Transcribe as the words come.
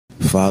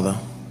Father,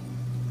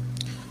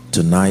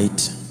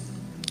 tonight,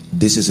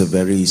 this is a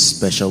very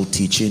special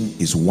teaching.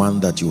 It's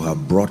one that you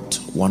have brought,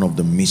 one of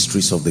the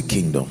mysteries of the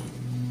kingdom.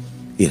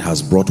 It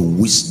has brought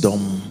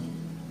wisdom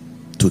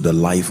to the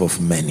life of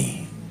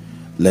many.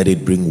 Let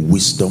it bring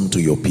wisdom to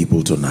your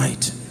people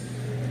tonight.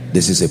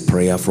 This is a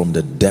prayer from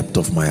the depth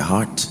of my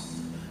heart,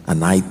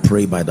 and I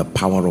pray by the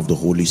power of the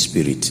Holy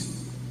Spirit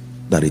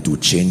that it will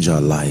change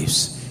our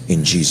lives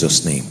in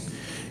Jesus' name.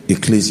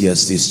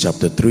 Ecclesiastes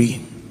chapter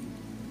 3.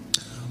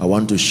 I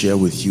want to share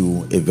with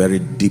you a very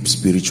deep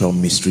spiritual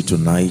mystery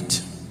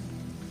tonight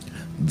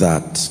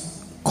that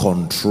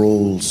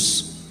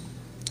controls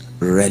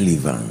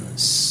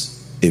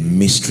relevance. A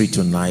mystery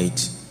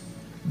tonight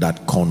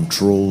that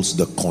controls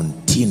the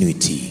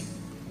continuity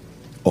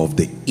of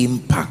the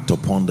impact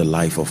upon the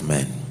life of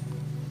men.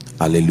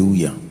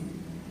 Hallelujah.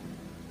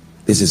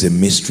 This is a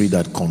mystery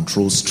that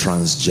controls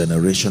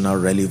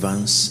transgenerational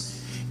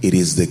relevance. It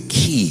is the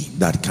key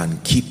that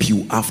can keep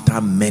you after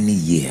many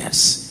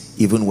years,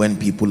 even when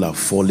people are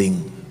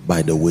falling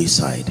by the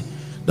wayside.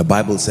 The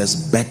Bible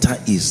says, better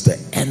is the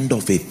end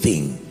of a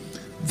thing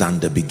than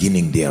the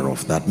beginning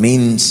thereof. That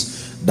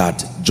means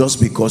that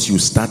just because you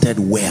started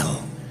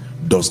well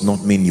does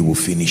not mean you will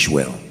finish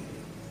well.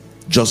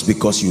 Just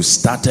because you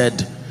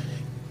started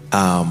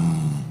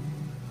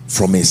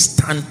from a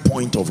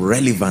standpoint of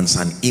relevance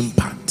and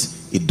impact,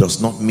 it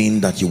does not mean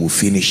that you will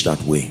finish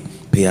that way.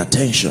 Pay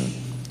attention.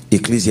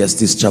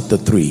 Ecclesiastes chapter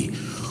 3.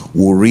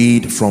 We'll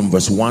read from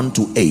verse 1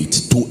 to 8.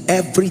 To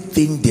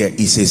everything there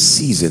is a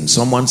season.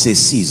 Someone say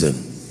season.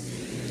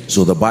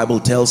 So the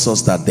Bible tells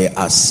us that there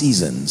are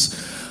seasons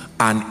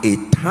and a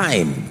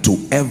time to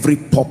every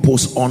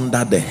purpose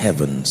under the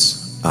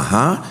heavens.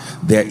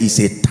 There is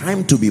a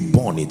time to be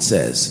born, it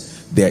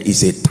says. There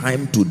is a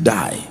time to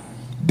die.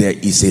 There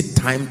is a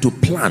time to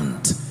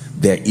plant.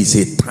 There is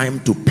a time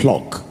to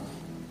pluck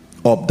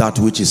up that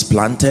which is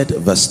planted.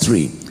 Verse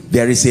 3.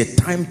 There is a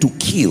time to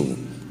kill.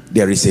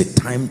 There is a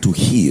time to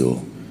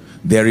heal.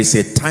 There is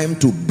a time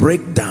to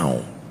break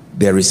down.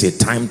 There is a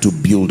time to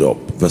build up.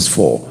 Verse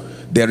 4.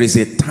 There is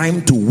a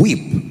time to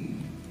weep.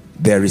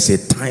 There is a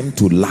time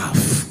to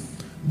laugh.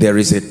 There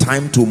is a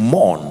time to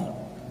mourn.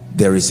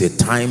 There is a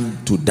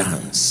time to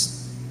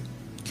dance.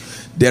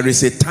 There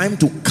is a time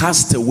to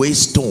cast away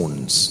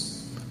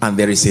stones, and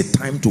there is a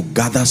time to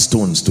gather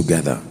stones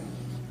together.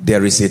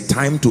 There is a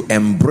time to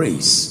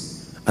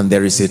embrace, and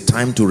there is a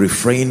time to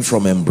refrain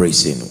from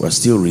embracing. We're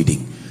still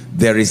reading.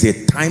 There is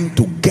a time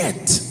to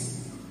get,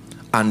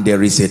 and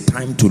there is a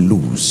time to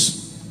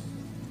lose.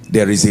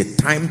 There is a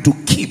time to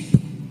keep,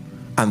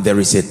 and there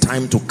is a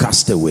time to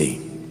cast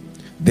away.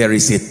 There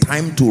is a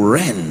time to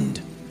rend,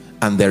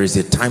 and there is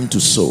a time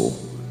to sow.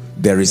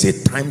 There is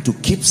a time to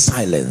keep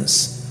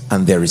silence,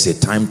 and there is a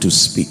time to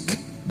speak.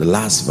 The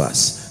last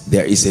verse.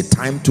 There is a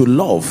time to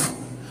love,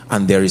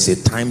 and there is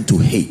a time to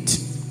hate.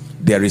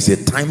 There is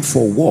a time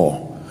for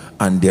war,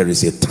 and there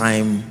is a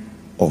time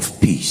of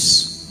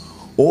peace.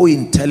 O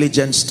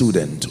intelligent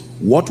student,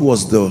 what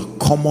was the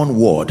common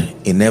word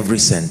in every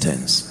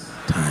sentence?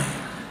 Time.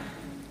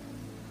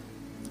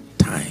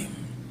 Time.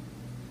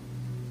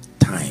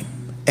 Time.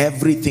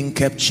 Everything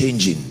kept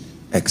changing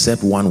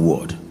except one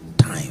word.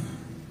 Time.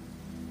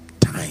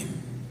 Time.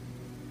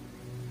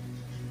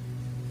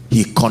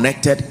 He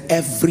connected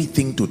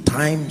everything to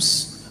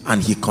times,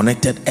 and he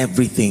connected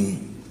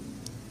everything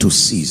to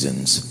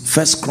seasons.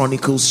 First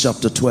Chronicles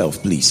chapter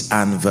 12, please,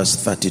 and verse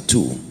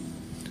 32.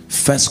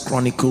 First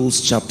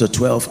Chronicles chapter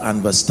 12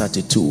 and verse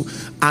 32.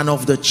 And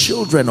of the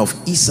children of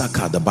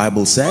Issachar, the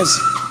Bible says,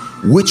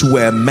 which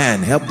were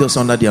men, help those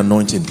under the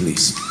anointing,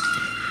 please.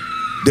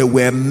 They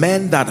were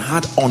men that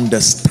had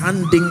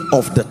understanding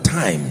of the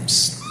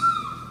times.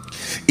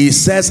 It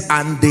says,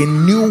 and they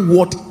knew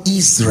what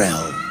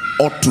Israel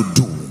ought to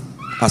do.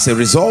 As a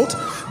result,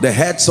 the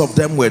heads of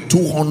them were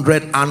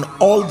 200, and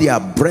all their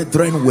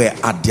brethren were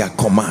at their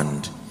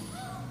command.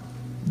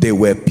 They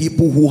were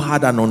people who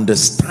had an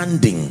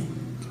understanding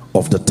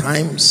of the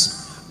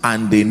times,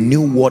 and they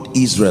knew what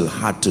Israel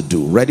had to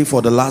do. Ready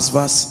for the last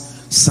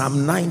verse?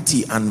 Psalm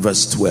 90 and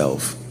verse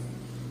 12.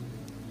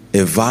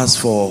 A verse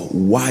for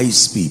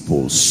wise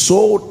people.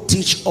 So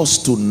teach us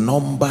to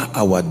number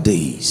our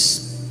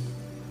days,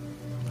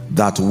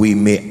 that we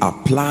may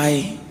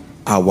apply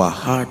our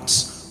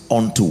hearts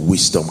unto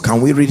wisdom. Can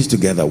we read it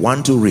together?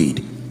 1, 2,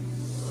 read.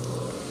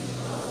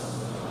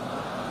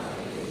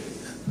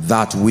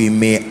 That we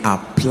may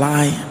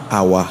apply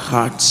our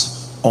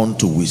hearts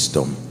unto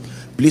wisdom.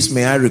 Please,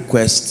 may I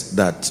request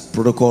that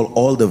protocol,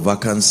 all the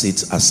vacant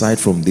seats aside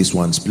from these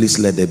ones, please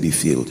let them be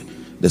filled.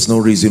 There's no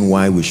reason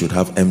why we should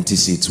have empty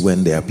seats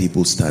when there are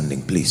people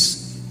standing.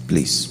 Please,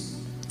 please.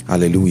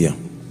 Hallelujah.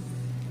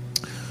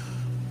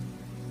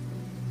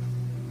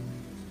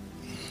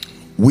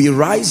 We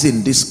rise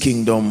in this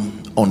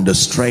kingdom on the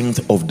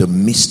strength of the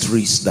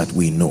mysteries that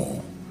we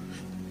know.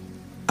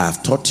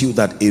 I've taught you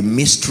that a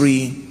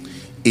mystery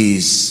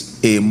is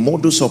a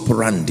modus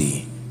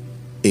operandi,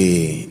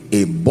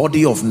 a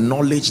body of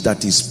knowledge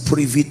that is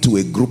privy to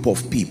a group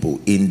of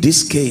people. In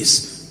this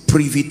case,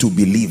 privy to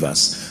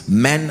believers,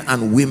 men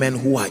and women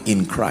who are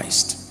in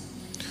Christ.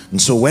 And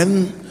so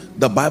when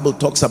the Bible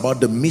talks about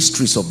the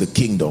mysteries of the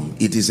kingdom,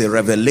 it is a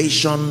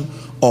revelation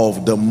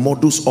of the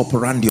modus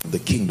operandi of the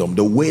kingdom,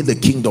 the way the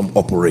kingdom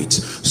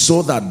operates,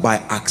 so that by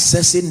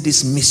accessing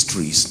these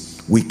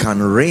mysteries, we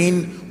can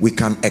reign, we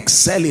can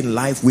excel in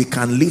life, we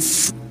can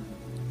live.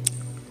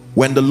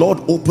 When the Lord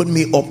opened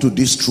me up to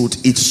this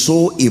truth, it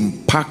so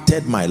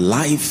impacted my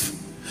life.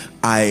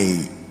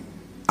 I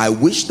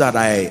wish that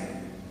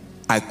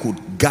I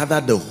could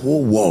gather the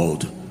whole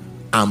world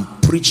and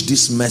preach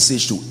this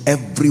message to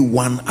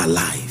everyone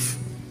alive,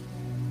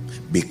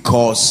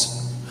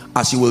 because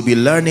as you will be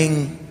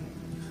learning,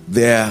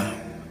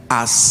 there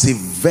are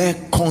severe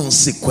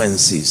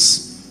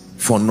consequences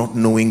for not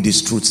knowing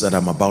these truths that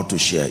I'm about to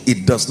share.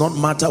 It does not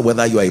matter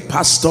whether you are a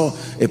pastor,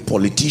 a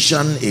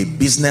politician, a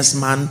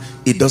businessman.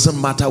 It doesn't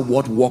matter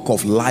what walk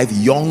of life,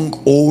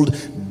 young, old.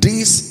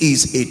 This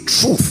is a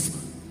truth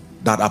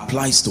that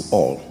applies to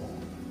all.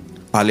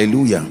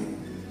 Hallelujah.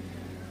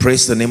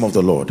 Praise the name of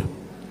the Lord.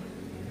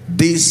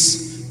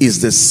 This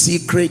is the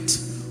secret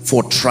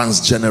for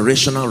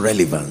transgenerational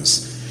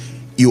relevance.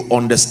 You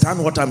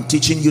understand what I'm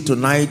teaching you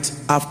tonight.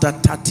 After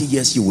 30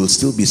 years, you will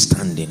still be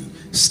standing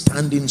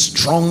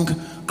strong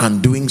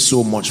and doing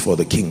so much for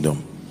the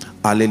kingdom.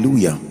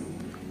 Hallelujah.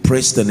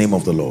 Praise the name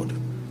of the Lord.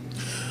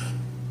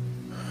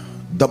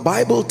 The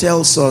Bible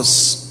tells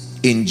us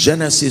in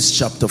Genesis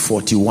chapter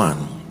 41,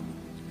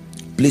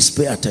 please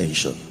pay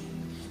attention,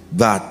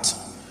 that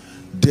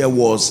there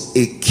was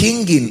a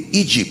king in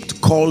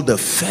Egypt called the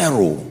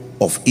Pharaoh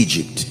of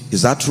Egypt.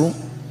 Is that true?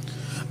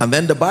 And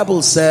then the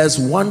Bible says,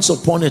 once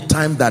upon a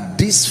time, that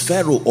this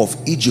Pharaoh of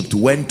Egypt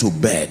went to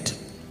bed,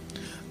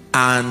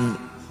 and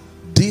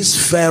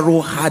this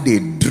Pharaoh had a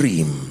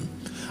dream,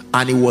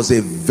 and it was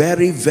a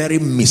very, very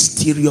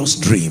mysterious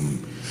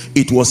dream.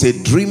 It was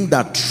a dream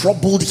that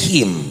troubled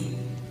him.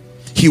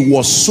 He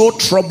was so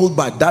troubled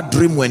by that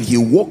dream, when he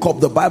woke up,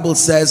 the Bible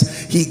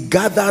says he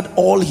gathered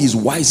all his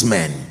wise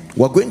men.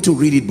 We're going to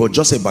read it, but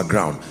just a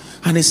background.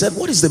 And he said,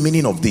 what is the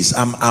meaning of this?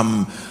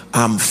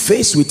 I'm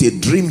faced with a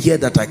dream here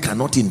that I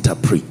cannot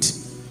interpret.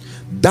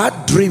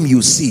 That dream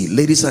you see,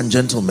 ladies and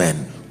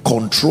gentlemen,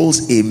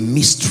 controls a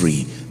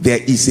mystery. There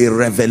is a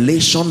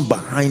revelation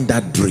behind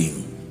that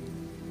dream.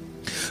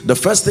 The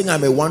first thing I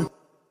may want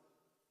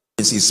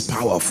is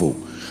powerful,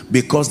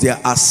 because there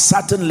are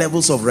certain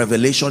levels of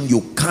revelation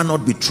you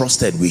cannot be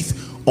trusted with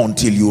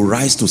until you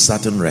rise to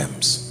certain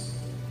realms.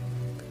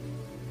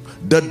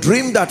 The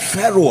dream that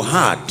Pharaoh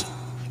had,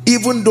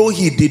 even though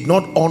he did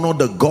not honor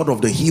the God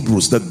of the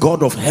Hebrews, the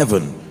God of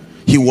heaven,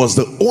 he was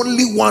the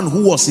only one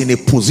who was in a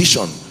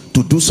position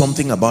to do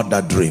something about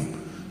that dream.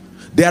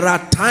 There are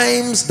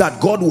times that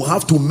God will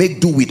have to make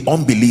do with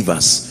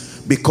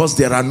unbelievers, because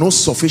there are no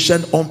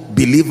sufficient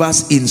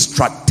unbelievers in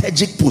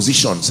strategic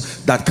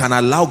positions that can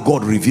allow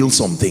God reveal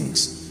some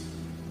things.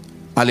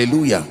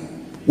 Hallelujah.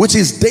 Which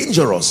is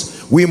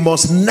dangerous. We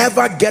must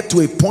never get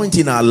to a point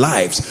in our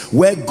lives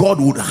where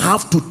God would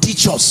have to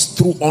teach us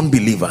through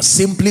unbelievers,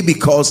 simply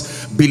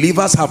because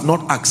believers have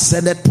not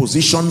accepted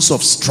positions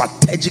of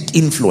strategic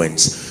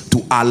influence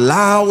to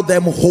allow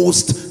them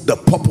host the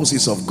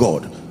purposes of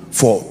God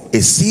for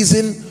a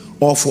season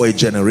or for a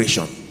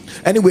generation.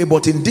 Anyway,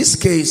 but in this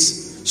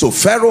case, so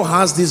Pharaoh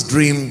has this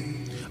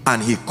dream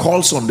and he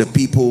calls on the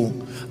people,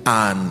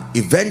 and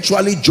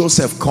eventually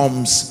Joseph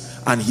comes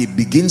and he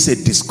begins a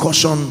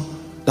discussion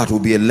that will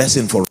be a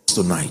lesson for us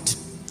tonight.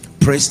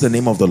 Praise the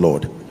name of the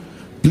Lord.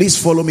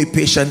 Please follow me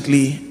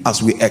patiently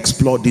as we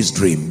explore this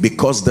dream,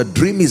 because the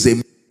dream is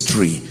a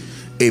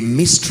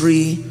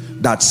mystery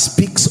that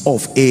speaks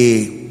of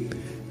a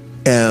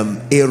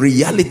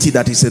reality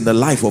that is in the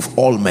life of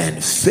all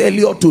men.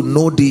 Failure to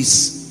know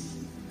this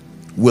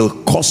will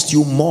cost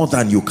you more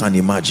than you can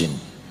imagine.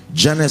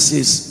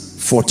 Genesis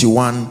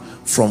 41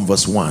 from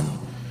verse 1.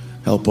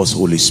 Help us,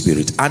 Holy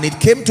Spirit. And it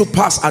came to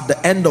pass at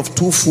the end of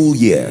 2 full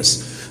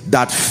years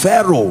that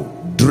Pharaoh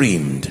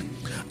dreamed,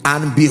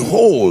 and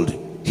behold,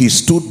 he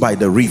stood by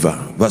the river.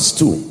 Verse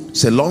 2.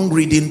 It's a long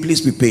reading,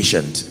 please be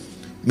patient.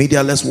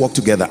 Media, let's walk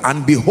together.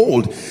 And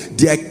behold,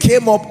 there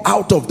came up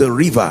out of the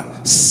river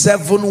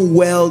 7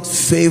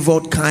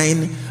 well-favored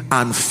kine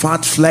and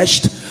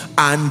fat-fleshed,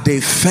 and they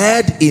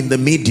fed in the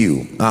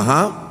meadew.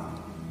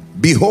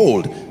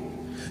 Behold,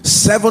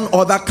 7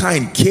 other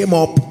kine came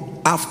up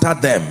after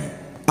them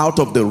out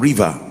of the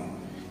river,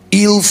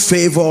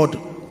 ill-favored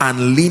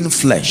and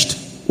lean-fleshed.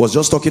 Was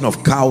just talking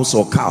of cows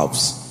or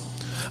calves,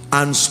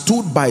 and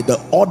stood by the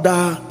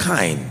other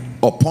kine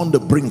upon the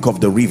brink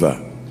of the river.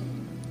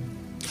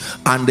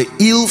 And the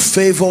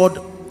ill-favored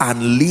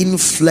and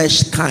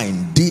lean-fleshed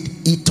kine did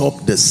eat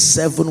up the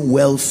 7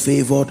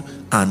 well-favored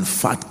and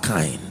fat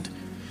kine.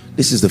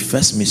 This is the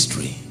first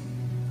mystery.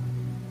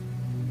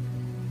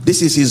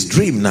 This is his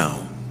dream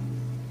now.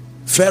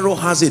 Pharaoh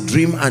has a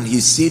dream, and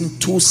he's seen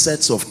 2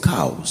 sets of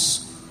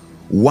cows,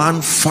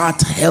 one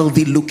fat,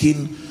 healthy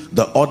looking,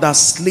 the other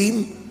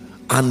slim.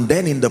 And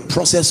then in the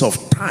process of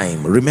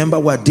time, remember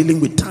we're dealing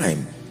with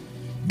time,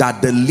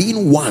 that the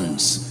lean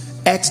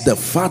ones ate the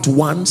fat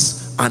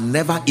ones and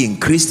never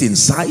increased in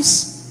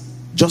size,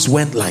 just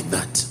went like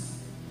that.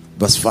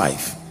 Verse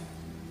 5.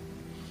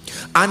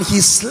 And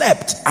he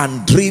slept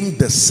and dreamed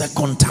the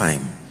second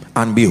time,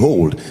 and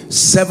behold,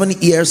 7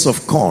 ears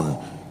of corn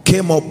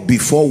came up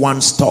before one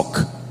stalk,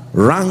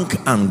 rank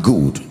and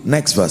good.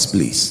 Next verse,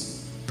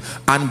 please.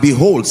 And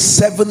behold,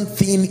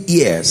 17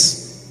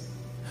 ears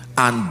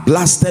and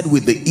blasted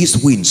with the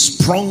east wind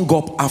sprung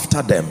up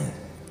after them.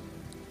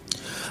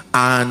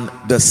 And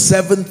the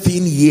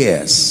 17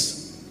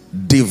 years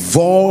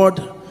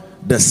devoured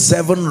the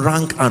 7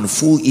 rank and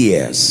full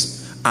ears.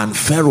 And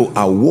Pharaoh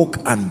awoke,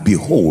 and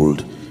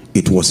behold,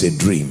 it was a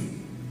dream.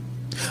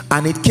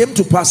 And it came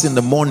to pass in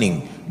the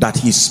morning that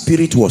his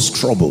spirit was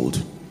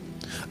troubled.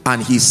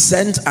 And he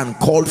sent and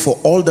called for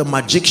all the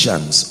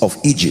magicians of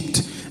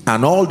Egypt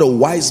and all the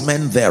wise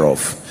men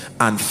thereof.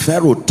 And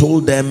Pharaoh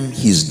told them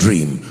his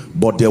dream,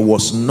 but there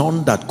was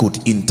none that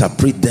could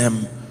interpret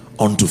them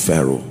unto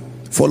Pharaoh.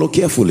 Follow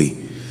carefully.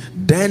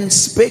 Then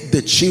spake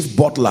the chief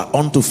butler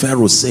unto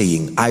Pharaoh,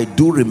 saying, I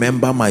do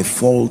remember my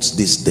faults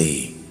this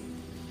day.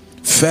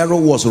 Pharaoh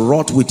was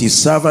wroth with his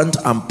servant,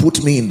 and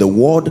put me in the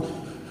ward,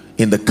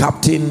 in the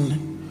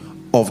captain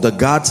of the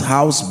guard's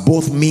house,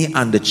 both me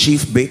and the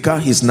chief baker.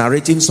 He's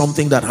narrating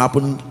something that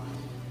happened.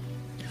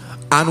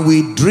 And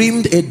we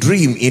dreamed a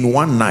dream in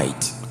one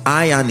night,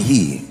 I and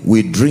he.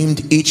 We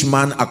dreamed each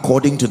man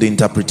according to the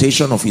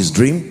interpretation of his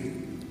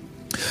dream.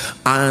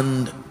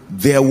 And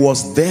there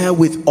was there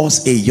with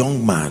us a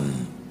young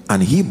man,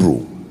 an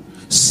Hebrew,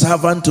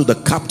 servant to the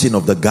captain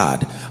of the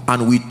guard.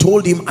 And we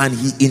told him, and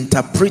he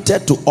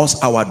interpreted to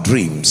us our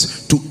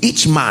dreams. To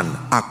each man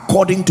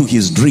according to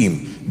his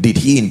dream did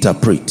he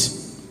interpret.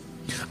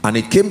 And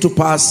it came to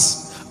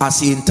pass, as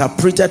he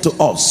interpreted to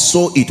us,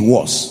 so it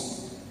was.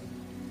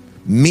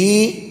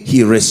 Me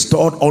he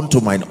restored unto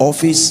mine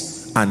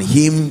office, and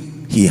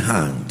him he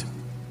hanged.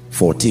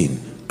 14.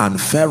 And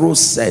Pharaoh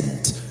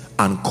sent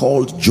and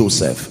called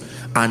Joseph,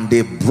 and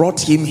they brought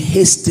him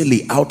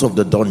hastily out of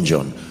the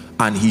dungeon.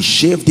 And he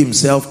shaved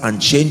himself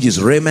and changed his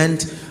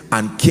raiment,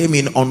 and came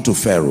in unto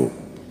Pharaoh.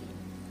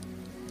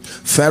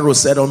 Pharaoh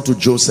said unto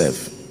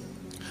Joseph,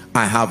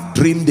 I have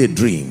dreamed a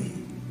dream,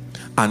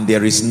 and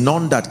there is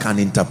none that can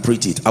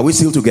interpret it. Are we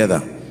still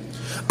together?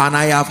 And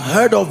I have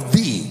heard of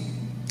thee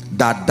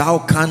that thou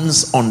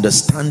canst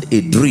understand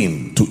a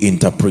dream to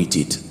interpret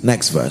it.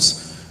 Next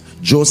verse.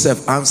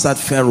 Joseph answered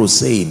Pharaoh,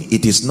 saying,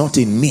 it is not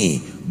in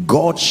me.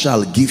 God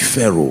shall give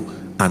Pharaoh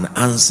an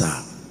answer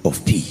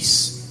of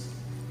peace.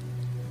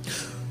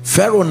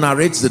 Pharaoh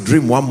narrates the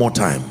dream one more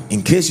time.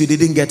 In case you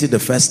didn't get it the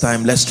first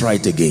time, let's try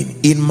it again.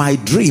 In my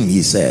dream,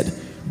 he said,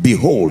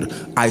 behold,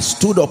 I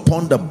stood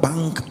upon the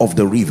bank of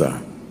the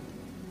river,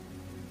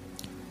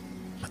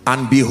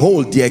 and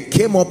behold, there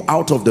came up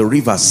out of the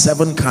river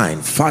 7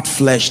 kine,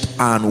 fat-fleshed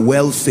and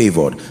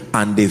well-favored,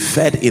 and they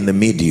fed in the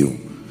meadew.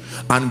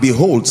 And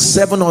behold,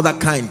 7 other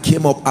kine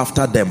came up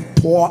after them,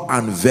 poor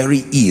and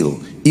very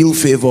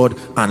ill-favored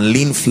and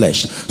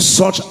lean-fleshed,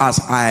 such as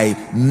I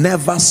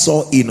never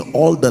saw in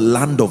all the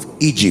land of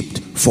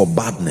Egypt for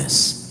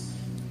badness.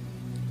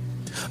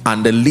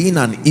 And the lean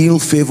and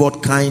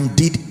ill-favored kine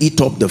did eat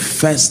up the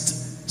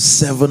first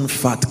 7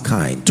 fat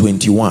kine.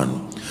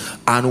 21.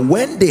 And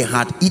when they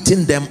had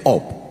eaten them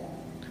up,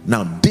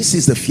 now this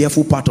is the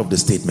fearful part of the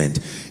statement,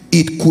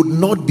 it could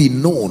not be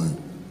known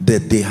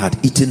that they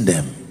had eaten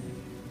them.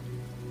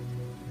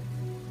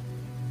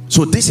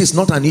 So this is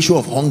not an issue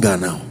of hunger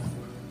now,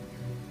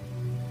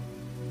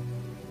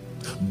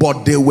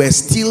 but they were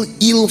still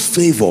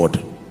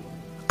ill-favored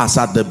as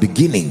at the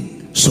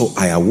beginning. So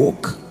I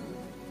awoke,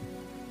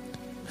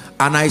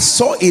 and I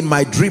saw in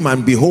my dream,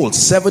 and behold,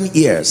 7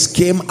 ears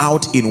came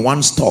out in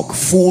one stalk,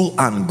 full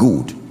and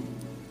good.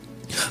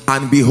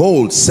 And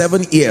behold,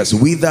 7 ears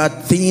withered,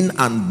 thin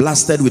and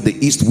blasted with the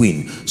east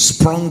wind,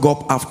 sprung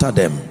up after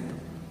them.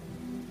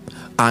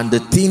 And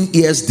the thin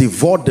ears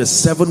devoured the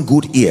 7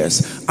 good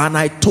ears. And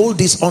I told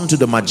this unto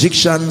the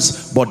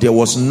magicians, but there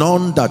was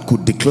none that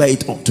could declare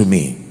it unto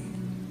me.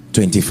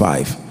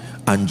 25.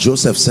 And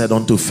Joseph said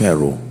unto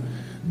Pharaoh,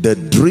 the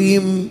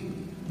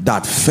dream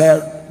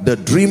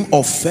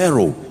of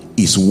Pharaoh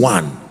is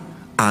one,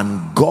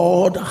 and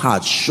God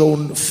had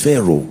shown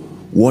Pharaoh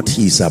what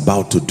he is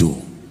about to do.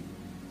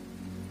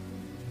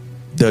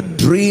 The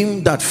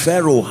dream that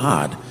Pharaoh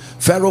had,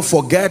 Pharaoh,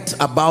 forget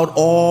about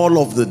all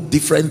of the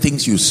different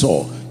things you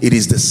saw. It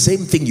is the same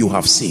thing you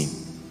have seen.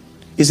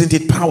 Isn't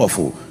it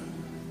powerful?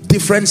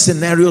 Different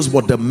scenarios,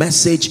 but the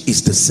message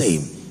is the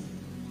same.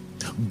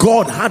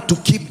 God had to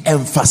keep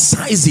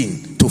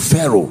emphasizing to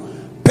Pharaoh,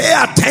 pay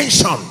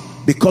attention,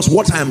 because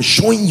what I am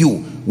showing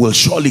you will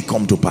surely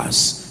come to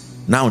pass.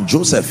 Now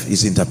Joseph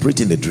is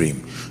interpreting the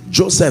dream.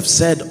 Joseph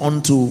said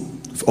unto,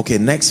 okay,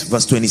 next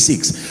verse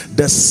 26,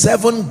 the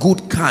 7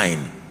 good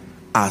kine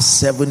are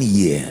 7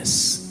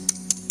 years.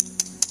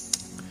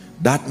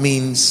 That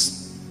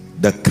means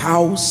the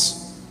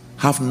cows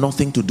have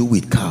nothing to do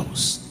with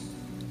cows.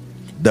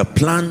 The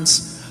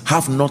plants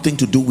have nothing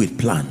to do with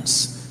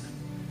plants.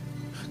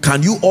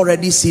 Can you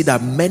already see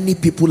that many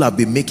people have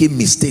been making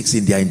mistakes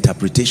in their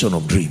interpretation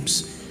of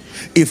dreams?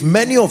 If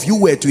many of you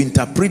were to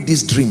interpret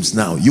these dreams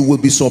now, you will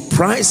be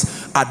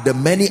surprised at the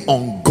many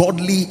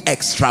ungodly,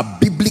 extra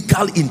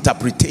biblical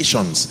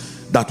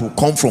interpretations that will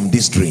come from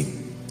this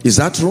dream. Is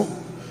that true?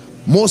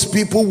 Most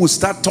people will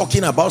start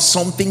talking about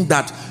something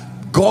that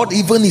God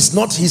even is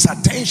not, his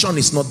attention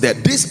is not there.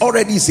 This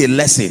already is a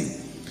lesson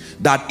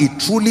that it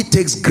truly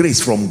takes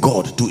grace from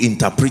God to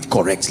interpret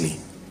correctly.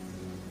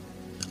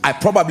 I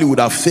probably would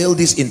have failed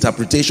this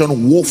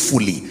interpretation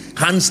woefully,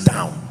 hands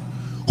down.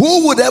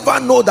 Who would ever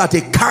know that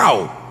a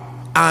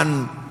cow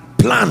and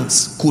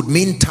plants could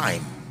mean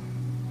time?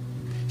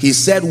 He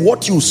said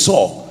what you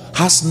saw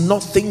has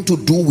nothing to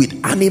do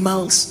with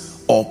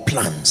animals or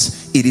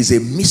plants. It is a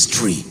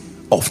mystery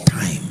of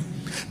time.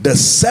 The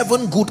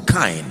 7 good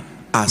kind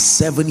are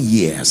 7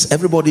 years.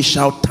 Everybody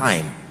shout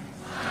time.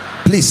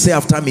 Please say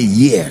after me,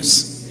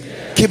 years.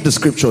 Keep the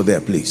scripture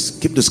there, please.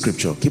 Keep the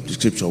scripture. Keep the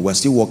scripture. We're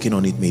still working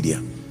on it,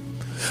 media.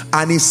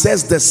 And he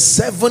says the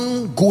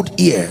 7 good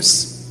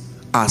years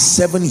are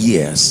 7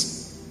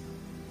 years.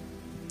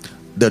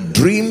 The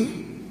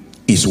dream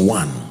is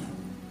 1.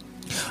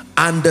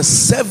 And the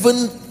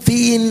 7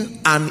 thin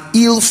and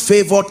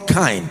ill-favored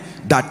kind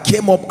that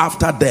came up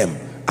after them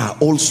are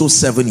also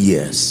 7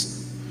 years.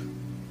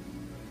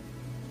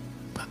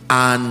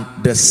 And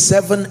the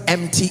 7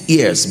 empty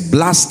years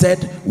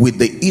blasted with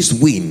the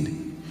east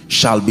wind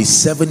shall be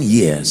 7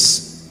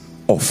 years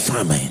of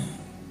famine.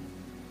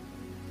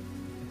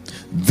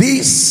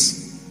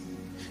 This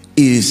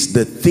is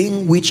the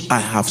thing which I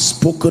have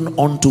spoken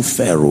unto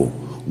Pharaoh.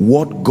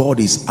 What God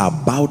is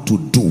about to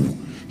do,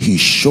 he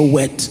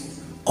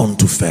showeth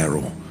unto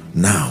Pharaoh.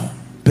 Now,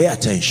 pay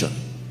attention.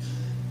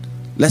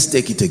 Let's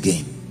take it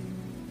again.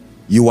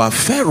 You are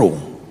Pharaoh,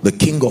 the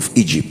king of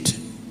Egypt,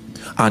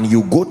 and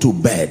you go to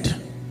bed,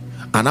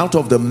 and out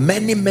of the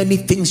many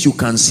things you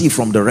can see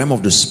from the realm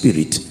of the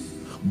spirit,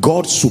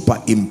 God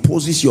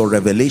superimposes your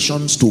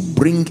revelations to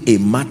bring a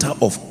matter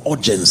of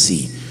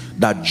urgency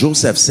that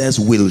Joseph says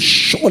will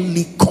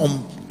surely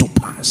come to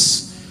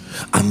pass.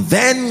 And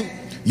then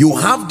you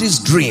have this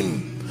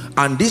dream,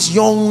 and this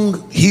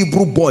young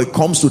Hebrew boy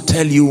comes to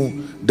tell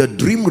you the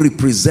dream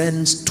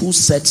represents 2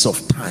 sets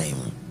of time.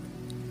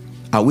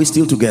 Are we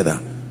still together?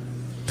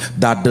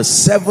 That the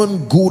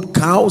 7 good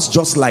cows,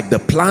 just like the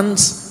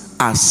plants,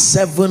 are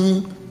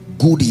 7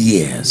 good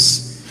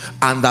years,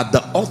 and that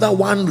the other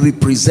one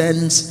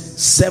represents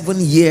 7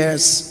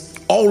 years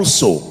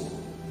also.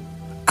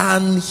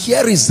 And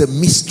here is the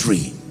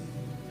mystery,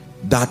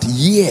 that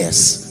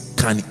years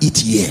can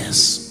eat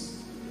years.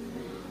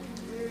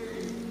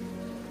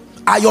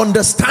 I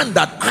understand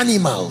that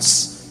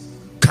animals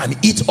can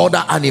eat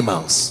other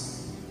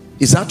animals.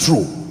 Is that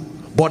true?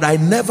 But I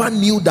never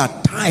knew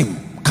that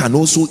time can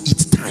also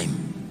eat time.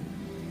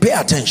 Pay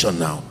attention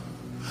now.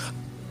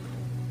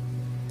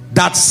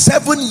 That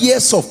 7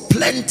 years of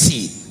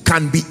plenty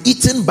can be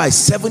eaten by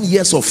 7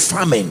 years of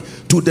famine,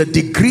 to the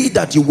degree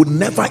that you would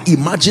never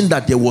imagine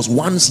that there was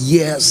once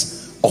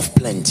years of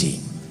plenty.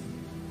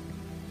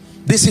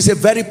 This is a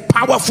very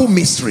powerful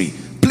mystery.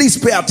 Please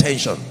pay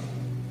attention.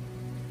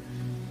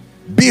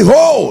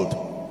 Behold,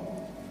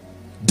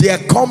 there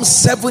comes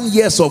 7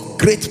 years of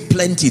great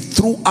plenty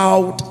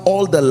throughout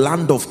all the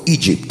land of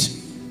Egypt,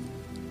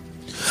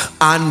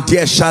 and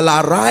there shall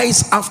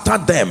arise after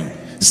them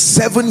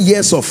 7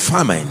 years of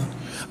famine,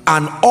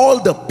 and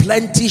all the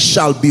plenty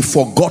shall be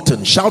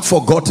forgotten. Shout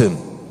forgotten.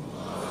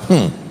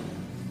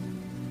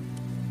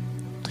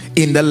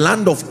 In the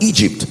land of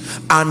Egypt,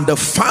 and the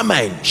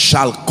famine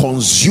shall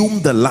consume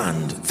the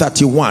land.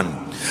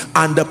 31.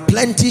 And the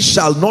plenty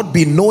shall not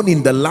be known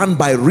in the land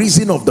by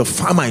reason of the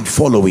famine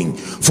following,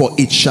 for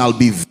it shall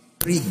be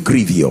very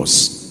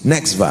grievous.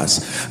 Next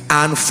verse.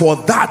 And for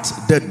that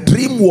the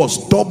dream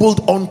was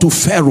doubled unto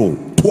Pharaoh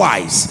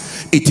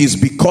twice. It is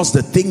because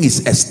the thing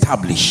is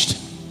established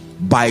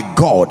by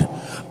God,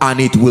 and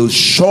it will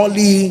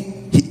surely,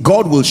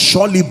 God will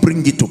surely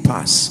bring it to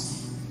pass.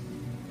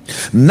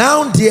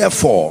 Now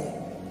therefore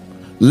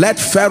let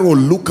Pharaoh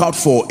look out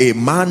for a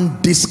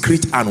man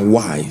discreet and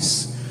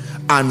wise,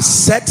 and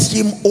set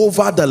him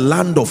over the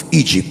land of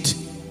Egypt.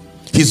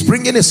 He's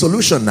bringing a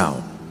solution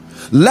now.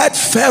 Let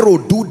Pharaoh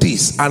do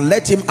this, and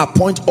let him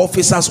appoint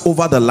officers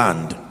over the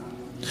land,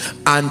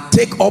 and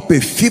take up a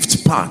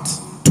 5th part,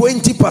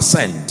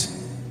 20%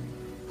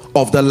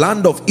 of the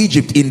land of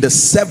Egypt in the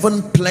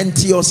 7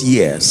 plenteous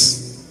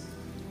years,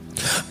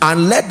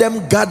 and let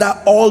them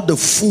gather all the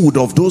food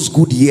of those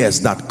good years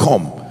that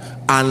come,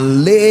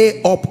 and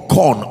lay up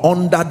corn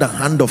under the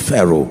hand of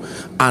Pharaoh,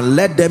 and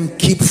let them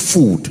keep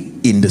food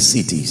in the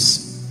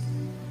cities.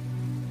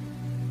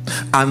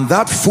 And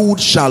that food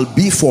shall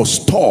be for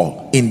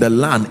store in the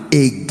land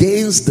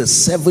against the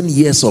 7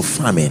 years of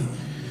famine.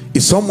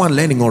 Is someone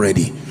learning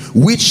already?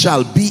 Which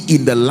shall be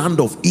in the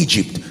land of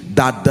Egypt,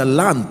 that the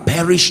land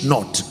perish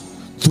not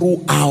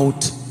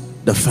throughout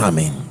the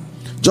famine.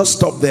 Just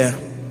stop there.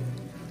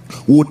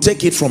 We'll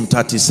take it from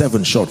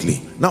 37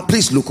 shortly. Now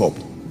please look up.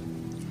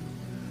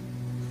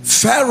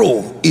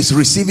 Pharaoh is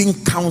receiving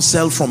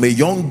counsel from a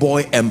young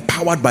boy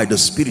empowered by the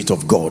Spirit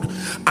of God,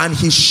 and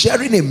he's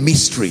sharing a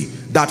mystery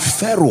that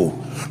Pharaoh,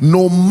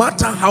 No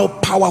matter how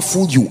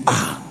powerful you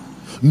are,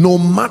 no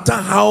matter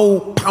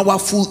how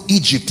powerful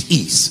Egypt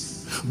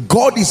is,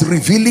 God is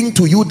revealing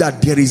to you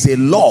that there is a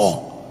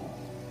law,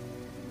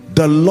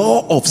 the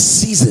law of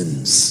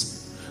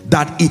seasons,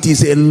 that it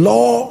is a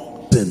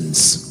law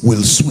that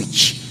will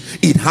switch.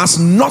 It has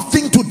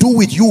nothing to do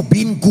with you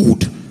being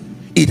good.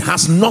 It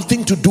has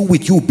nothing to do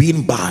with you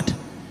being bad.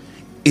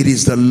 It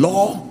is the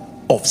law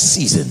of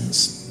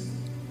seasons.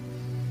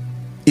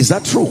 Is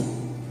that true?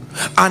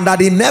 And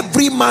that in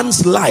every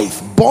man's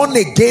life, born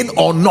again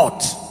or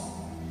not,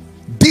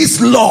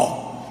 this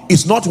law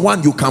is not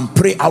one you can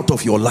pray out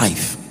of your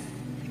life.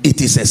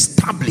 It is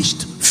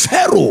established.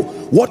 Pharaoh,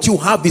 what you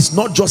have is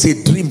not just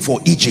a dream for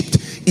Egypt,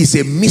 it's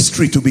a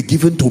mystery to be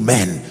given to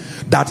men,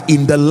 that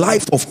in the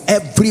life of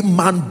every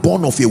man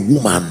born of a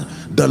woman,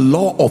 the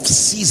law of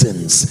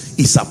seasons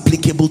is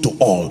applicable to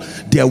all.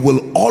 There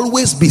will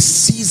always be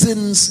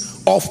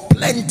seasons of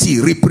plenty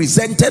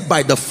represented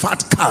by the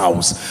fat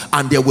cows,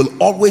 and there will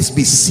always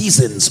be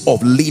seasons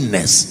of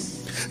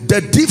leanness.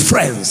 The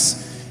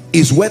difference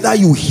is whether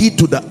you heed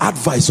to the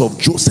advice of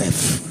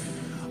Joseph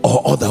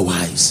or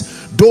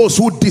otherwise. Those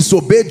who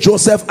disobey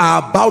Joseph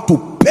are about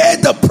to pay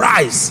the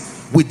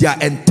price with their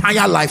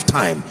entire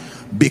lifetime,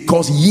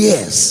 because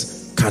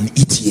years can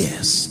eat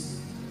years.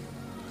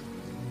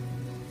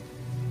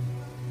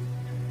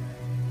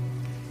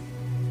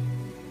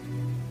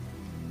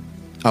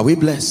 Are we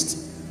blessed?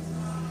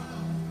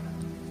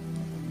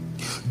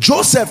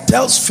 Joseph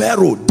tells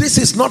Pharaoh, this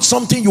is not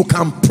something you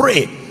can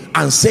pray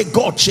and say,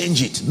 God,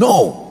 change it.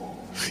 No.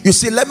 You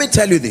see, let me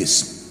tell you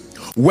this.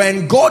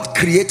 When God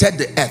created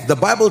the earth, the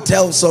Bible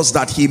tells us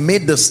that he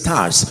made the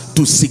stars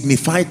to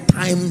signify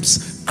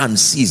times and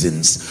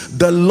seasons.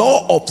 The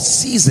law of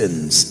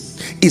seasons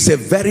is a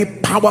very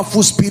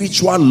powerful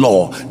spiritual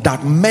law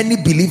that many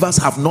believers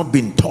have not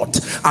been taught,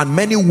 and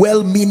many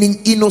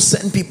well-meaning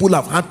innocent people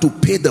have had to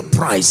pay the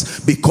price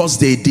because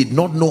they did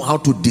not know how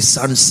to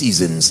discern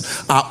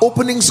seasons. Our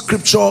opening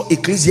scripture,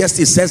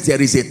 Ecclesiastes, says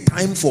there is a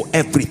time for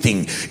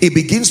everything. It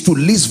begins to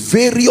list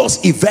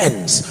various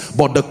events,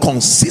 but the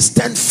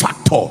consistent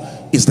factor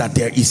is that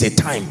there is a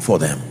time for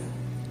them.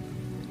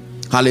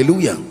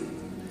 Hallelujah.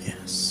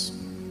 Yes.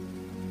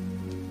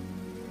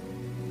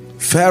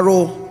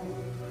 Pharaoh,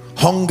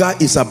 hunger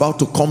is about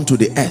to come to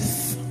the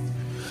earth.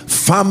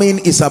 Famine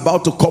is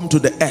about to come to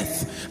the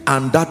earth,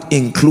 and that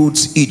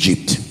includes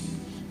Egypt.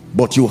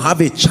 But you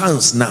have a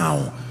chance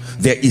now.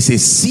 There is a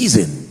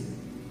season.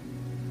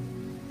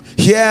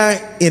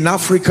 Here in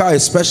Africa,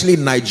 especially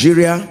in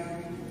Nigeria,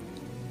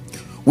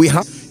 we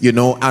have,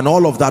 and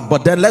all of that.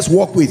 But then let's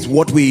work with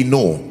what we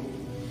know.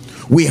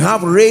 We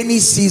have rainy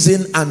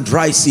season and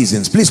dry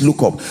seasons. Please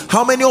look up.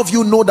 How many of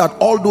you know that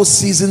all those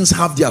seasons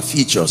have their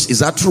features? Is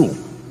that true?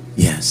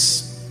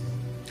 Yes.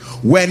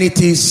 When it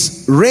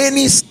is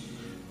rainy,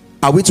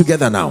 are we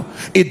together now?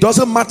 It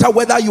doesn't matter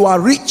whether you are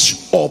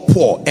rich or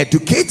poor,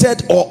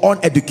 educated or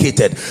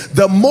uneducated.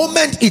 The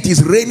moment it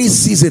is rainy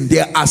season,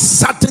 there are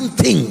certain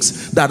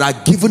things that are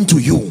given to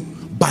you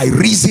by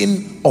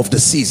reason of the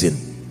season.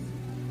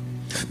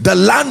 The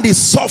land is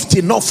soft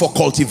enough for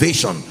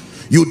cultivation.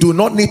 You do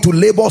not need to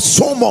labor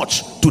so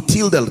much to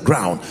till the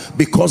ground,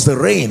 because the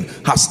rain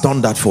has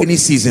done that for any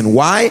season.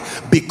 Why?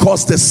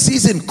 Because the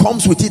season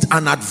comes with it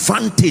an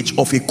advantage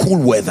of a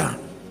cool weather.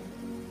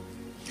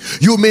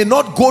 You may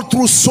not go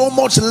through so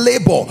much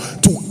labor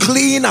to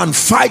clean and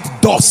fight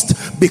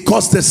dust,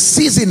 because the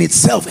season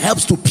itself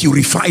helps to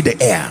purify the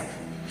air.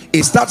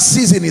 As that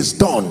season is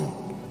done,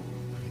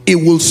 it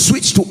will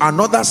switch to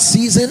another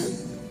season,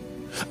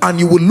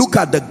 and you will look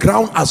at the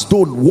ground as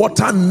though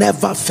water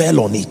never fell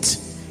on it.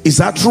 Is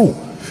that true?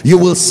 You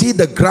will see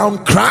the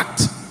ground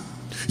cracked.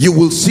 You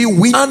will see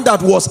wind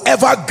that was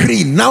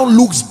evergreen now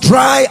looks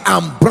dry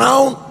and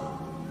brown,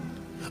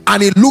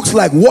 and it looks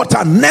like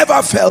water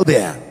never fell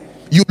there.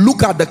 You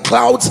look at the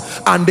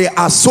clouds and they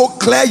are so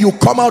clear. You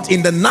come out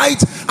in the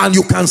night and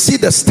you can see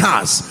the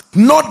stars,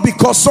 not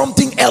because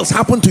something else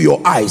happened to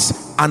your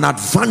eyes. An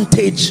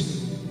advantage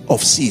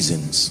of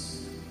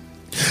seasons.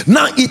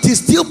 Now, it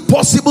is still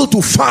possible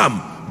to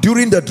farm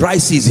during the dry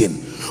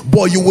season,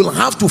 but you will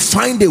have to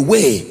find a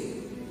way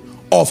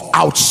of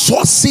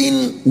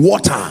outsourcing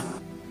water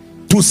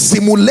to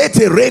simulate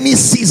a rainy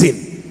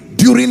season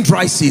during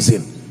dry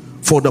season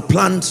for the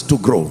plant to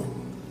grow.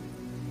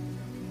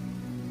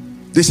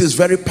 This is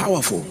very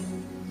powerful.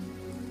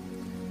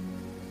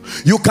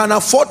 You can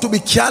afford to be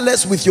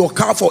careless with your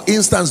car, for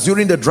instance,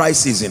 during the dry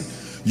season.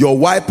 Your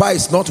wiper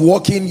is not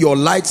working, your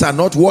lights are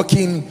not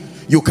working,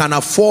 you can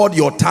afford,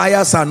 your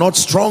tires are not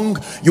strong,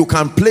 you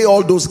can play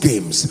all those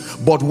games.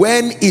 But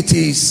when it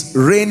is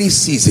rainy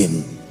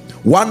season,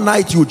 one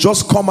night you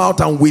just come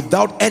out and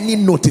without any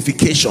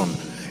notification,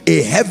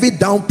 a heavy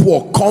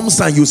downpour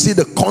comes and you see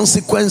the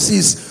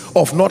consequences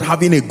of not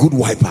having a good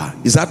wiper.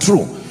 Is that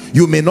true?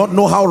 You may not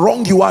know how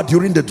wrong you are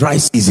during the dry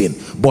season,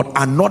 but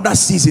another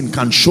season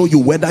can show you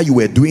whether you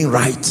were doing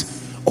right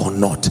or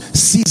not.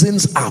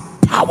 Seasons are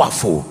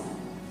powerful.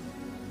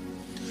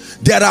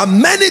 There are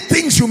many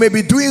things you may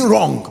be doing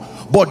wrong,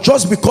 But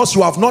just because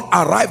you have not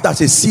arrived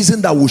at a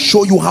season that will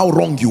show you how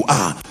wrong you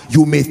are,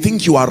 you may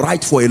think you are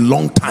right for a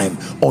long time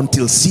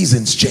until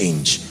seasons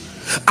change.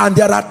 And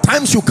there are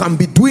times you can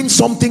be doing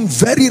something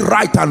very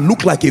right and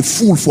look like a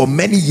fool for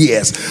many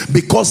years,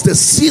 because the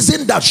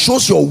season that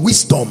shows your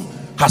wisdom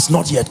has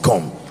not yet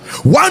come.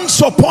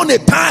 Once upon a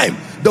time,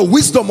 the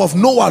wisdom of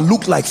Noah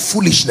looked like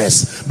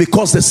foolishness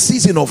because the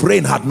season of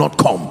rain had not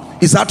come.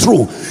 Is that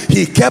true?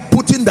 He kept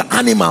putting the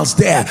animals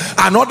there,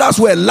 and others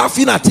were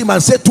laughing at him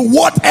and said, to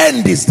what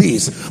end is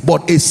this?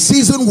 But a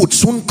season would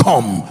soon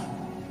come.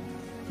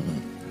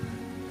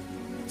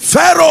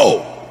 Pharaoh,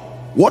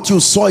 what you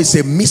saw is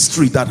a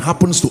mystery that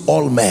happens to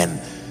all men,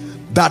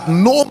 that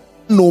no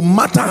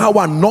matter how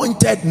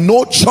anointed,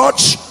 no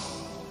church,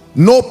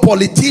 no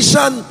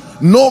politician,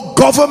 no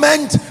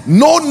government,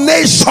 no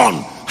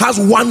nation has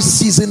one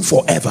season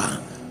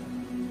forever.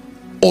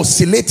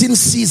 Oscillating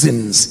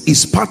seasons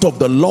is part of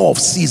the law of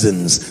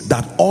seasons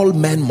that all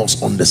men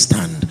must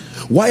understand.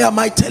 Why am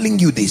I telling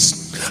you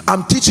this?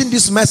 I'm teaching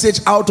this message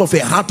out of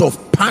a heart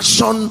of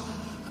passion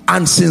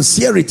and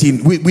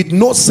sincerity, with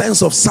no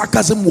sense of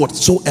sarcasm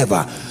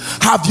whatsoever.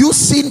 Have you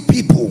seen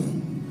people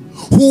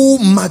who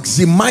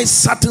maximize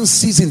certain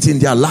seasons in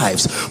their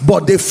lives,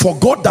 but they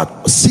forgot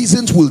that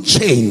seasons will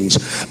change,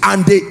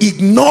 and they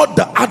ignored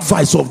the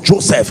advice of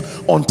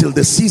Joseph until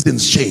the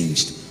seasons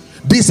changed?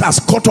 This has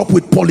caught up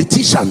with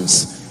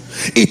politicians.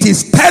 It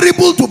is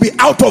terrible to be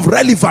out of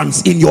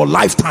relevance in your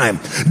lifetime.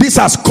 This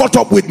has caught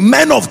up with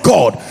men of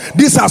God.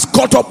 This has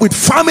caught up with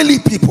family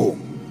people.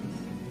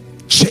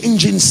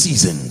 Changing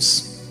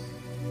seasons,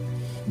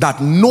 that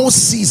no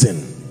season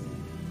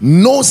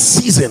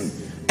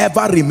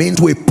ever remains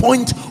to a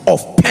point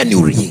of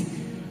penury.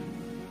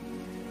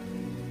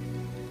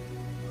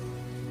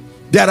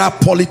 There are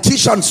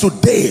politicians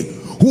today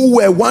who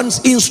were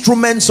once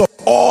instruments of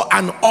awe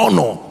and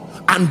honor,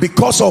 and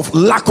because of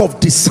lack of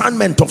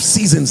discernment of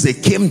seasons, they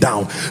came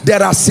down.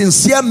 There are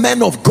sincere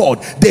men of God.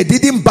 They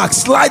didn't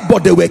backslide,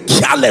 but they were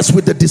careless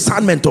with the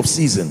discernment of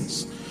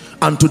seasons,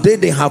 and today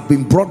they have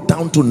been brought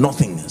down to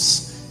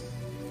nothingness.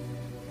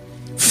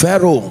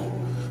 Pharaoh,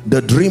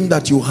 the dream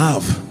that you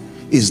have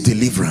is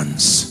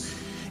deliverance.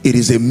 It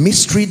is a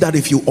mystery that,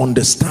 if you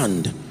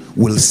understand,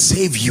 will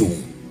save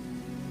you.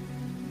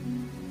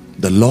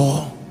 The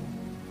law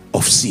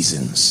of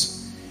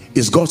seasons.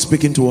 Is God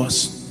speaking to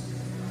us?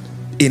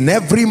 In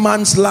every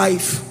man's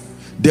life,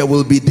 there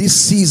will be this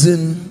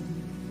season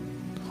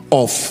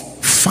of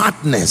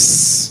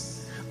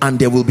fatness, and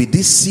there will be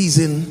this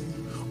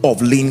season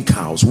of lean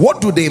cows.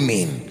 What do they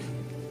mean?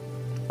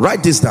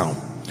 Write this down.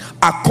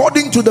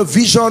 According to the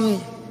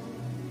vision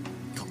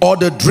or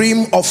the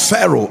dream of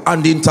Pharaoh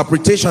and the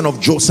interpretation of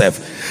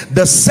Joseph,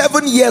 the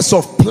 7 years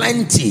of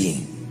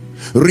plenty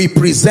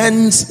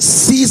represents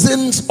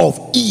seasons of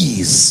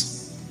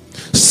ease,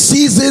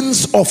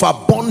 seasons of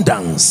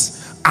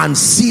abundance, and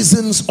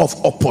seasons of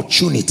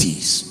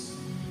opportunities.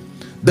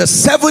 The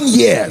 7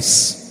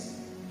 years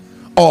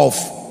of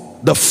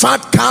the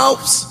fat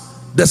cows,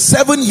 the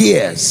 7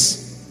 years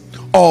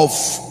of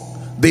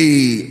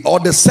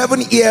the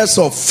 7 years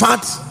of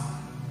fat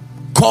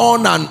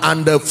corn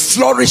and the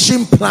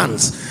flourishing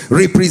plants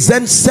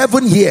represent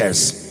 7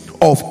 years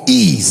of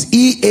ease,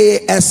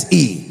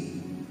 E-A-S-E,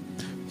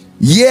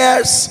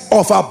 years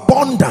of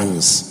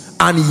abundance,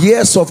 and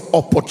years of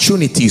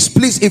opportunities.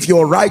 Please, if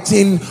you're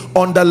writing,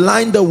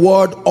 underline the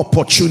word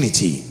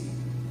opportunity.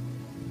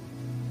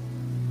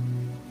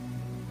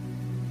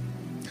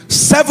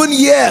 7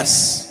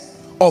 years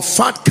of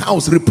fat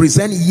cows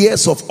represent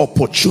years of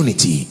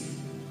opportunity.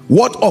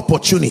 What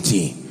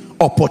opportunity?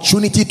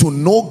 Opportunity to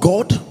know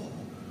God,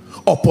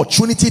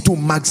 opportunity to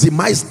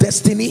maximize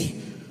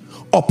destiny,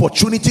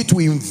 opportunity to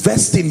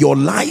invest in your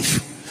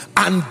life.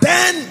 And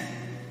then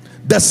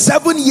the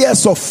 7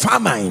 years of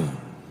famine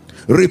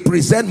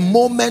represent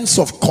moments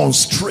of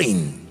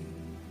constraint,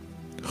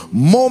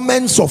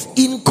 moments of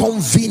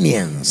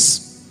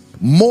inconvenience,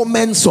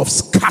 moments of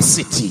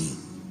scarcity.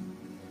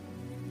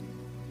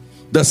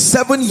 The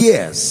 7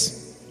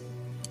 years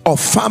of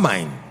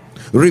famine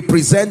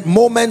represent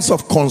moments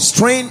of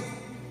constraint,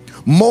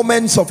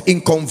 moments of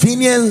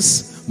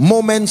inconvenience,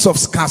 moments of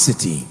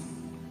scarcity.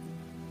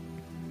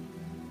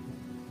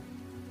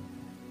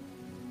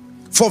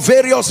 For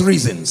various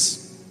reasons.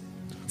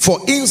 For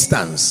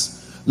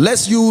instance,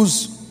 let's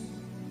use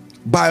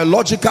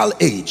biological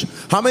age.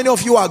 How many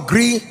of you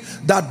agree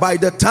that by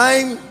the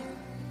time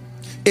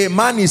a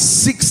man is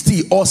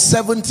 60 or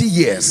 70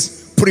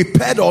 years,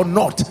 prepared or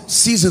not,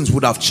 seasons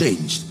would have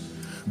changed?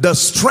 The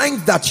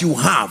strength that you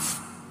have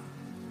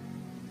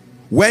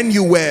when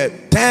you were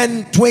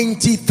 10,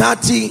 20,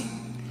 30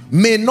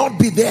 may not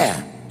be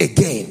there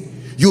again.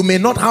 You may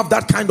not have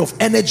that kind of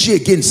energy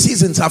again.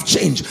 Seasons have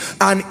changed.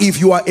 And if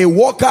you are a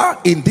worker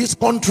in this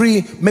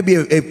country, maybe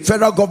a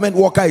federal government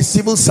worker, a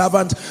civil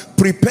servant,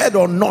 prepared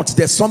or not,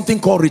 there's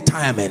something called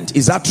retirement.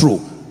 Is that true?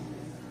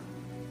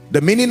 The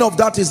meaning of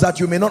that is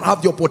that you may not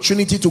have the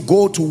opportunity to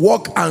go to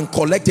work and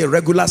collect a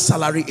regular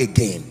salary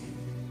again.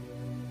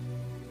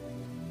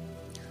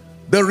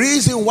 The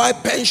reason why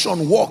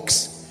pension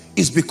works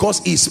is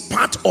because it's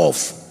part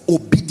of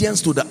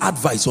obedience to the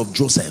advice of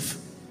Joseph.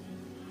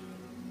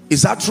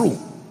 Is that true?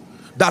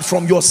 That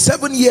from your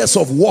 7 years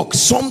of work,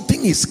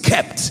 something is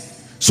kept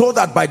so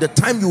that by the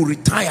time you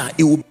retire,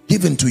 it will be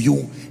given to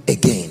you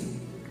again.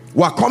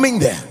 We're coming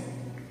there.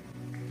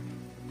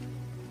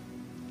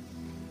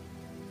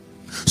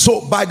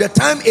 So by the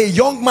time a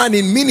young man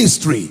in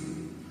ministry,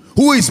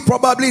 who is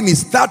probably in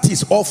his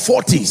 30s or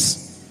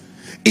 40s,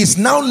 is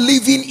now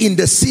living in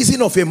the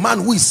season of a man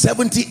who is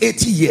 70,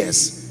 80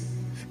 years,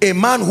 a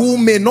man who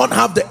may not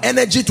have the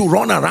energy to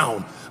run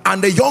around,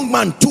 and the young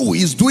man too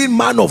is doing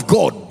man of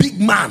God, big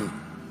man,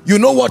 you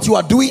know what you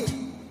are doing?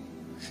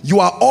 You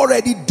are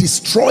already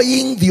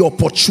destroying the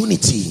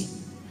opportunity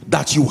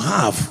that you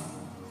have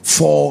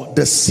for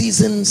the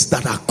seasons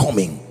that are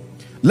coming.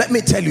 Let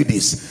me tell you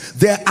this.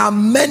 There are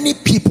many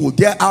people,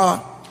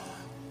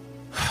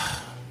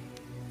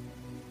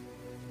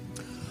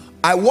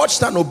 I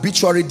watched an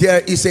obituary.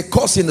 There is a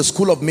course in the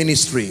School of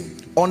Ministry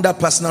under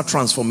personal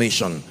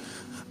transformation.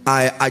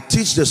 I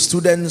teach the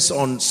students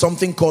on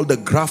something called the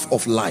graph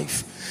of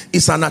life.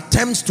 It's an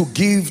attempt to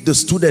give the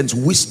students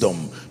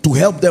wisdom to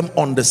help them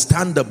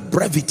understand the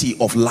brevity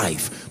of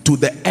life to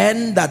the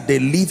end that they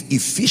live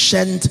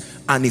efficient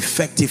and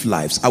effective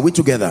lives. Are we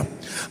together?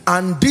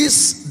 And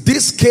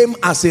this came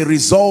as a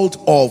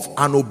result of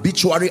an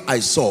obituary I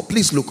saw.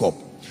 Please look up.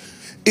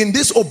 In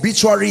this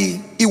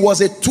obituary, it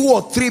was a 2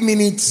 or 3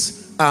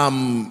 minutes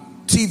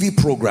TV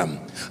program,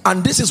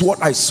 and this is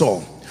what I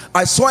saw.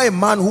 I saw a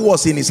man who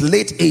was in his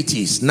late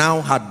 80s, now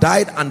had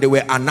died, and they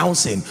were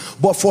announcing,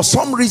 but for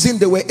some reason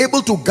they were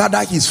able to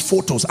gather his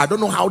photos. I don't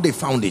know how they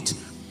found it.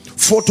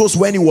 Photos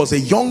when he was a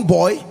young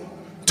boy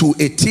to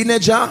a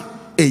teenager,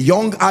 a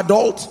young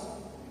adult,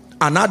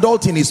 an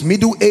adult in his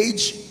middle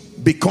age,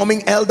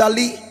 becoming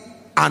elderly,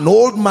 an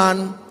old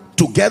man,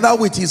 together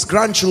with his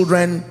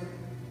grandchildren,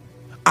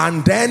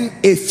 and then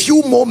a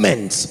few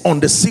moments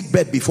on the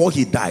sickbed before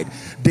he died.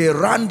 They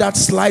ran that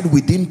slide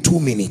within 2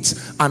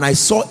 minutes, and I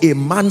saw a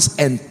man's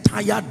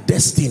entire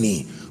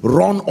destiny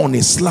run on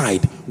a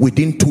slide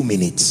within 2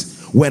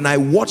 minutes. When I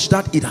watched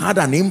that, it had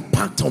an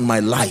impact on my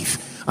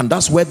life, and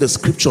that's where the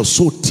scriptures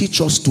so teach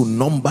us to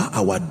number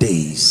our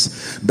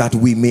days, that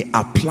we may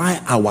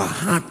apply our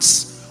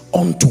hearts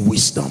unto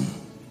wisdom.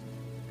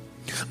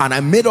 And I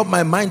made up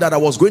my mind that I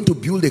was going to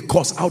build a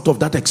course out of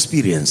that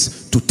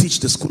experience to teach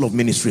the School of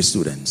Ministry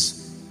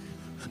students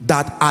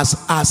that as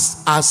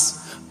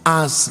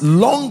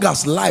long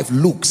as life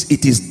looks,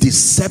 it is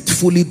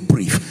deceptively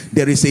brief.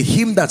 There is a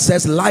hymn that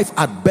says life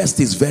at best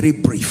is very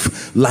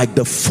brief, like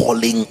the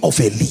falling of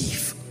a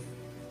leaf.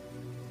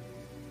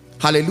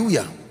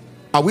 Hallelujah.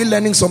 Are we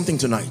learning something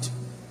tonight?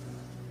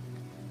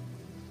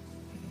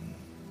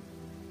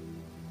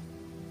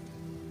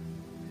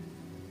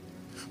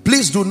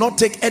 Please do not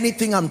take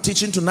anything I'm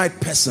teaching tonight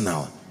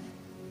personal.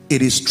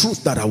 It is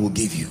truth that I will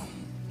give you.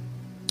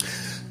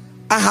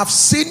 I have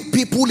seen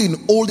people in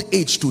old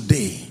age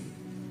today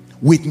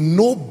with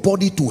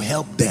nobody to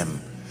help them.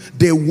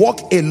 They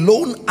walk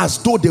alone as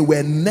though they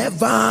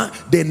never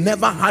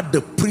had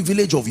the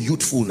privilege of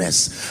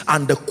youthfulness.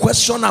 And the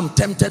question I'm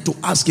tempted to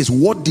ask is,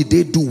 what did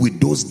they do with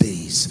those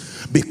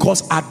days?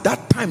 Because at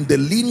that time the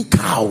lean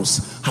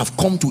cows have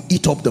come to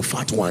eat up the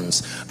fat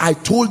ones. I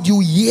told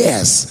you,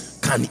 years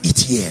can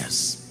eat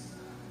years.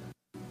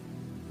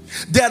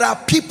 There are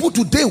people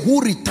today who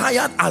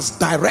retired as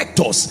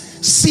directors,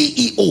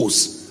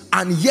 CEOs,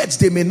 and yet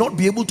they may not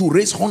be able to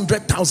raise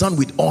 100,000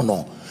 with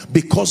honor,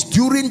 because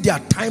during their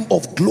time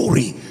of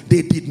glory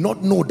they did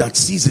not know that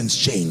seasons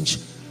change.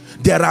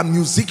 There are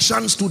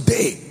musicians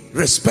today,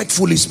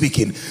 respectfully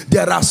speaking,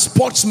 there are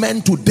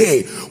sportsmen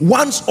today,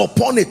 once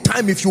upon a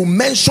time if you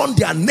mention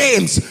their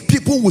names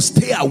people will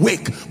stay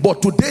awake,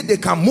 but today they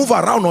can move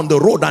around on the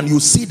road and you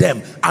see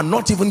them and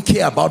not even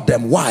care about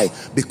them. Why?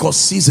 Because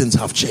seasons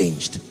have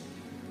changed.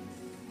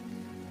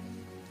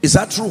 Is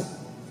that true?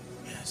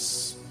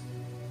 Yes.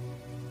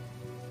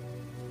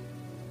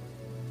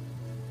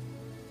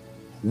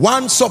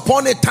 Once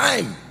upon a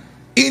time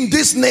in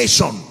this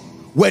nation,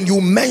 when you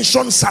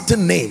mention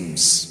certain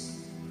names,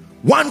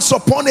 once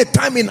upon a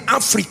time in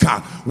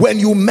Africa, when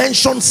you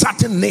mention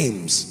certain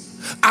names,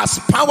 as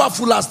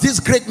powerful as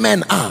these great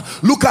men are,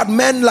 look at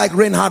men like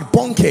Reinhard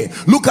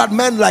Bonnke, look at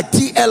men like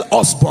T.L.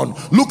 Osborne,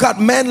 look at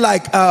men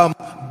like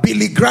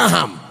Billy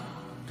Graham.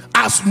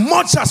 As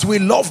much as we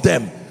love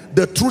them,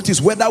 the truth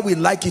is, whether we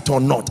like it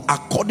or not,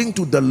 according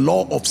to the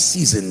law of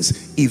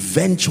seasons,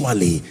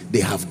 eventually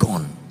they have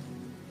gone.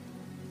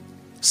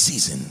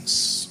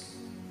 Seasons.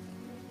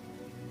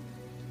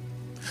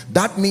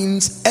 That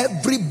means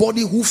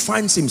everybody who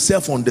finds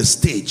himself on the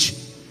stage,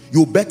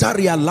 you better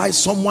realize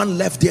someone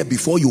left there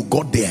before you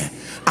got there,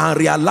 and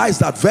realize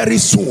that very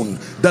soon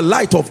the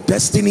light of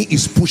destiny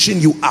is pushing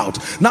you out.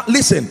 Now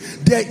listen,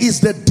 there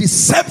is the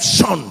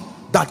deception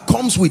that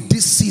comes with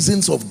these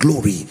seasons of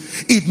glory.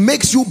 It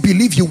makes you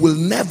believe you will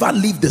never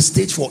leave the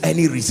stage for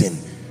any reason.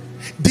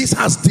 This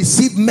has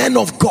deceived men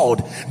of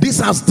God. This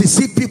has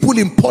deceived people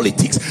in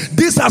politics.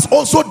 This has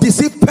also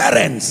deceived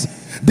parents.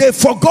 They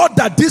forgot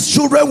that these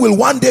children will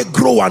one day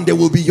grow and they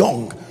will be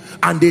young.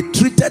 and they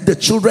treated the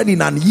children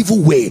in an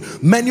evil way.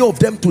 Many of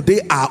them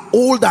today are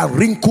old and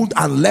wrinkled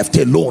and left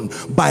alone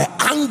by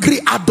angry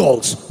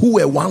adults who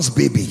were once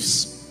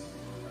babies.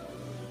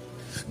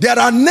 There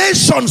are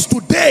nations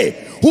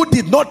today who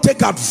did not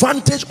take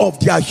advantage of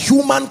their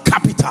human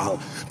capital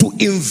to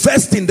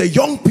invest in the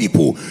young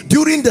people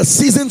during the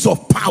seasons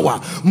of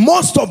power.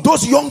 Most of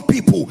those young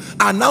people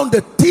are now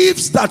the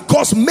thieves that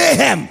cause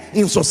mayhem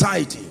in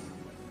society.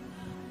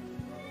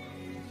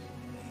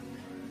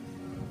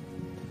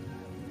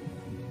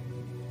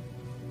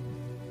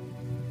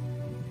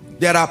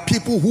 There are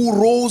people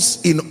who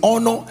rose in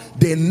honor.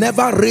 They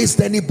never raised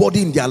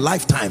anybody in their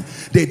lifetime.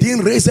 They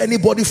didn't raise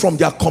anybody from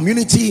their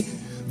community.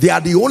 They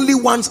are the only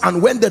ones,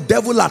 and when the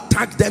devil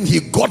attacked them,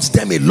 he got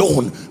them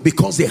alone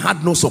because they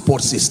had no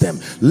support system.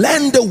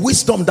 Learn the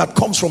wisdom that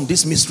comes from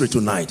this mystery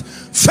tonight.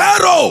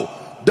 Pharaoh,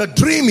 the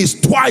dream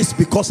is twice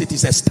because it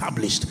is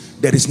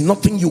established. There is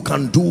nothing you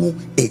can do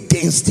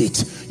against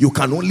it. You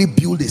can only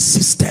build a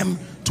system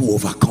to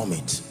overcome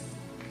it.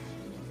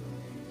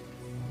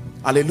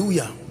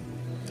 Hallelujah.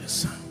 Yes,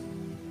 sir.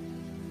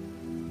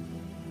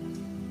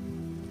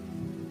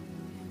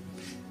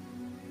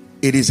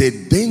 It is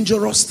a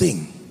dangerous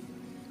thing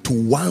to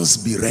once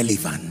be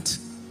relevant.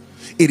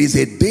 It is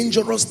a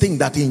dangerous thing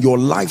that in your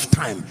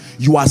lifetime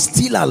you are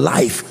still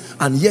alive,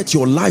 and yet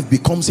your life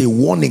becomes a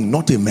warning,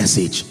 not a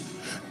message.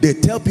 They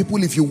tell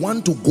people, if you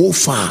want to go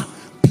far,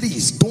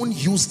 please don't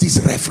use this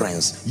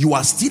reference. You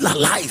are still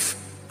alive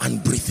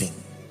and breathing.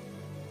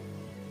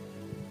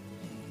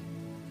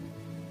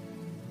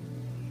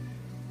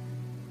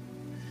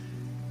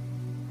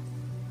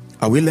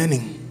 Are we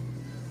learning?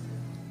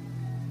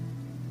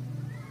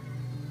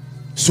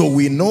 So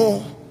we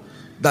know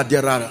that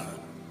there are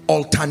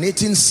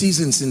alternating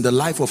seasons in the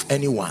life of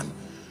anyone.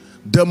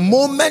 The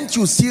moment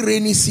you see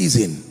rainy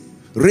season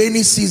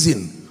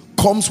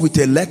comes with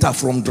a letter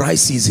from dry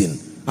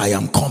season. I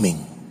am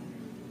coming.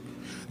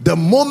 The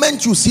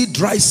moment you see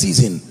dry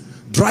season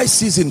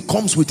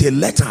comes with a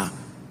letter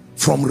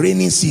from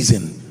rainy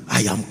season.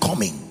 I am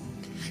coming.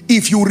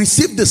 If you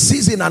receive the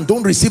season and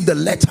don't receive the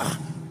letter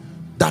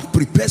that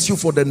prepares you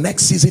for the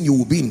next season, you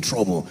will be in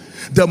trouble.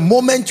 The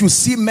moment you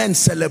see men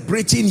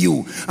celebrating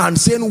you and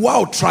saying,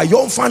 wow,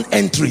 triumphant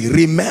entry,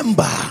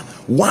 remember,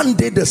 one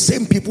day the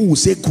same people will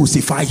say,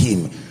 crucify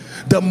him.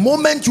 The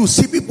moment you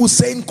see people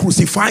saying,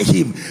 crucify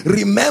him,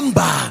 remember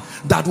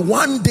that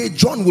one day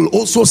John will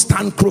also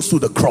stand close to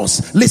the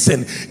cross.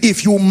 Listen,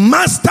 if you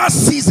master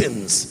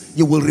seasons,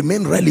 you will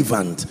remain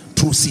relevant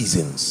through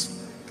seasons.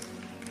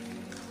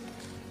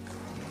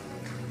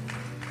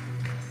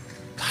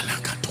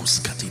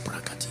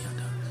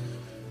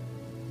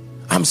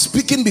 I'm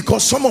speaking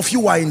because some of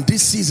you are in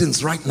these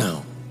seasons right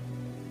now.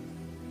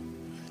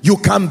 You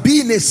can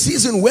be in a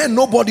season where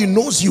nobody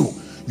knows you.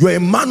 You're a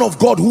man of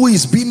God who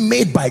is being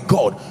made by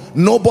God.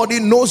 Nobody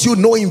knows you,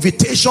 no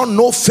invitation,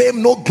 no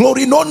fame, no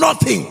glory, no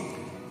nothing.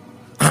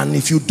 And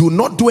if you do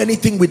not do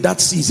anything with that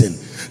season,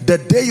 the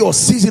day your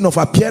season of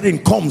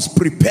appearing comes,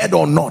 prepared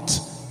or not.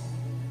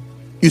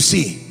 You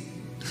see,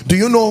 do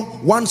you know,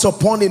 once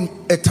upon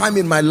a time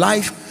in my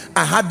life,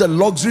 I had the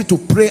luxury to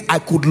pray. I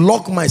could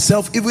lock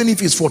myself, even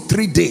if it's for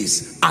 3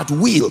 days, at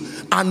will,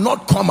 and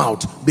not come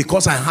out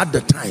because I had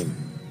the time.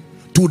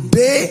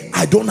 Today,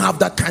 I don't have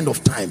that kind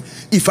of time.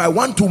 If I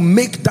want to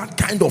make that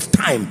kind of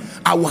time,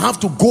 I will have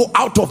to go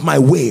out of my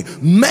way.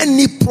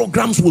 Many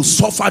programs will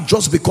suffer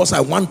just because I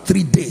want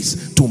 3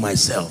 days to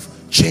myself.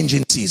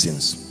 Changing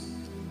seasons.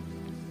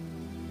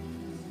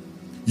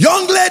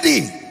 Young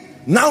lady,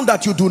 now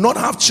that you do not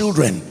have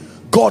children,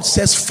 God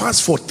says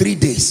fast for 3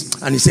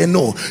 days. And he said,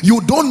 no, you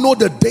don't know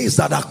the days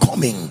that are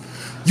coming.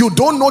 You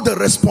don't know the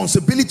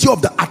responsibility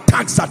of the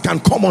attacks that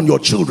can come on your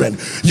children.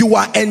 You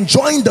are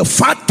enjoying the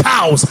fat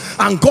cows,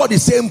 and God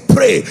is saying,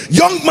 pray.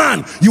 Young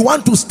man, you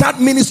want to start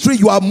ministry,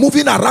 you are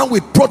moving around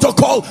with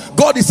protocol.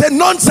 God is saying,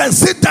 nonsense,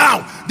 sit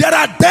down. There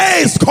are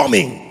days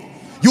coming.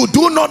 You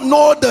do not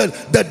know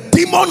the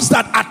demons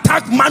that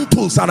attack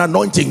mantles and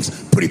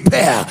anointings.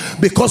 Prepare,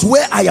 because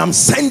where I am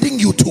sending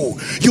you to,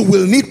 you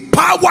will need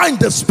power in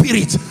the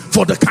spirit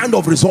for the kind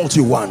of results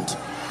you want.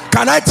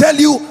 Can I tell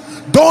you,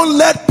 don't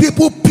let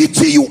people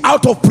pity you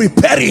out of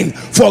preparing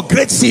for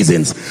great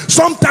seasons.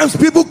 Sometimes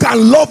people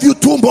can love you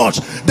too much.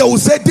 They will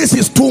say, this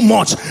is too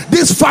much.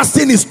 This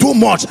fasting is too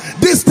much.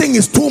 This thing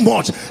is too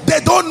much.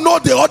 They don't know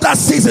the other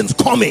seasons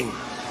coming.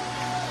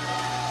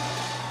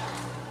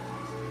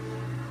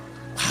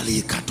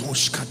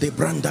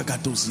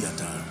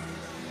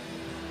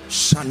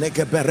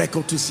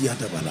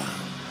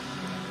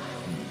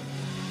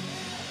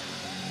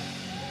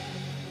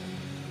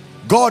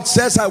 God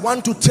says, I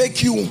want to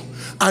take you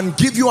and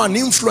give you an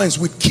influence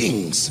with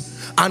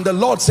kings. And the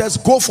Lord says,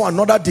 go for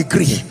another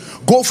degree,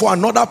 go for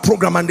another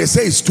program, and they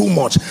say it's too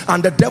much,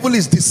 and the devil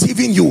is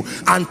deceiving you,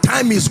 and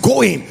time is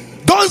going.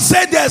 Don't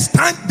say there's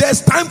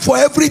time for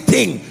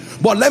everything.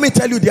 But let me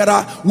tell you, there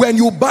are, when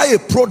you buy a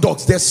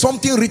product, there's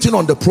something written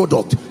on the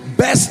product,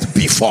 best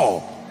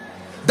before.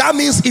 That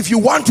means if you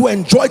want to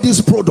enjoy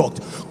this product,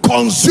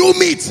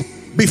 consume it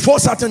before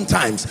certain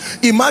times.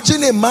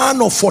 Imagine a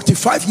man of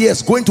 45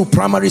 years going to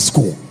primary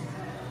school.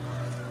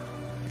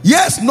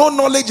 Yes, no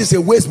knowledge is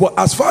a waste, but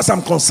as far as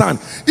I'm concerned,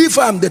 if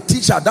I'm the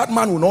teacher, that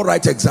man will not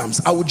write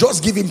exams. I will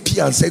just give him P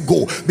and say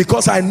go,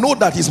 because I know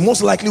that he's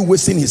most likely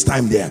wasting his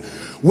time there.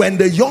 When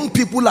the young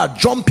people are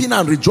jumping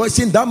and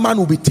rejoicing, that man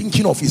will be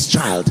thinking of his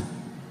child.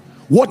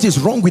 What is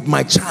wrong with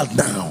my child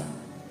now?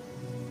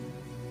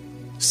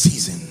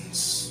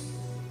 Seasons.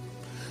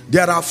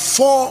 There are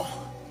 4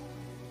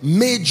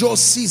 major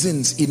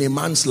seasons in a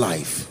man's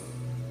life.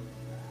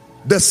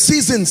 The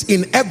seasons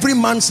in every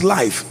man's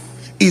life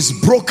is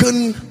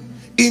broken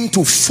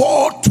into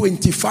 4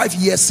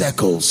 25-year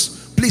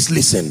circles. Please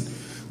listen.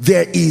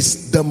 There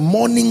is the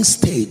morning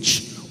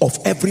stage of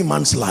every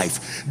man's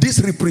life. This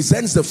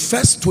represents the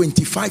first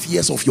 25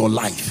 years of your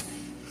life.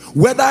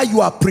 Whether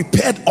you are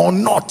prepared or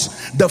not,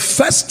 the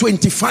first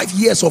 25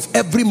 years of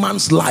every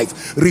man's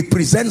life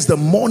represents the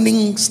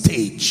morning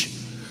stage.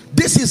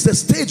 This is the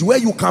stage where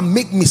you can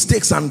make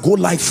mistakes and go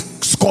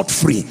life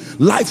scot-free.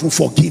 Life will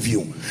forgive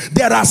you.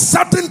 There are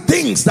certain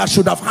things that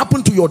should have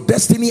happened to your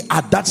destiny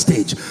at that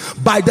stage.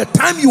 By the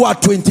time you are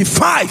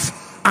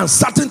 25 and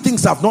certain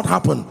things have not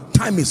happened,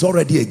 time is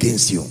already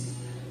against you.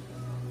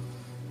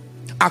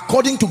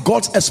 According to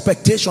God's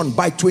expectation,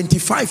 by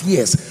 25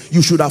 years,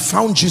 you should have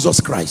found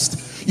Jesus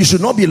Christ. You should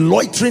not be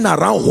loitering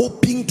around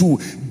hoping to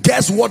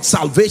guess what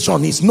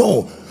salvation is.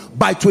 No.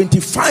 By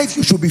 25,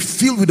 you should be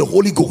filled with the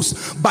Holy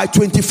Ghost. By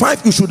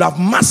 25, you should have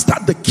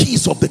mastered the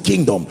keys of the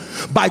kingdom.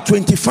 By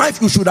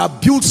 25, you should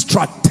have built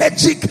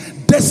strategic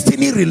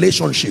destiny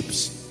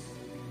relationships.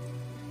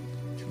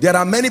 There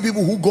are many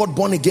people who got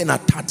born again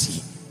at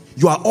 30.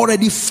 You are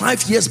already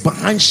 5 years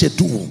behind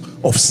schedule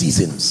of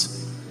seasons.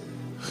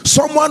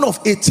 Someone of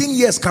 18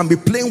 years can be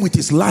playing with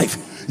his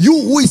life. You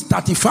who is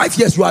 35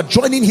 years, you are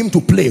joining him to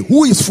play.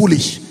 Who is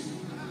foolish?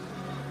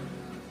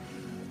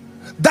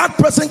 That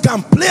person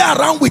can play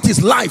around with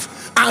his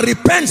life and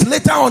repent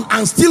later on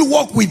and still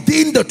walk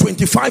within the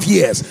 25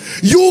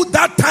 years. You,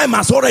 that time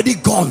has already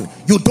gone.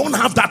 You don't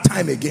have that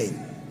time again.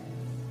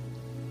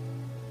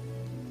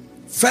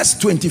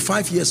 First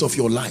 25 years of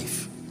your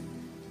life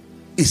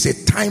is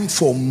a time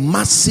for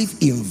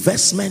massive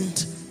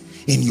investment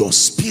in your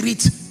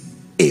spirit,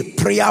 a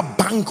prayer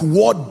bank,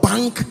 word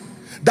bank.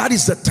 That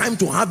is the time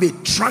to have a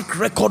track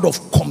record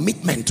of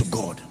commitment to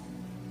God.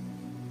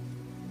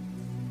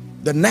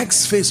 The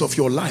next phase of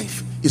your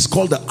life is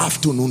called the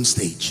afternoon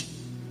stage.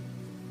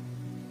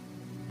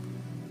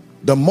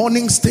 The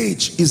morning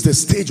stage is the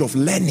stage of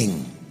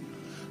learning.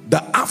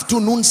 The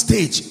afternoon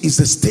stage is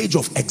the stage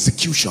of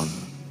execution.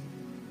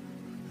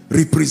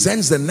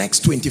 Represents the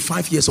next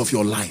 25 years of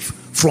your life,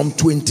 from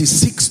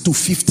 26 to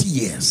 50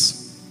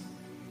 years.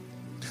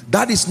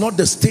 That is not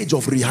the stage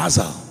of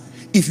rehearsal.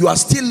 If you are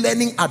still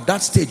learning at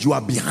that stage, you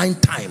are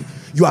behind time.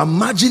 You are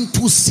merging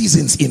 2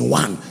 seasons in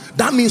one.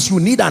 That means you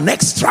need an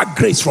extra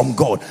grace from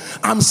God.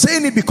 I'm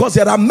saying it because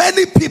there are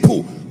many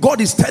people,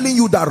 God is telling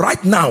you that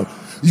right now,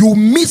 you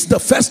missed the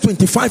first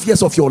 25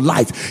 years of your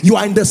life. You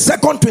are in the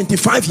second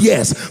 25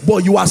 years,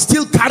 but you are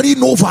still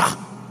carrying over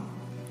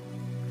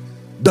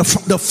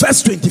the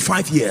first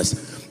 25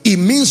 years. It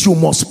means you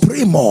must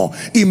pray more.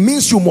 It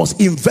means you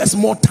must invest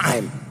more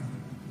time.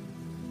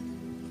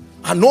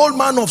 An old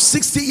man of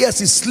 60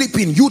 years is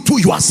sleeping. You too,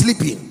 you are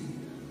sleeping.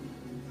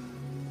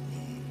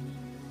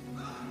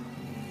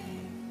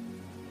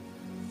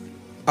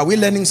 Are we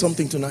learning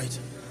something tonight?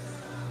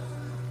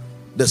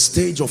 The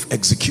stage of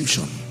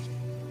execution.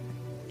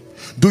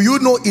 Do you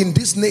know in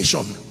this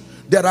nation,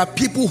 there are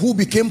people who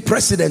became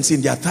presidents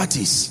in their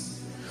 30s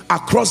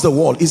across the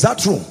world? Is that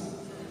true?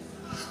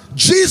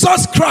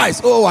 Jesus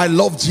Christ, oh, I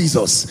love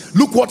Jesus.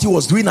 Look what he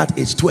was doing at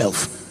age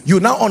 12. You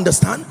now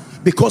understand?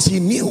 Because he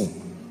knew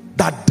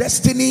that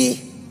destiny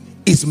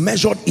is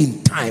measured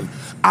in time.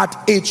 At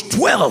age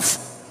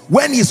 12,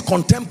 when his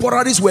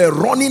contemporaries were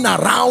running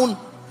around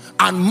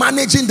and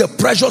managing the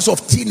pressures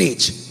of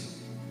teenage,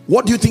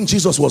 what do you think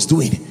Jesus was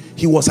doing?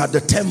 He was at the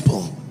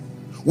temple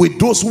with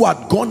those who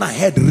had gone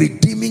ahead,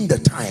 redeeming the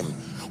time.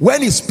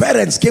 When his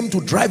parents came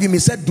to drive him, he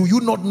said, do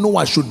you not know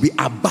I should be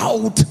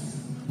about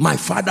my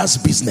father's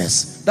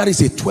business? That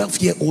is a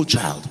 12-year-old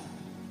child.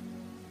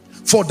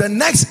 For the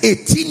next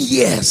 18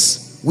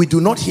 years, we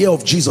do not hear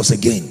of Jesus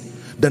again.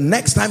 The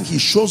next time he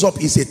shows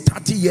up is a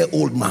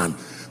 30-year-old man,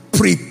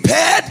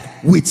 prepared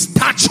with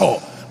stature.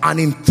 And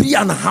in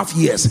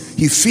 3.5 years,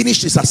 he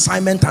finished his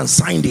assignment and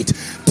signed it.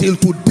 Till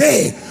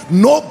today,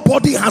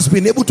 nobody has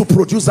been able to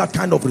produce that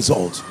kind of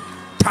result.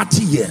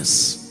 30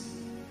 years.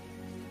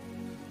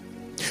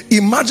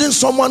 Imagine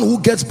someone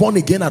who gets born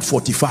again at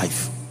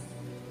 45.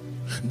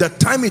 The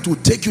time it will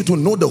take you to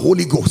know the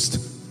Holy Ghost.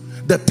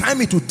 The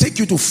time it will take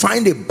you to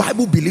find a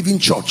Bible-believing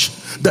church.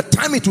 The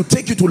time it will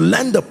take you to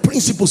learn the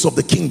principles of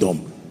the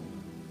kingdom.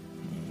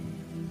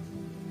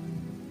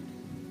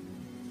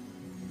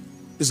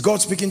 Is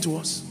God speaking to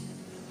us?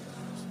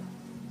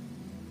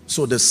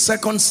 So the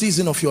second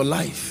season of your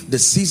life, the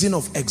season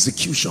of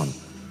execution,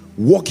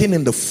 walking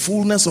in the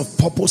fullness of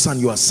purpose and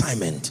your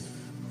assignment,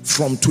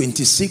 from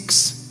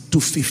 26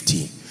 to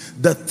 50.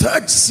 The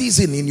third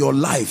season in your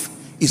life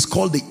is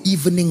called the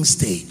evening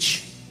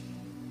stage.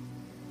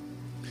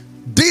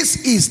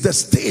 This is the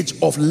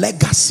stage of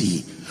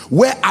legacy,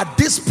 where at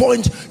this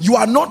point you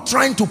are not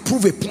trying to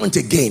prove a point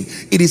again.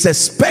 It is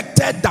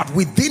expected that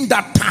within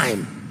that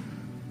time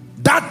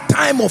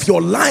of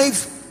your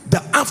life,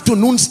 the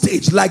afternoon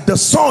stage, like the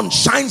sun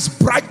shines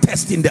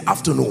brightest in the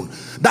afternoon,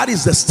 that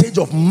is the stage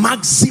of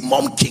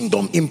maximum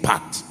kingdom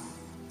impact.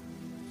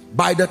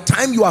 By the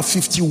time you are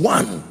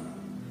 51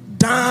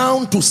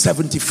 down to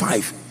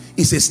 75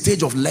 is a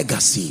stage of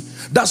legacy.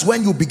 That's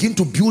when you begin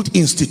to build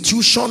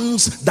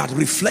institutions that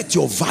reflect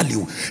your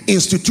value,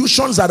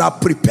 institutions that are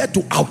prepared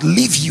to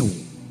outlive you.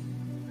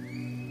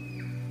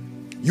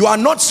 You are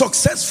not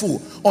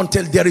successful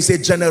until there is a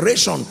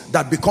generation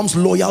that becomes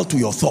loyal to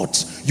your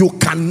thoughts. You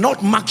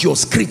cannot mark your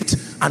script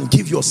and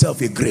give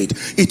yourself a grade.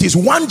 It is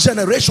one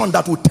generation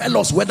that will tell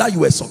us whether you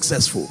were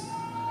successful.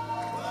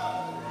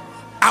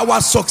 Our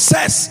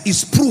success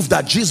is proof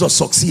that Jesus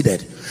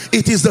succeeded.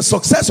 It is the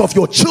success of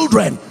your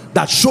children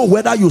that show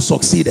whether you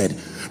succeeded.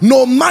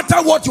 No matter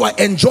what you are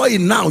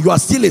enjoying now, you are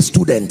still a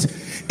student.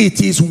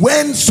 It is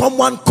when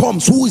someone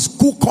comes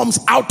who comes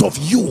out of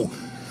you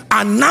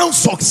and now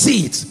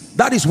succeeds,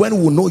 that is when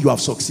we will know you have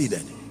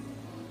succeeded.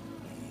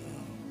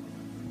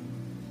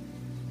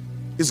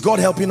 Is God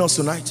helping us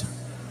tonight?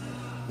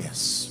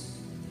 Yes.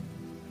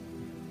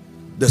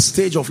 The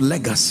stage of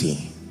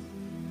legacy.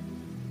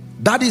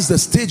 That is the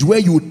stage where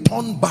you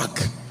turn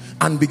back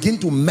and begin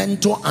to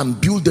mentor and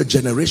build the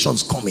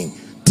generations coming,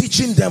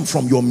 teaching them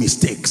from your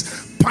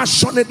mistakes,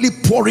 passionately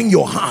pouring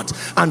your heart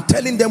and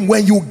telling them,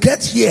 when you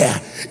get here,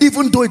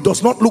 even though it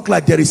does not look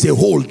like there is a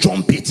hole,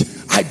 jump it.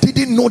 I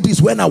didn't know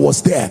this when I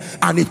was there,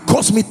 and it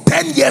cost me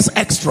 10 years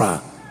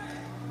extra.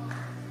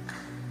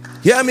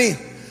 Hear me?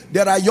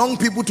 There are young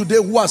people today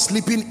who are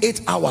sleeping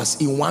 8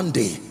 hours in one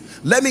day.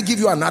 Let me give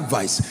you an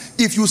advice.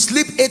 If you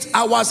sleep 8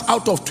 hours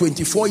out of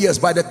 24 years,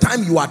 by the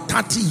time you are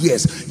 30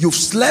 years, you've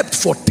slept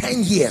for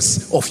 10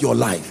 years of your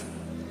life.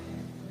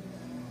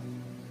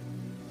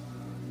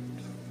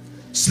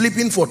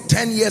 Sleeping for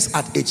 10 years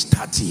at age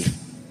 30.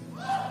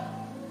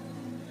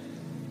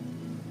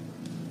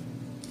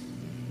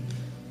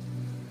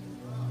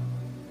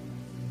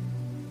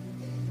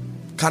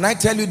 Can I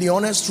tell you the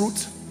honest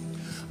truth?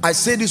 I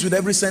say this with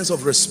every sense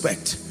of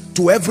respect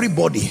to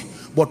everybody,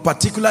 but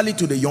particularly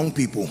to the young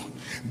people.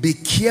 Be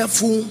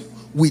careful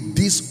with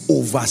this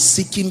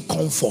over-seeking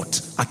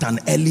comfort at an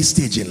early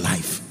stage in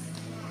life.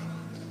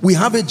 We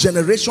have a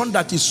generation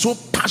that is so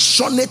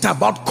passionate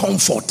about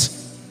comfort.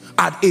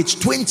 At age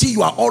 20,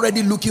 you are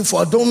already looking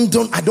for, I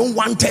don't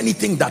want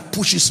anything that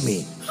pushes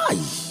me. Hi.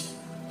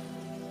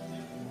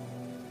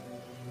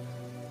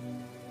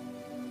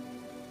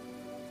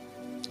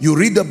 You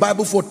read the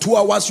Bible for 2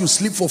 hours, you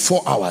sleep for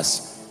 4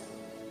 hours.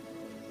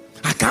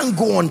 I can't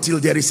go until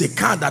there is a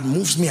car that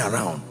moves me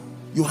around.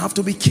 You have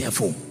to be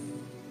careful.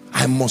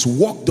 I must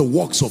walk the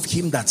walks of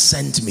him that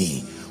sent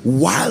me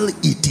while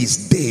it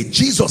is day.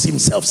 Jesus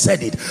himself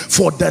said it,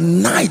 for the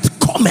night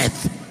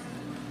cometh,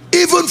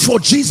 even for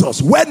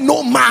Jesus, when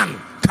no man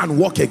can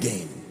walk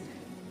again.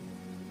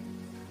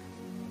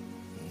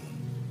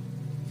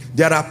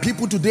 There are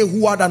people today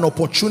who had an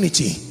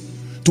opportunity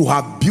to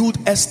have built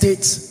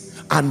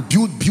estates and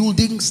built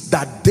buildings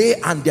that they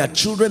and their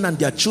children and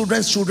their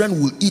children's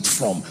children will eat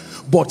from.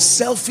 But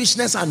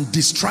selfishness and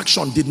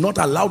distraction did not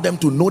allow them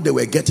to know they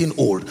were getting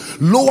old.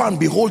 Lo and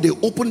behold, they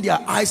opened their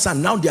eyes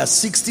and now they are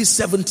 60,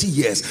 70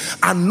 years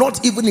and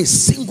not even a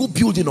single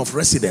building of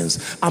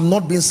residence. I'm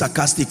not being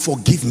sarcastic,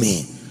 forgive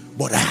me,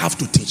 but I have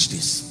to teach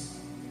this.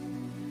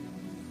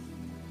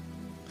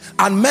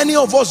 And many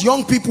of us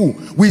young people,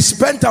 we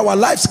spent our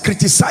lives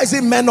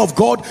criticizing men of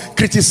God,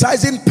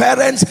 criticizing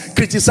parents,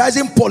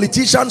 criticizing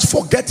politicians,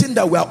 forgetting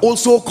that we are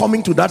also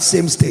coming to that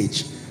same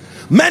stage.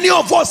 Many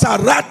of us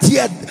are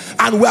rat-eared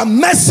and we are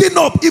messing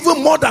up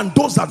even more than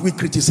those that we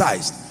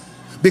criticized,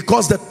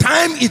 because the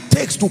time it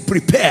takes to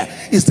prepare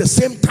is the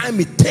same time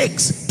it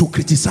takes to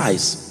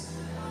criticize.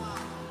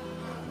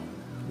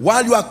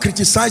 While you are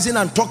criticizing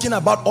and talking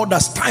about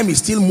others, time is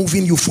still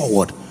moving you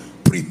forward.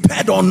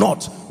 Prepared or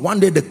not, one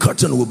day the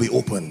curtain will be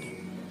opened.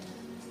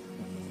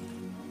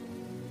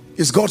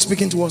 Is God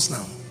speaking to us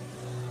now?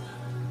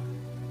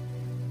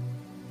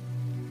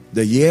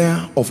 The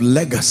year of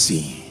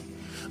legacy.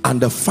 And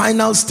the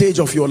final stage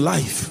of your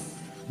life,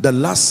 the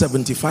last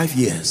 75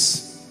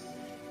 years,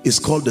 is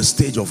called the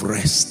stage of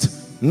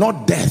rest.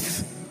 Not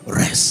death,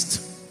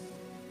 rest.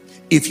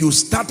 If you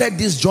started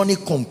this journey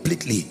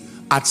completely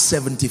at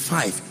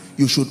 75,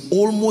 you should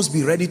almost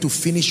be ready to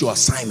finish your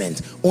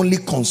assignment, only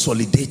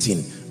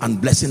consolidating and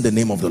blessing the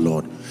name of the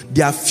Lord.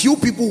 There are few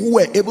people who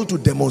were able to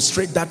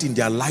demonstrate that in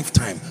their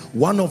lifetime.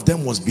 One of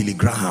them was Billy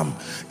Graham,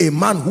 a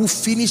man who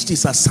finished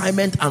his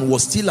assignment and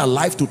was still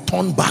alive to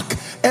turn back.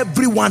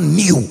 Everyone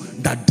knew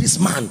that this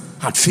man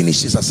had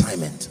finished his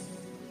assignment.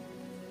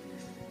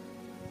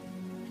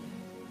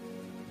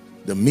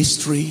 The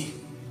mystery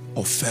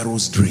of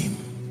Pharaoh's dream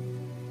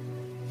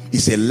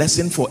is a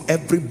lesson for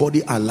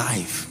everybody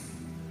alive,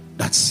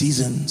 that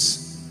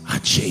seasons are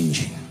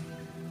changing.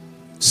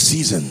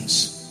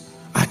 Seasons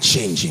are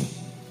changing.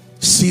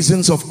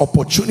 Seasons of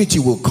opportunity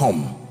will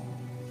come.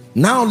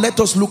 Now let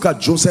us look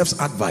at Joseph's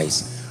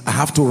advice. I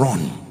have to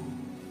run.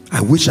 I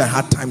wish I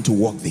had time to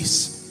walk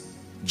this.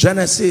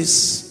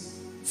 Genesis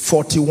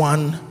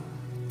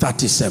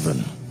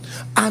 41:37.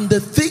 And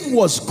the thing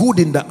was good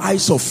in the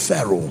eyes of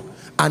Pharaoh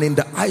and in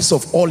the eyes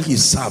of all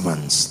his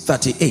servants.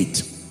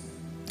 38.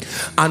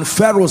 And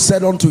Pharaoh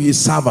said unto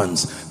his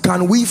servants,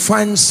 can we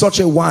find such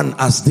a one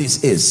as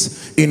this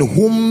is, in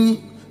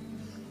whom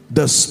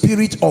the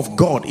Spirit of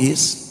God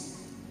is?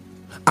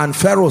 And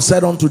Pharaoh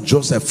said unto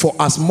Joseph, for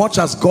as much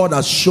as God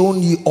has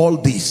shown ye all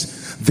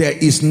this, there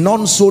is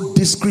none so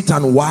discreet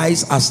and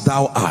wise as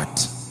thou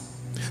art.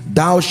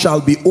 Thou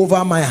shalt be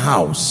over my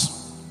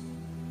house,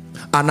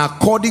 and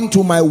according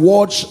to my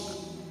word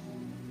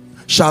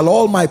shall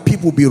all my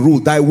people be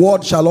ruled. Thy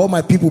word shall all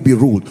my people be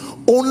ruled.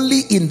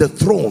 Only in the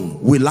throne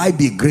will I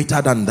be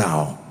greater than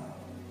thou.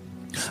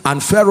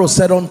 And Pharaoh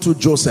said unto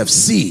Joseph,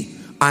 see,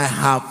 I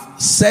have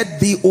set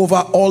thee over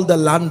all the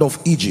land of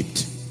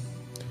Egypt.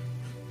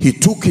 He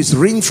took his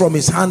ring from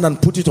his hand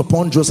and put it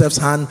upon Joseph's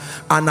hand,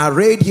 and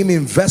arrayed him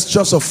in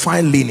vestures of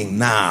fine linen.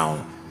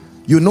 Now,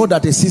 you know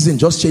that the season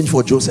just changed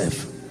for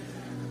Joseph.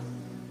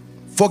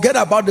 Forget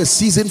about the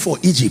season for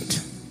Egypt.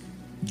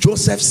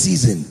 Joseph's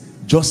season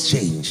just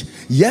changed.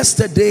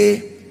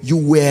 Yesterday, you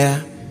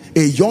were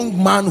a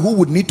young man who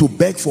would need to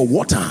beg for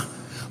water,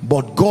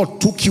 but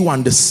God took you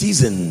and the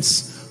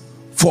seasons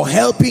for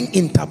helping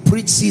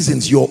interpret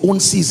seasons. Your own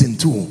season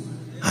too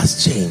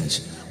has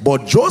changed.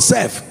 But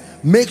Joseph,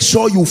 make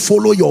sure you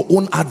follow your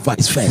own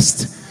advice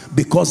first,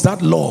 because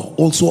that law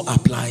also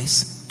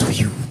applies to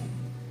you.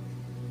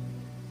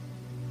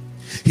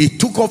 He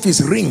took off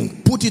his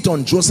ring, put it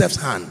on Joseph's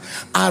hand,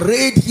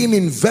 arrayed him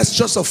in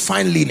vestures of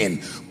fine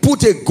linen,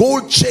 put a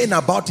gold chain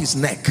about his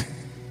neck.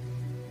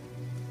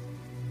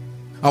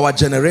 Our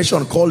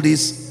generation call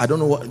this, I don't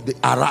know what,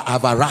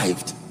 have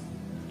arrived.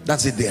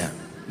 That's it there.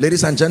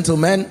 Ladies and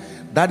gentlemen,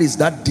 that is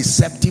that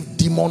deceptive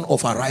demon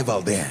of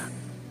arrival there.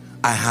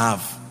 I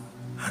have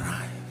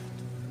arrived.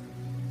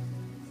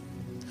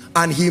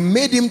 And he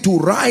made him to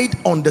ride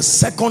on the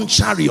second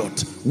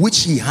chariot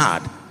which he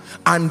had.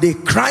 And they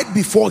cried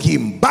before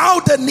him,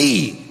 bow the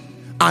knee,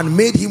 and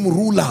made him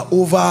ruler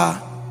over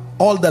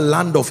all the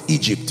land of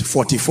Egypt.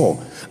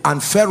 44.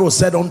 And Pharaoh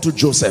said unto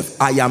Joseph,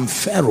 I am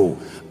Pharaoh,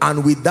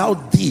 and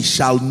without thee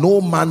shall no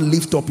man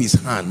lift up his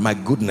hand. My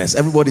goodness,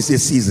 everybody say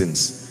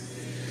seasons.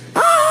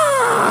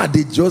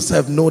 Did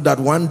Joseph know that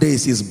one day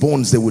his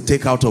bones they would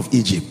take out of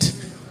Egypt?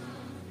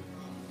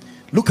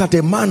 Look at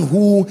a man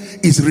who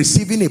is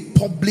receiving a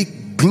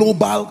public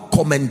global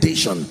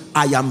commendation.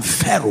 I am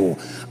Pharaoh,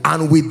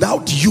 and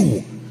without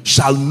you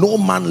shall no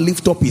man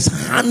lift up his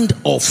hand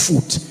or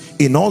foot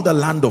in all the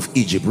land of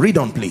Egypt. Read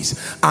on, please.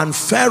 And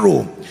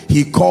Pharaoh,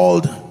 he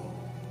called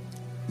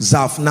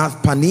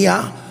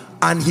Zaphnath-Paneah,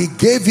 and he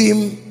gave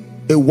him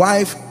a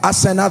wife,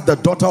 Asenath, the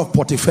daughter of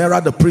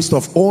Potiphera, the priest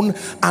of On.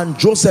 And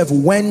Joseph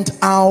went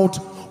out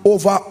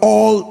over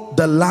all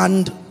the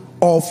land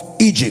of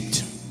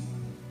Egypt.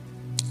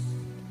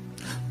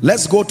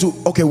 Let's go to,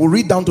 okay, we'll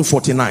read down to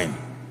 49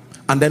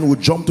 and then we'll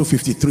jump to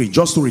 53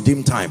 just to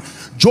redeem time.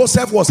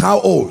 Joseph was how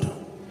old?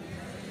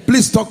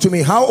 Please talk to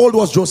me. How old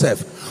was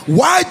Joseph?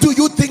 Why do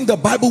you think the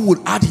Bible would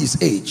add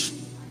his age?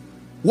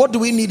 What do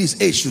we need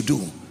his age to do?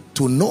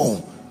 To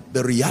know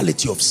the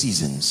reality of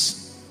seasons.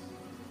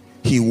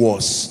 He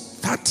was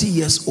 30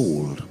 years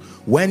old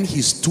when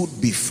he stood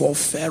before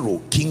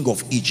Pharaoh, king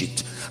of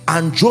Egypt.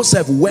 And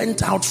Joseph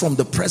went out from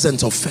the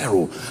presence of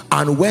Pharaoh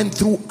and went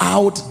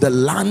throughout the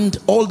land,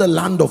 all the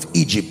land of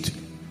Egypt.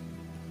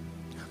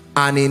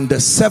 And in the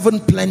 7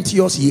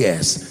 plenteous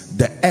years,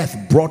 the earth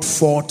brought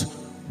forth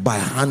by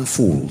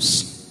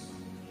handfuls.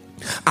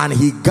 And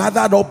he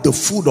gathered up the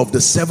food of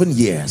the 7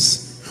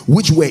 years,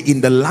 which were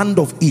in the land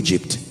of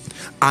Egypt,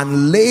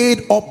 and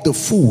laid up the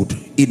food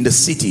in the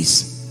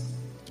cities.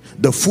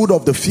 The food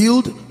of the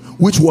field,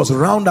 which was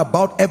round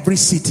about every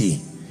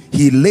city,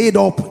 he laid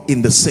up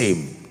in the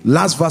same.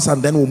 Last verse,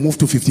 and then we'll move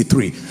to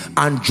 53.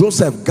 And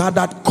Joseph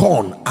gathered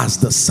corn as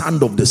the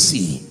sand of the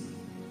sea,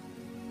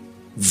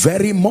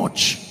 very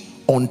much,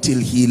 until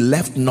he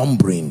left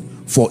numbering,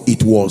 for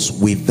it was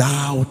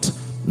without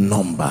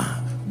number.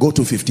 Go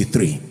to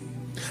 53.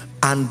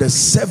 And the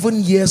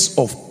 7 years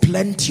of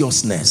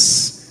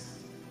plenteousness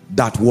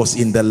that was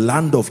in the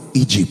land of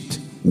Egypt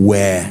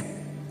were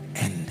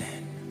ended.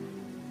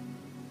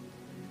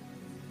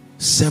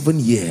 7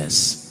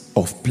 years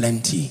of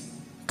plenty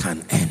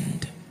can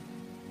end.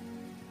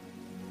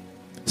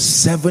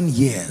 7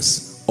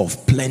 years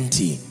of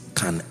plenty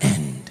can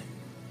end.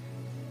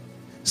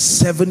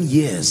 7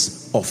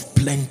 years of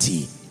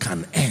plenty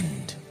can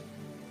end.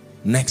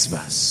 Next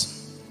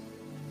verse.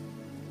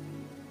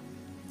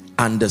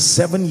 And the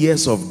 7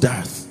 years of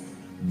dearth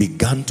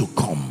began to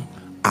come,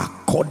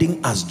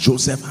 according as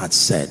Joseph had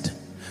said.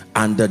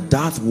 And the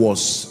dearth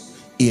was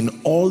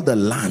in all the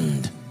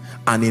land,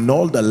 and in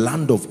all the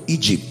land of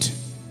Egypt.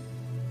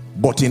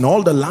 But in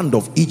all the land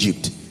of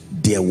Egypt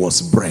there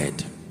was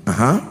bread.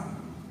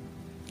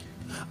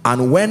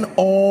 And when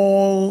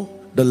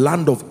all the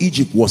land of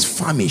Egypt was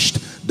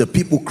famished, the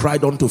people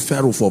cried unto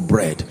Pharaoh for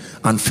bread.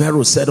 And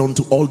Pharaoh said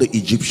unto all the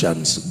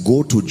Egyptians,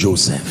 go to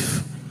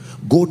Joseph.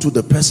 Go to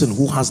the person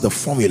who has the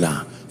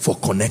formula for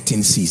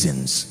connecting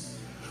seasons.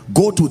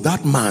 Go to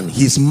that man.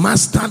 He's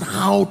mastered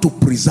how to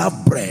preserve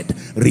bread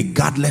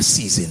regardless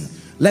season.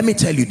 Let me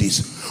tell you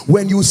this.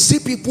 When you see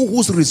people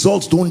whose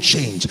results don't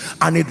change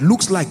and it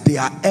looks like they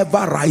are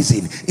ever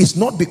rising, it's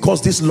not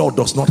because this law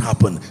does not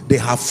happen. They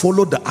have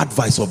followed the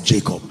advice of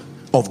Jacob,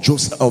 of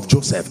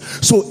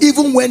Joseph. So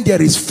even when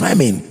there is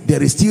famine,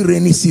 there is still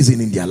rainy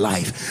season in their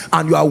life.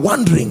 And you are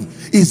wondering,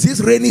 is this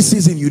rainy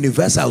season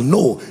universal?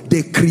 No,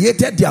 they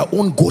created their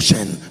own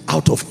Goshen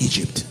out of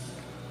Egypt.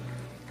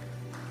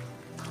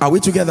 Are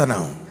we together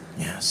now?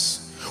 Yes.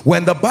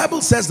 When the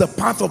Bible says the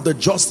path of the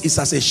just is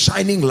as a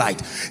shining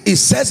light, it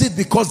says it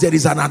because there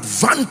is an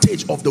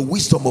advantage of the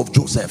wisdom of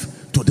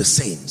Joseph to the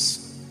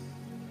saints.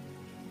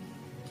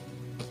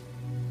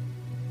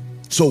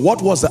 So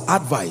what was the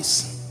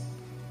advice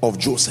of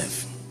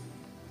Joseph?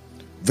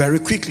 Very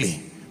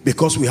quickly,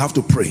 because we have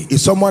to pray.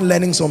 Is someone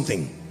learning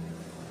something?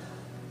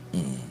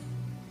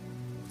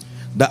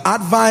 The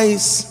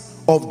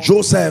advice of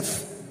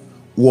Joseph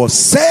was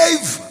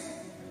save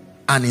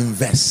and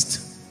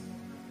invest.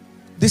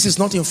 This is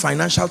not in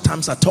financial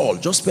terms at all.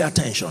 Just pay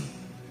attention.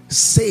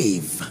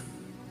 Save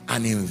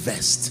and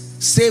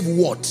invest. Save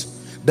what?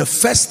 The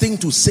first thing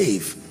to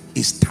save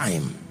is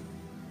time,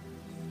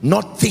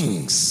 not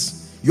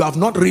things. You have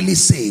not really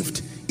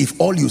saved if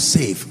all you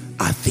save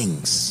are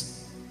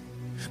things.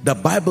 The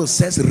Bible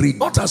says,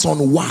 not as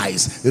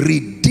unwise,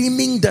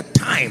 redeeming the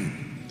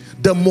time.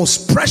 The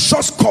most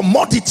precious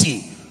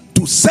commodity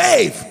to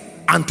save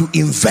and to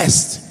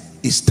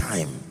invest is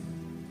time,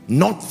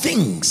 not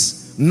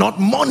things, not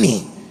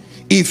money.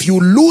 If you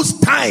lose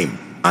time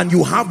and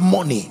you have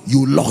money,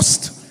 you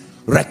lost.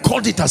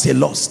 Record it as a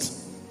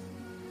loss.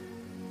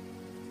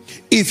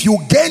 If you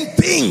gain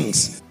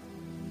things,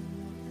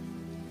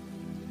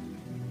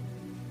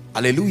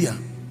 hallelujah.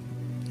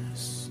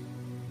 Yes.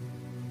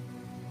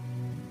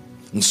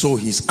 And so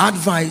his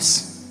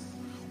advice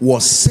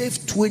was save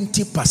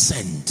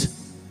 20%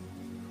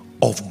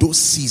 of those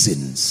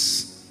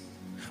seasons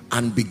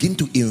and begin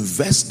to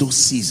invest those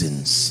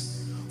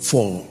seasons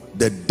for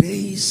the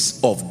days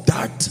of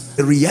that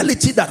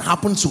reality that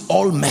happens to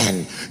all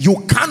men. You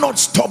cannot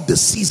stop the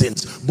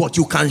seasons, but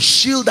you can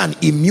shield and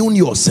immune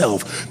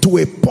yourself to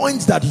a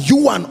point that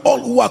you and all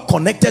who are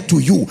connected to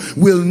you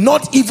will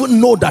not even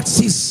know that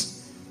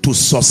cease to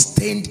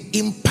sustained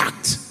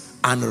impact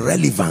and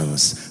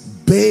relevance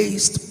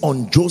based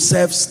on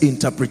Joseph's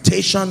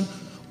interpretation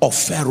of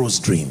Pharaoh's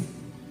dream.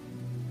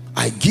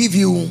 I give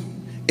you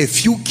a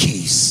few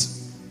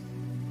keys,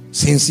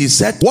 since he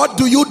said, what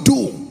do you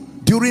do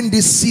during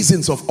these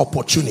seasons of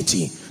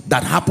opportunity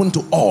that happen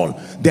to all?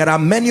 There are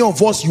many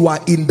of us, you are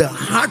in the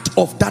heart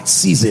of that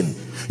season.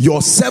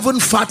 Your 7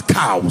 fat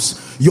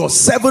cows, your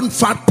 7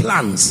 fat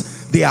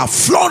plants, they are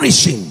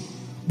flourishing.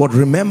 But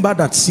remember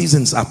that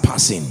seasons are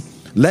passing.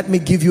 Let me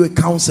give you a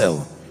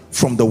counsel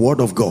from the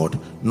word of God.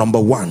 Number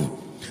 1,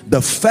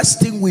 the first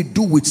thing we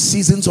do with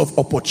seasons of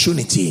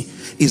opportunity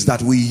is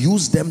that we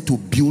use them to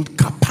build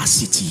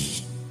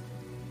capacity.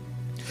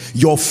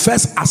 Your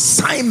first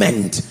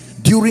assignment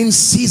during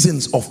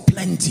seasons of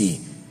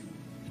plenty,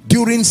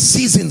 during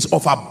seasons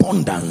of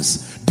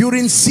abundance,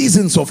 during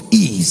seasons of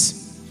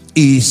ease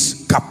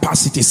is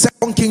capacity.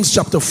 2 Kings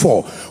chapter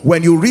 4,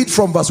 when you read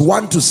from verse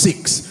 1 to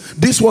 6,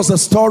 this was a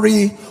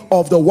story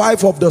of the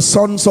wife of the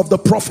sons of the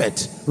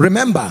prophet.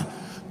 Remember,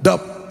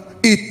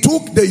 it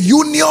took the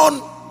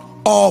union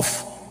of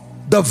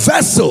the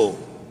vessel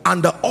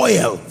and the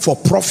oil for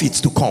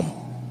profits to come.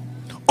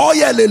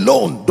 Oil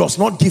alone does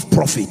not give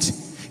profit.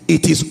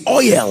 It is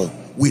oil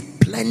with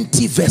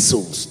plenty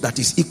vessels that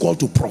is equal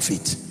to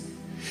profit.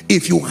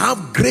 If you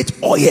have great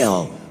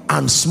oil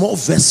and small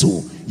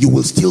vessel, you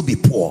will still be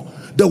poor.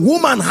 The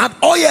woman had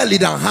oil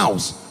in her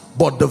house,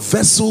 but the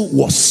vessel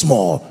was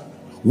small.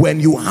 When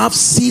you have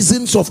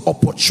seasons of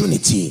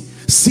opportunity,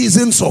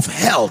 seasons of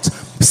health,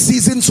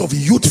 seasons of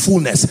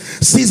youthfulness,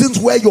 seasons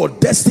where your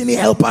destiny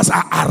helpers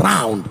are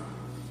around,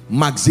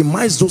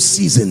 maximize those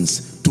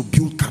seasons to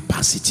build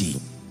capacity,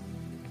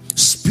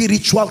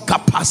 spiritual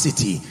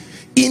capacity,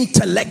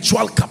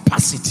 intellectual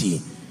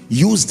capacity.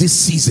 Use these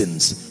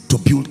seasons to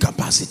build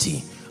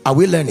capacity. Are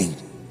we learning?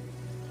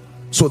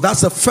 So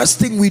that's the first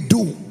thing we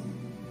do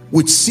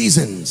with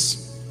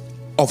seasons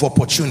of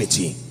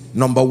opportunity.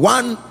 Number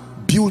 1,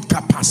 build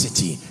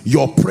capacity.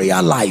 Your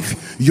prayer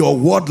life, your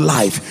word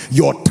life,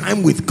 your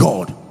time with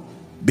God.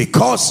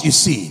 Because you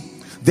see,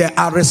 there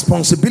are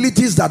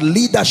responsibilities that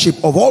leadership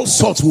of all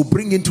sorts will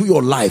bring into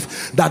your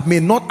life that may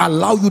not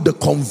allow you the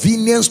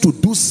convenience to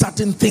do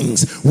certain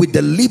things with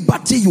the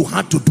liberty you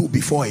had to do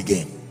before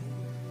again.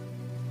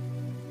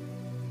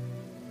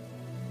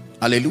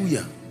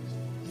 Hallelujah.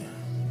 Yeah.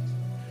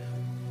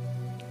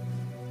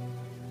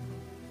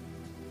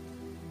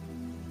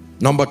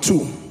 Number 2,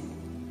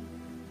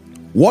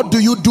 what do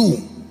you do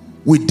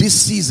with these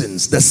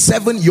seasons?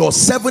 Your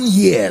 7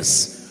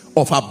 years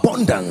of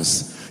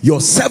abundance,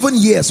 Your 7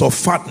 years of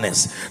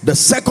fatness. The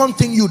second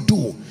thing you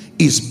do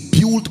is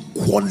build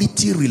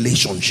quality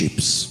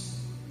relationships.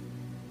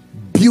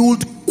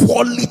 Build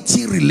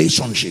quality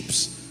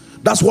relationships.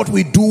 That's what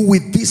we do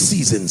with these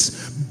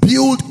seasons.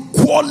 Build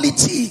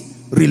quality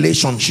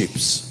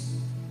relationships.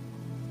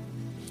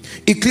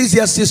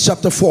 Ecclesiastes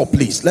chapter 4,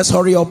 please. Let's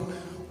hurry up.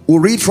 We'll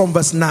read from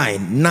verse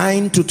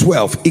 9 to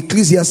 12.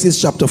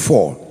 Ecclesiastes chapter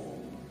 4.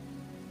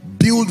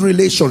 Build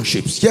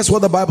relationships. Here's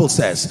what the Bible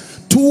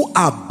says. Two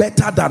are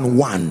better than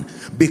one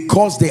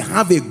because they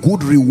have a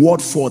good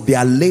reward for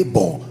their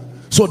labor.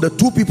 So the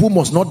two people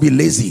must not be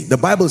lazy. The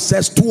Bible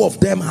says two of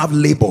them have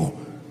labor.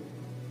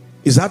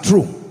 Is that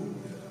true?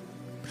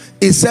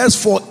 It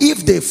says, for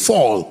if they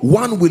fall,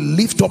 one will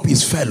lift up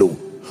his fellow.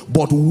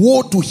 But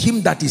woe to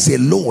him that is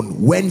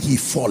alone when he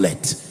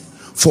falleth,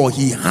 for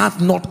he hath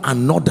not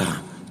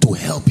another to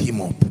help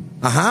him up.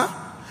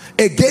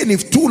 Again,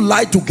 if two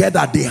lie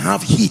together, they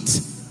have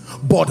heat.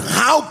 But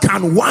how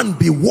can one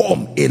be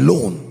warm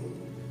alone?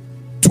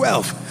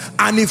 12.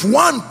 And if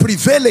one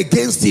prevail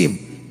against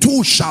him,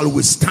 two shall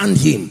withstand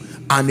him,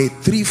 and a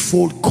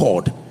threefold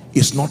cord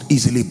is not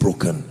easily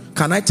broken.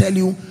 Can I tell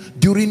you,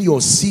 during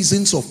your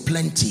seasons of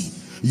plenty,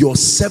 your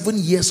 7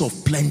 years of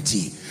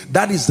plenty,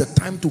 that is the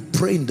time to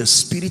pray in the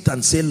spirit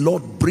and say,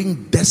 Lord,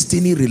 bring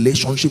destiny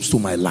relationships to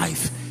my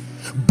life.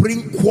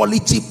 Bring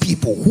quality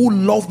people who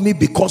love me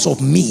because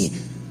of me.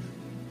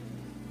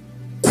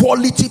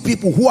 Quality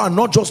people who are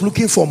not just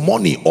looking for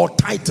money or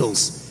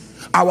titles.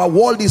 Our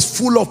world is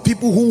full of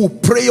people who will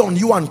prey on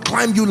you and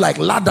climb you like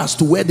ladders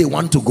to where they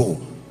want to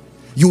go.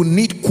 You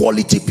need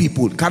quality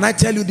people. Can I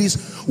tell you this?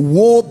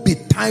 Woe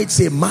betides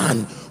a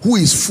man who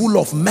is full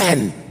of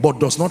men but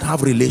does not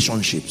have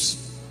relationships.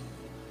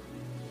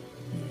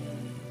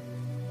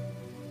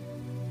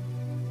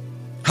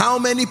 How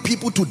many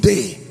people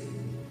today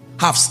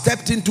have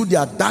stepped into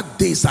their dark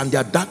days and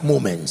their dark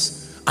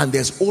moments, and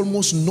there's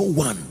almost no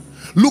one?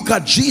 Look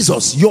at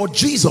Jesus, your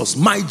Jesus,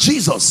 my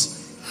Jesus.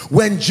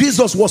 When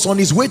Jesus was on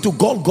his way to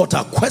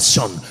Golgotha,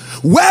 question,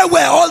 where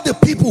were all the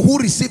people who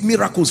received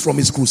miracles from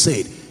his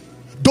crusade?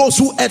 Those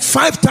who ate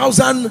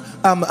 5,000,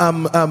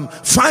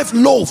 5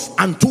 loaves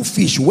and 2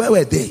 fish, where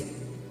were they?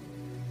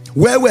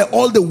 Where were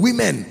all the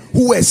women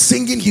who were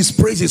singing his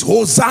praises?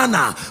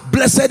 Hosanna,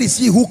 blessed is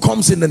he who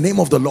comes in the name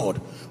of the Lord.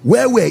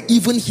 Where were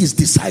even his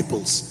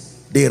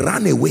disciples? They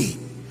ran away.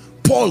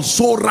 Paul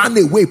so ran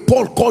away.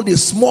 Paul called a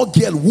small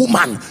girl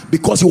woman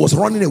because he was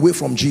running away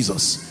from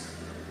Jesus.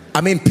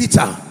 I mean,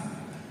 Peter,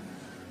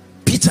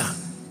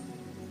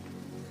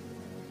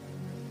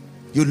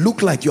 you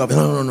look like you have,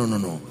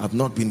 no, I've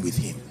not been with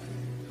him.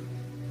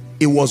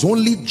 It was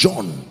only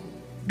John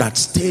that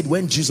stayed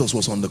when Jesus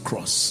was on the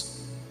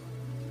cross.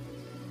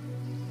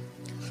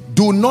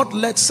 Do not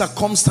let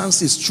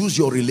circumstances choose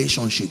your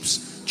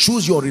relationships.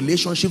 Choose your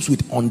relationships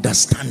with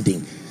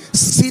understanding.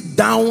 Sit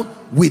down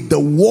with the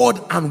word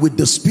and with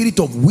the spirit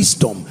of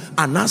wisdom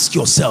and ask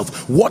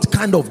yourself, what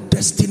kind of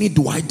destiny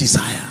do I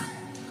desire?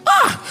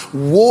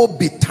 Woe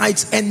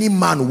betides any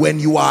man when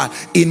you are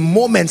in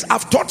moments.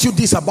 I've taught you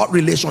this about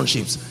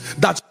relationships,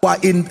 that you are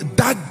in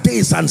dark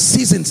days and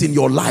seasons in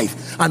your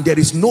life and there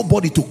is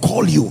nobody to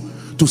call you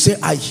to say,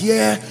 I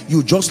hear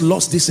you just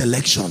lost this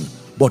election,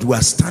 but we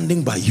are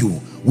standing by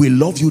you. We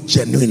love you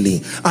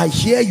genuinely. I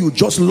hear you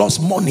just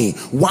lost money.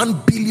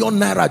 1 billion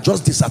naira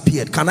just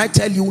disappeared. Can I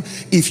tell you,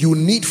 if you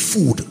need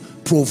food,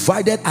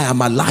 provided I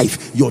am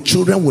alive, your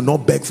children will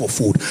not beg for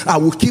food. I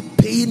will keep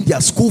paying their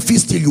school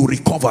fees till you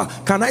recover.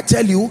 Can I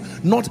tell you,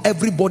 not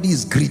everybody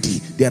is greedy.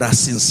 There are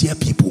sincere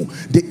people.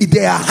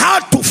 They are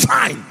hard to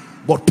find,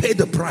 but pay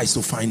the price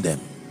to find them.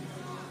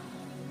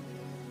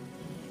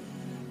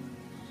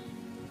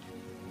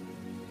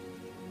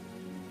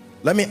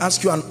 Let me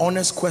ask you an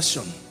honest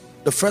question.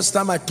 The first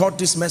time I taught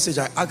this message,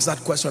 I asked that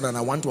question and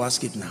I want to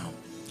ask it now.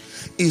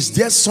 Is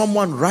there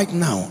someone right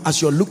now,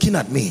 as you're looking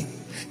at me,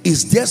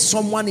 is there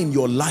someone in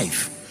your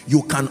life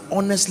you can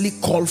honestly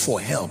call for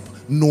help,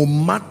 no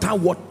matter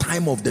what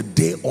time of the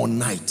day or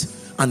night,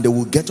 and they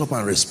will get up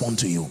and respond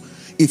to you?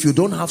 If you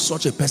don't have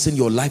such a person,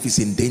 your life is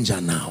in danger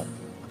now.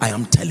 I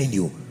am telling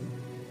you.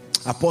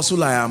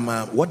 Apostle, I am,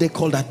 what they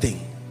call that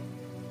thing?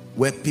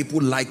 Where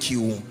people like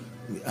you,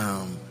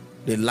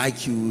 they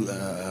like you,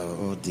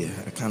 oh dear,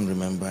 I can't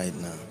remember it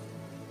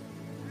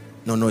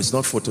now. No, it's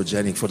not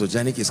photogenic.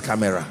 Photogenic is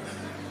camera.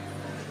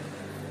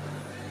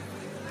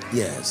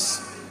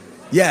 Yes,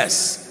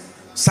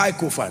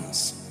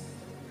 sycophants.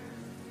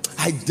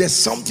 There's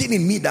something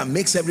in me that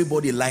makes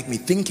everybody like me.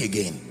 Think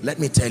again. Let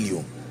me tell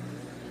you.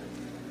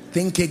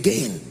 Think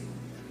again.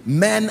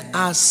 Men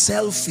are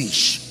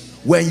selfish.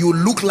 When you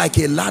look like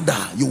a ladder,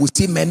 you will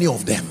see many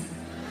of them.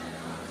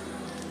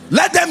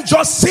 Let them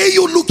just see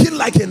you looking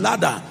like a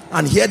ladder,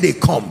 and here they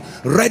come,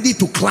 ready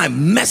to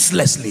climb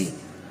mercilessly.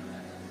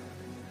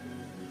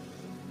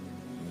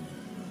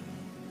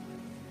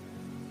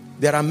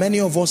 There are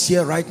many of us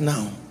here right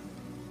now.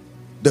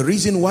 The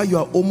reason why you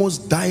are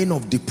almost dying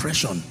of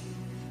depression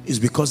is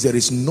because there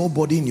is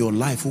nobody in your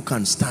life who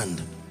can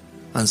stand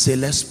and say,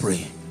 let's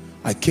pray.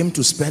 I came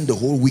to spend the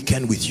whole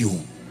weekend with you.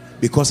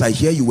 because I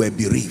hear you were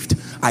bereaved.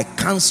 I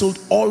canceled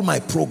all my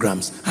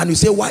programs. And you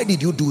say, why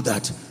did you do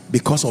that?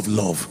 Because of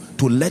love,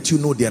 to let you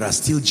know there are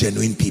still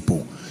genuine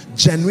people.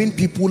 Genuine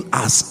people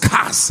are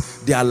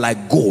scarce. They are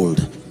like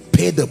gold.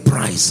 Pay the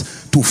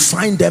price to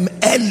find them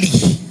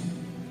early.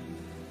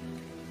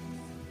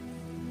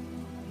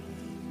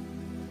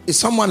 Is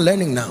someone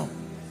learning now?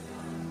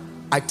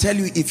 I tell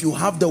you, if you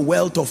have the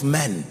wealth of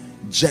men,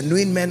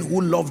 genuine men who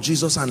love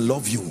Jesus and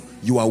love you,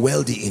 you are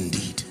wealthy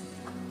indeed.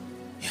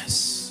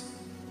 Yes.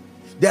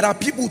 There are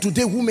people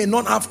today who may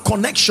not have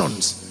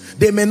connections.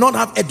 They may not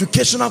have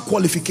educational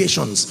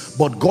qualifications,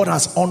 but God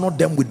has honored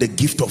them with the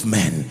gift of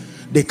men.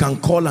 They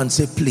can call and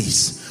say,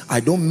 please, I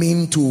don't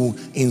mean to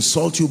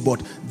insult you,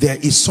 but there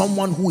is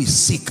someone who is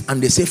sick,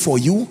 and they say, for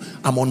you,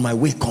 I'm on my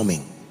way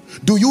coming.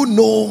 Do you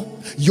know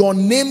your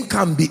name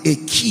can be a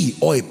key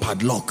or a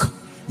padlock?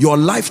 Your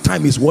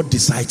lifetime is what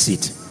decides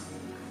it.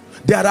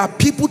 There are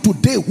people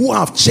today who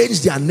have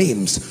changed their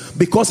names,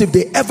 because if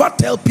they ever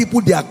tell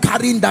people they are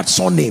carrying that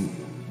surname,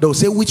 they'll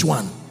say, which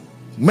one?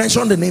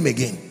 Mention the name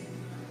again.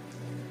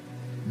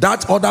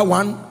 That other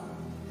one,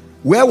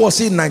 where was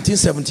he in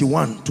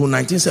 1971 to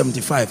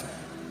 1975?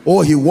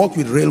 Oh, he worked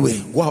with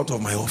railway. Go out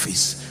of my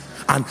office.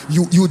 And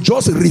you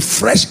just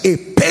refresh a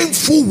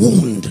painful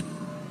wound,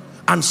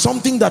 and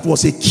something that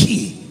was a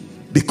key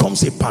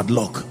becomes a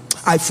padlock.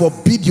 I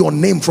forbid your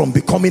name from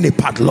becoming a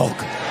padlock.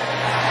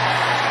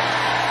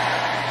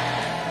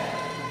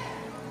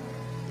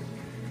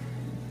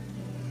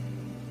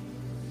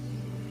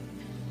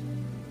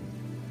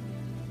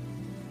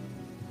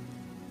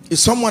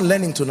 Is someone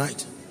learning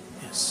tonight?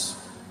 Yes.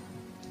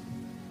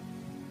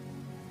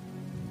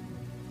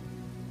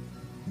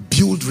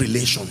 Build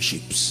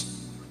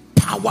relationships,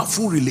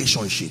 powerful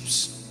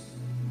relationships.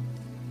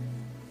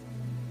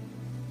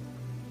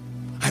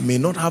 I may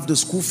not have the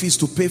school fees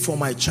to pay for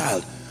my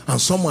child, and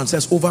someone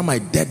says, over my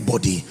dead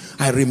body,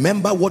 I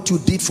remember what you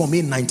did for me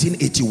in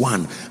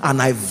 1981,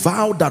 and I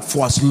vow that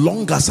for as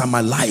long as I'm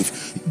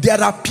alive.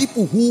 There are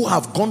people who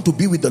have gone to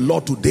be with the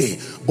Lord today,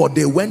 but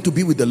they went to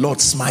be with the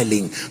Lord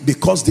smiling,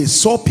 because they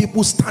saw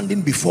people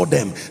standing before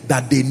them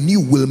that they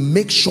knew will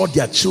make sure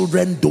their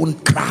children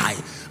don't cry,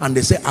 and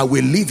they say, I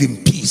will live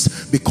in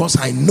peace because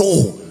I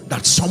know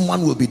that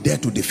someone will be there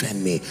to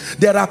defend me.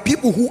 There are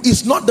people who,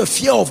 it's not the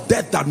fear of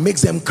death that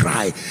makes them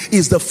cry,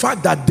 it's the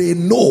fact that they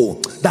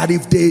know that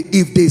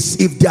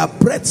if their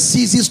breath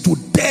ceases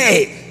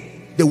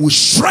today, they will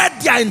shred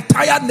their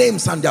entire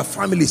names and their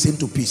families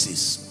into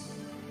pieces.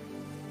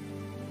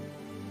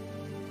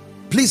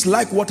 Please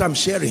like what I'm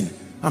sharing.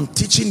 I'm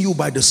teaching you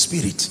by the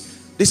Spirit.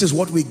 This is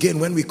what we gain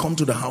when we come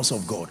to the house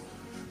of God.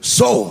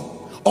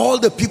 So all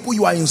the people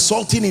you are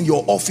insulting in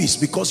your office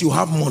because you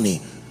have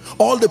money,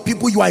 all the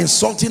people you are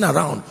insulting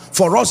around,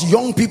 for us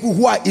young people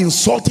who are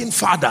insulting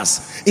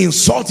fathers,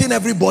 insulting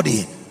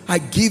everybody, I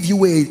give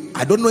you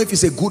I don't know if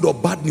it's a good or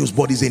bad news,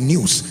 but it's a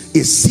news,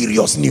 a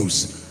serious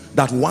news,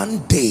 that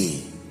one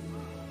day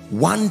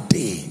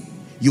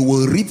you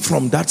will reap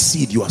from that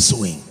seed you are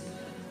sowing.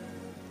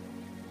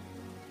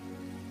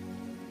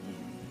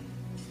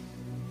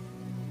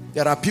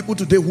 There are people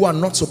today who are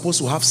not supposed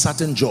to have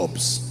certain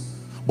jobs,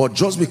 but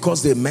just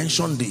because they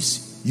mention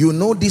this, you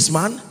know this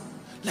man,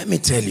 let me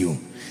tell you,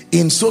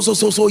 in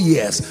so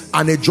years,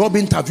 and a job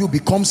interview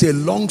becomes a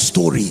long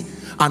story,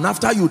 and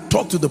after you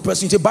talk to the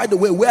person, you say, by the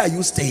way, where are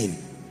you staying?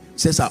 He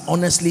says,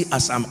 honestly,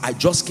 I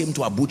just came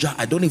to Abuja,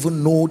 I don't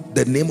even know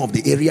the name of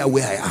the area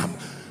where I am.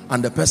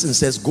 And the person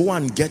says, go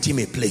and get him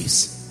a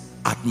place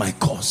at my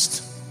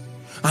cost.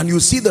 And you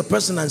see the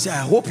person and say,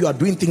 I hope you are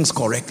doing things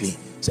correctly.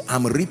 Say,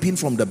 I'm reaping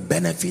from the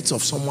benefits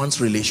of someone's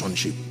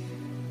relationship.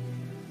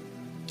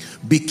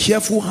 Be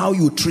careful how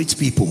you treat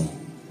people.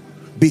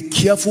 Be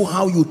careful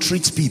how you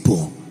treat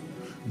people.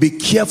 Be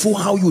careful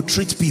how you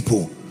treat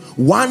people.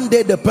 One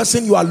day the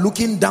person you are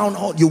looking down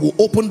on, you will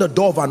open the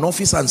door of an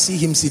office and see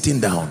him sitting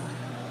down,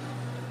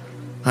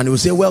 and he will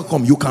say,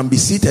 welcome, you can be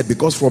seated,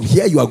 because from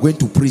here you are going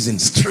to prison.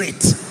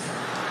 Straight.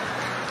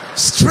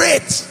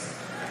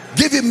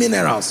 Give him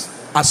minerals.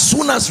 As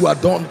soon as you are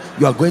done,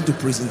 you are going to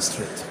prison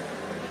straight.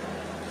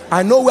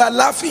 I know we are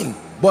laughing,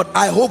 but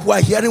I hope we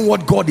are hearing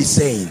what God is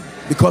saying,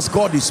 because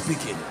God is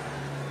speaking.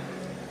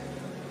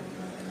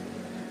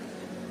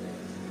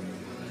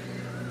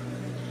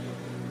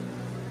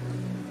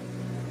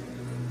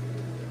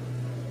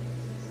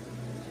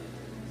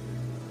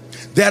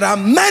 There are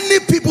many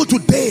people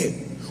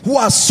today who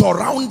are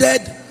surrounded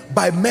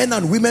by men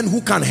and women who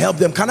can help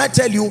them. Can I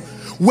tell you,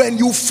 when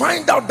you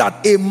find out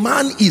that a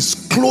man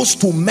is close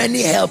to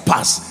many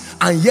helpers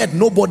and yet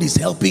nobody is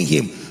helping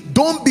him,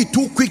 don't be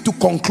too quick to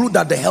conclude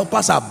that the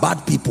helpers are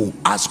bad people.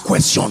 Ask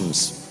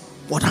questions.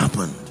 What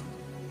happened?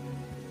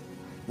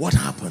 What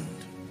happened?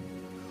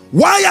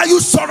 Why are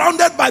you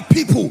surrounded by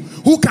people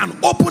who can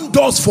open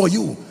doors for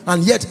you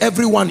and yet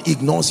everyone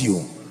ignores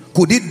you?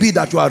 Could it be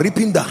that you are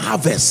reaping the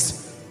harvest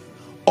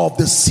of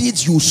the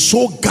seeds you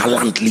so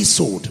gallantly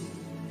sowed?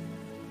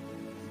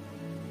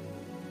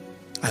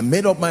 I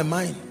made up my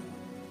mind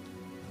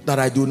that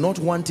I do not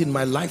want in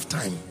my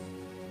lifetime.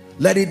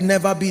 Let it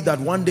never be that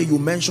one day you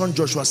mention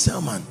Joshua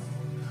Selman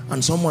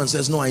and someone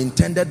says, no, I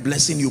intended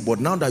blessing you, but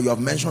now that you have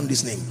mentioned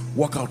this name,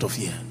 walk out of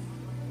here.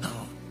 No.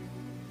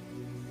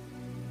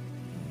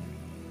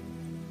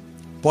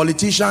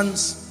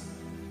 Politicians,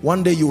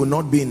 one day you will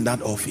not be in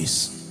that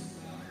office.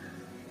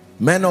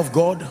 Men of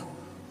God,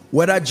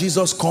 whether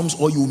Jesus comes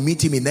or you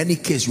meet him, in any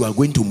case you are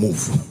going to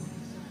move.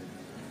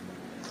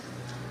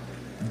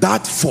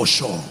 That for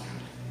sure.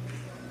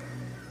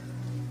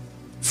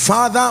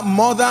 Father,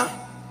 mother,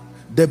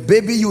 the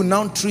baby you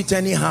now treat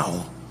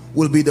anyhow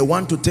will be the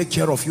one to take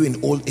care of you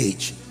in old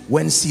age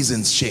when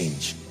seasons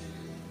change.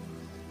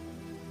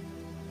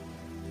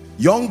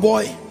 Young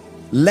boy,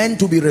 learn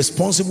to be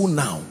responsible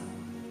now.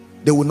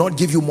 They will not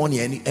give you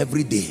money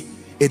every day.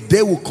 A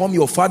day will come,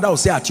 your father will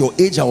say, at your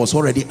age I was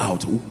already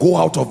out. Go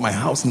out of my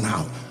house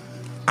now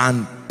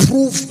and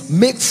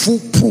make full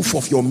proof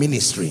of your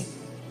ministry.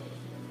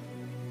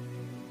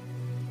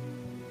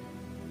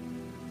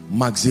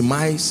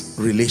 Maximize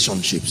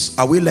relationships.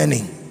 Are we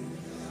learning?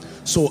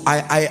 So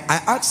I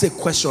asked a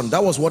question.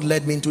 That was what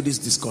led me into this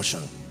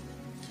discussion.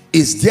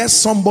 Is there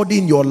somebody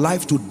in your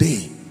life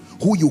today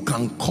who you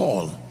can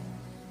call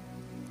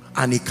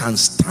and he can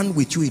stand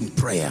with you in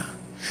prayer?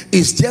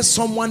 Is there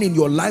someone in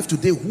your life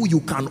today who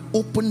you can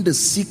open the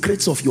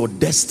secrets of your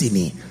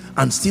destiny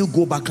and still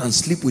go back and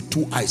sleep with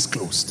two eyes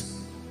closed?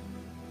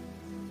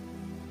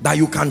 That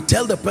you can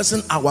tell the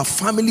person, our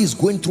family is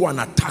going through an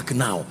attack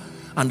now,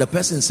 and the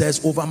person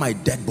says, over my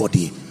dead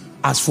body,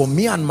 as for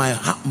me and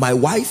my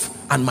wife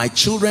and my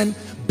children,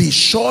 be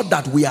sure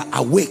that we are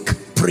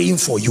awake praying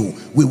for you.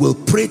 We will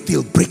pray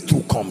till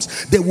breakthrough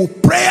comes. They will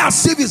pray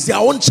as if it's their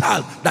own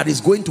child that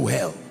is going to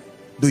hell.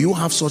 Do you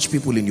have such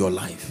people in your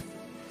life?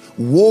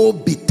 Woe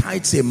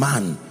betides a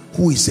man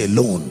who is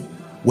alone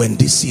when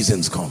these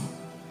seasons come.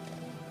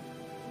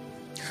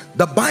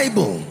 The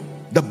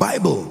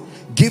Bible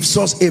gives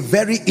us a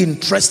very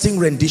interesting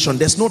rendition.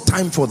 There's no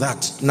time for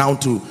that now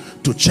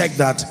to check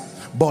that,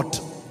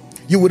 but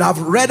you would have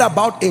read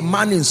about a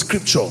man in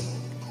scripture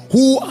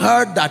who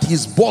heard that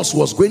his boss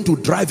was going to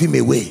drive him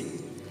away.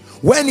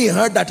 When he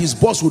heard that his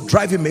boss would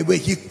drive him away,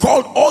 he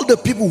called all the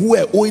people who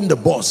were owing the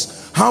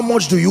boss. How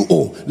much do you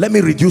owe? Let me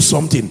reduce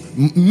something.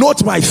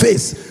 Note my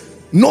face.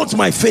 Note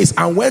my face.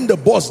 And when the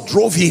boss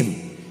drove him,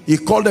 he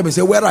called them and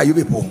said, where are you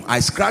people? I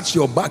scratched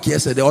your back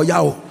yesterday. Oh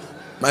yeah,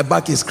 my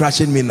back is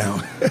scratching me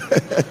now.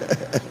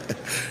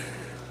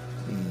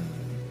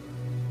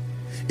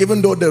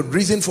 Even though the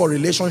reason for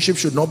relationship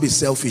should not be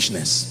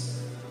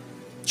selfishness,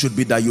 it should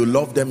be that you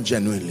love them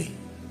genuinely.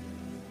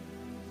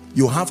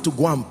 You have to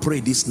go and pray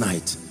this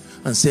night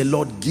and say,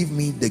 Lord, give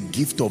me the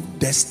gift of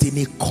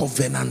destiny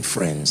covenant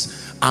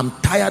friends. I'm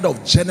tired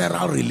of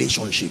general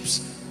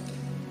relationships.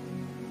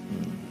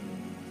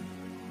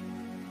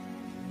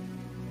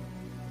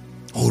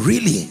 Oh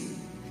really?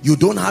 You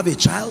don't have a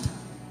child?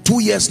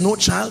 2 years no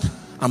child?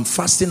 I'm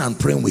fasting and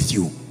praying with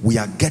you. We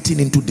are getting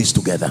into this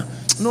together.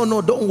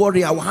 No, don't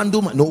worry, I will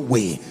handle my... No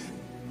way.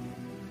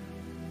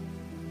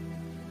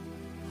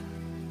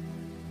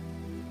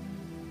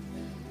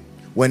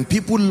 When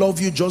people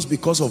love you just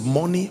because of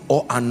money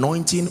or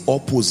anointing or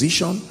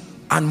position,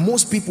 and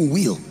most people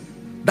will,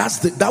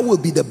 that will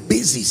be the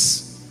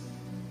basis.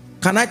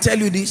 Can I tell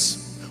you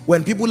this?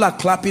 When people are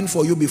clapping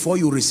for you before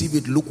you receive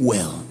it, look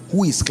well.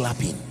 Who is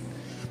clapping?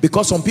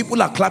 Because some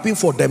people are clapping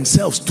for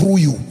themselves through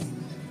you.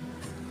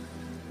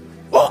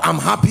 Oh, I'm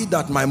happy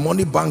that my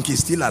money bank is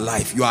still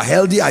alive. You are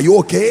healthy, are you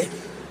okay?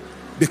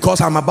 Because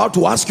I'm about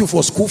to ask you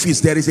for school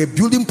fees. There is a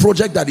building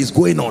project that is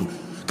going on.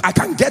 I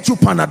can get you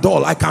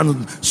Panadol. I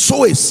can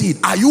sow a seed.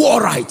 Are you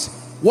all right?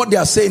 What they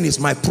are saying is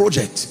my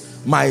project,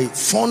 my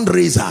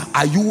fundraiser.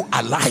 Are you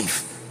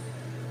alive?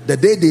 The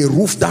day they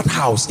roof that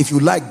house, if you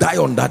like, die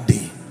on that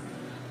day.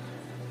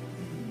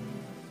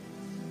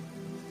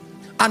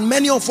 And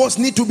many of us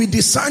need to be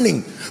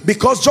discerning,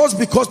 because just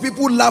because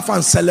people laugh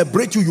and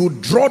celebrate you, you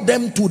draw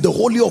them to the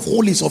holy of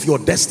holies of your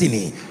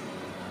destiny.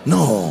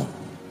 No.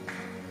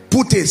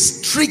 Put a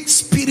strict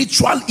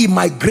spiritual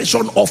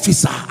immigration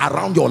officer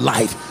around your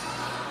life,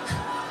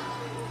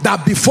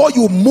 that before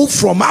you move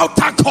from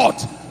outer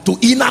court to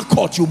inner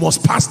court, you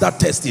must pass that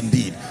test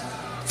indeed.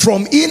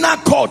 From inner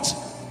court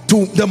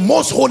to the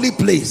most holy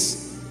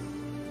place.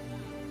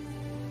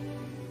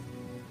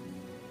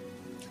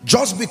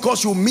 Just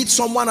because you meet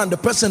someone and the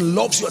person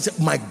loves you and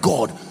say, my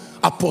God,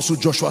 Apostle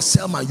Joshua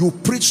Selman, you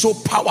preach so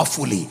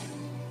powerfully.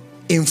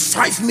 In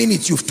 5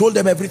 minutes, you've told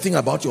them everything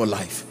about your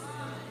life.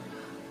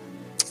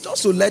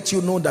 Just to let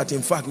you know that,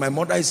 in fact, my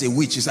mother is a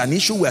witch. It's an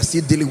issue we're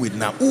still dealing with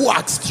now. Who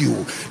asked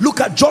you?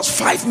 Look at just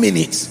 5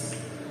 minutes.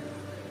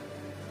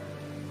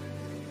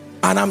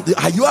 And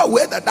are you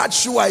aware that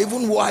shoe I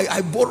even wore,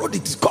 I borrowed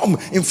it? Come,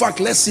 in fact,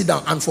 let's sit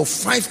down. And for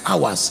 5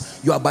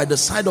 hours, you are by the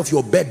side of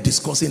your bed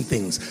discussing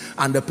things.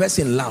 And the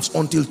person laughs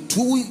until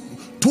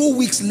two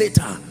weeks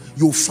later,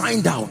 you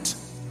find out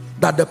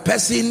that the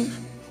person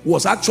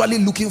was actually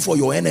looking for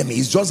your enemy.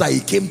 It's just that he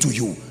came to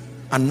you.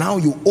 And now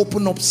you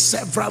open up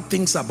several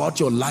things about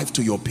your life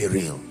to your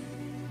peril.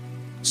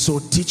 So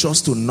teach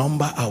us to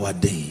number our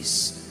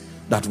days,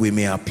 that we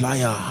may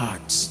apply our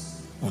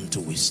hearts unto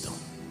wisdom.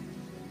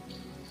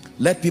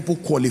 Let people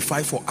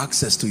qualify for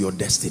access to your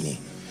destiny.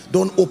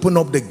 Don't open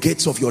up the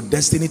gates of your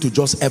destiny to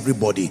just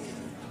everybody.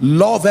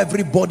 Love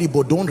everybody,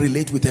 but don't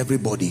relate with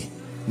everybody.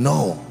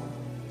 No.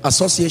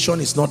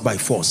 Association is not by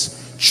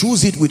force.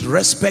 Choose it with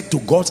respect to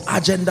God's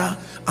agenda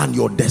and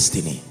your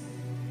destiny.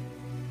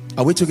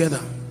 Are we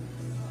together?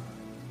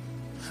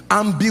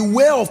 And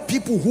beware of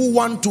people who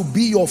want to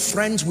be your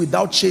friends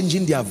without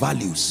changing their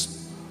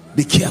values.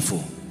 Be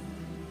careful.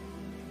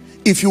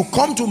 If you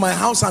come to my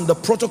house and the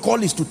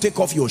protocol is to take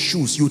off your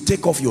shoes, you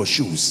take off your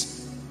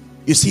shoes.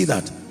 You see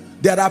that?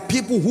 There are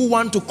people who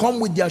want to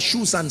come with their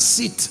shoes and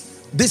sit.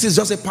 This is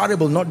just a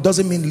parable,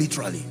 doesn't mean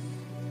literally.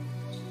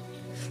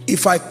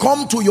 If I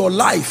come to your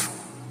life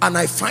and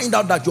I find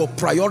out that your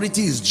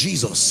priority is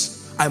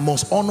Jesus, I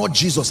must honor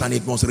Jesus and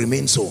it must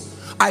remain so.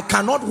 I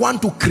cannot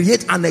want to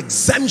create an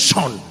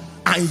exemption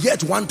and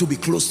yet want to be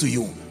close to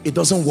you. It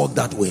doesn't work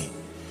that way.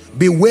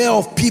 Beware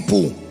of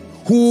people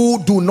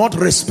who do not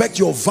respect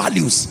your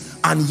values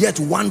and yet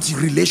want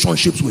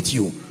relationships with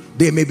you.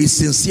 They may be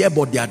sincere,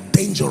 but they are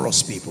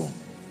dangerous people.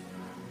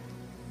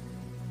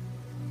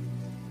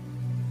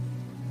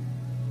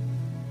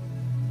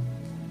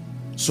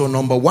 So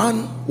number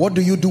one, what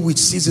do you do with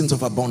seasons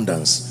of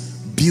abundance?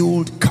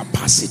 Build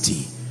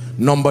capacity.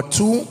 Number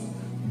two,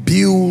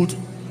 build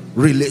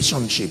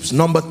relationships.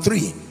 Number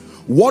three,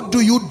 what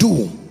do you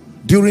do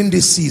during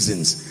these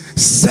seasons?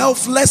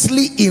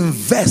 Selflessly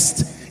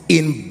invest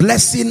in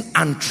blessing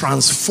and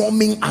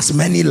transforming as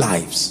many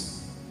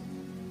lives.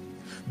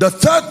 The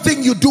third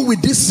thing you do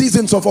with these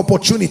seasons of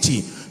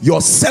opportunity, your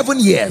 7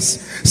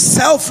 years,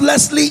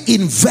 selflessly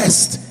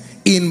invest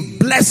in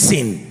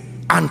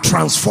blessing and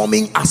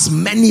transforming as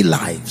many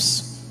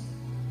lives.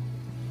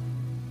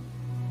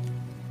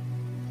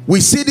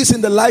 We see this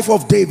in the life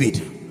of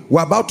David.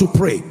 We're about to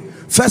pray.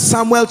 1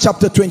 Samuel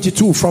chapter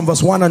 22 from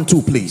verse 1 and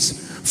 2,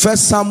 please. 1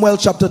 Samuel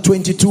chapter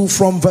 22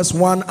 from verse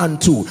 1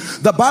 and 2.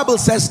 The Bible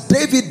says,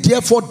 David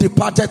therefore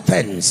departed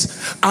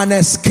thence and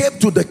escaped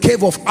to the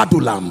cave of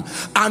Adullam.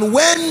 And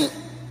when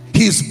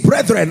his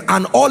brethren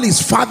and all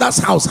his father's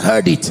house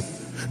heard it,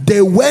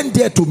 they went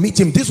there to meet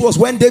him. This was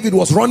when David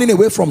was running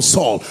away from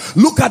Saul.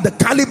 Look at the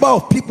caliber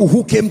of people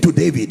who came to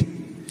David.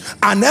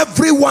 And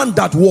everyone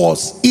that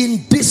was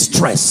in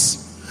distress,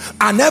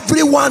 and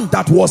everyone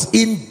that was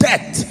in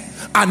debt,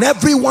 and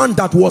everyone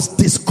that was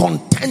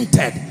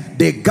discontented,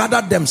 they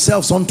gathered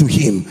themselves unto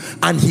him,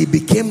 and he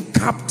became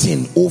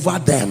captain over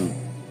them.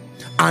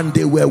 And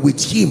they were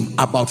with him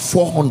about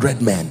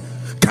 400 men.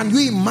 Can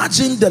you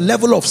imagine the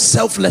level of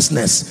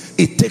selflessness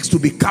it takes to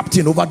be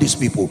captain over these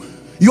people?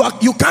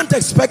 You can't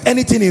expect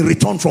anything in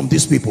return from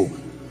these people.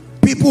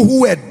 People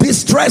who were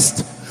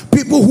distressed,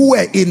 people who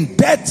were in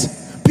debt,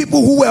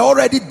 people who were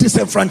already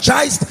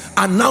disenfranchised,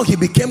 and now he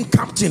became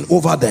captain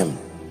over them.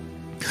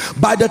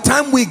 By the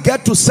time we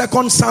get to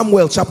 2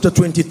 Samuel chapter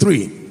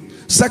 23,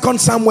 2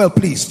 Samuel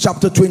please,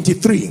 chapter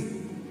 23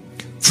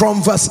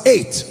 from verse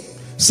 8.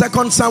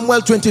 2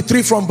 Samuel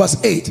 23 from verse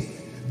 8.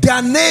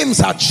 Their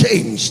names are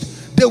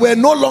changed. They were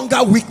no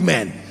longer weak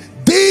men.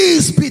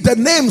 These be the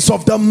names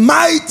of the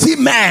mighty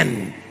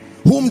men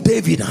whom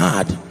David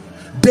had.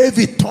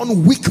 David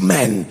turned weak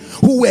men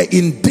who were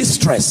in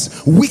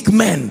distress, weak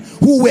men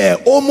who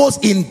were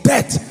almost in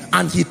debt,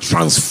 and he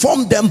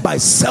transformed them by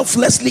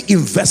selflessly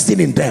investing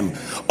in them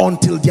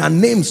until their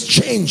names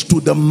changed to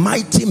the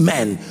mighty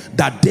men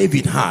that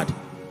David had.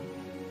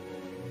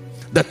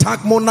 The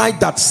Tachmonite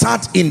that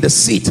sat in the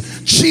seat,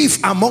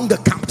 chief among the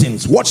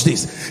captains. Watch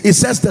this. It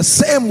says the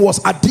same was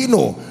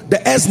Adino the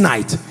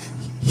Eznite.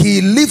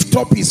 He lifted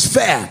up his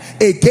fare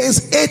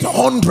against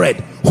 800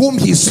 whom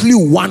he slew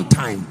one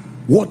time.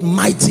 What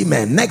mighty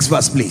men. Next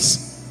verse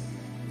please.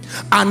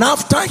 And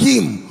after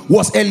him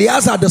was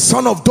Eleazar the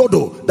son of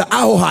Dodo the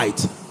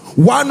Ahohite,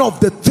 one of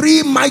the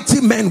 3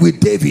 mighty men with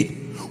David,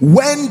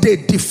 when they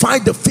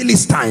defied the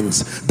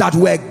Philistines that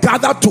were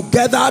gathered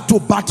together to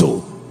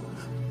battle,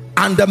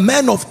 and the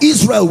men of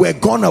Israel were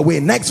gone away.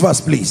 Next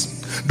verse please.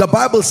 The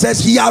Bible says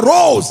he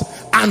arose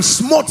and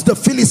smote the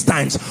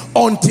Philistines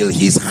until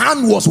his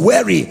hand was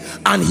weary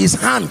and his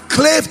hand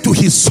clave to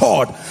his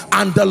sword,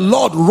 and the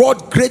Lord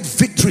wrought great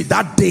victory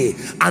that day,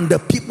 and the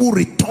people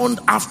returned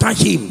after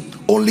him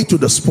only to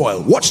the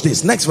spoil. Watch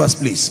this. Next verse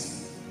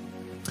please.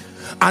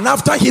 And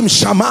after him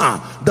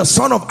Shammah the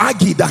son of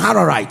Agi the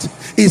Hararite.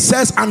 It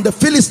says, and the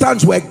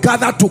Philistines were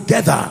gathered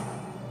together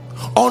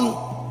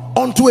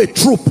unto a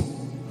troop,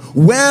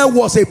 where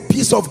was a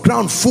piece of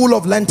ground full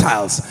of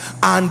lentils,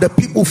 and the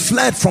people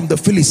fled from the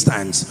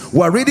Philistines.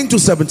 We're reading to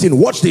 17.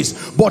 Watch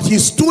this. But he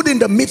stood in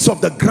the midst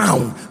of the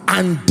ground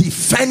and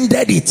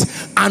defended it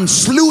and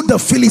slew the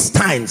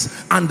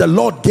Philistines, and the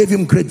Lord gave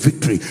him great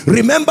victory.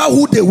 Remember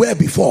who they were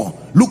before.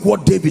 Look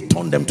what David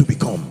turned them to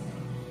become.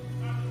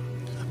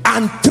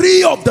 And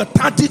 3 of the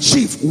 30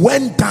 chiefs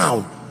went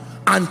down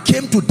and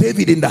came to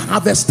David in the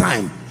harvest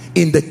time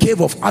in the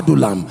cave of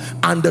Adullam,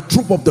 and the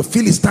troop of the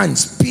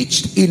Philistines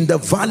pitched in the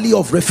valley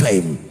of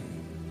Rephaim.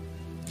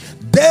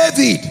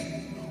 David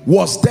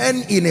was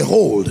then in a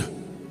hold,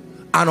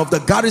 and of the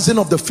garrison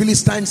of the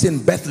Philistines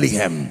in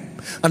Bethlehem.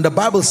 And the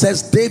Bible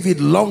says David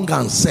longed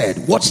and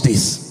said, watch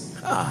this,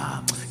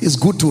 It's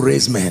good to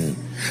raise men.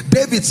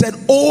 David said,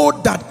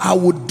 oh, that I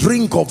would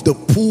drink of the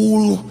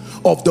pool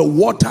of the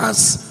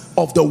waters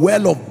of the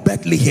well of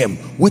Bethlehem,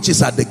 which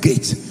is at the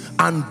gate.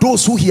 And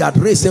those who he had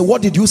raised said,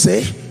 what did you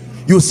say?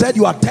 You said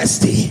you are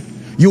thirsty.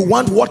 You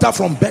want water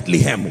from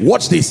Bethlehem.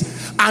 Watch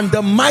this. And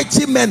the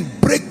mighty men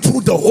break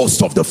through the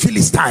host of the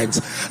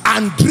Philistines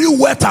and drew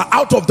water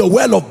out of the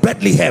well of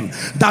Bethlehem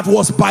that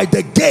was by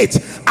the gate,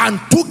 and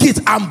took it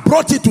and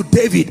brought it to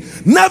David.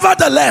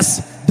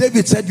 Nevertheless,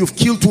 David said, you've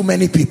killed too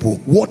many people.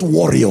 What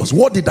warriors?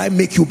 What did I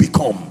make you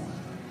become?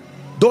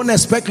 Don't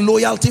expect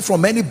loyalty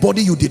from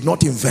anybody you did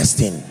not invest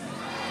in.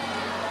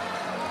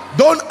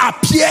 Don't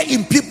appear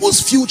in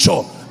people's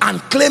future and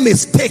claim a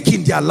stake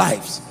in their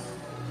lives.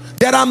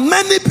 There are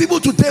many people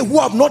today who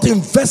have not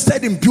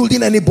invested in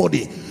building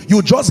anybody.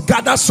 You just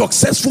gather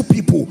successful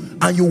people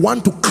and you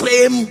want to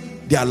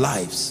claim their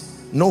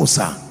lives. No,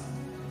 sir.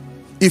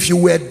 If you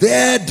were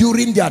there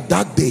during their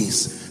dark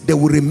days, they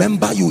will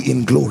remember you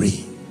in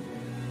glory.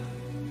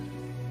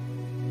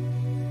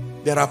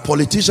 There are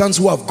politicians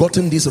who have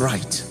gotten this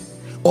right.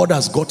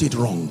 Others got it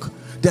wrong.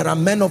 There are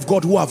men of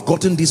God who have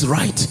gotten this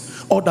right.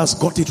 Others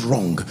got it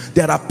wrong.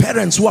 There are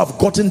parents who have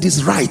gotten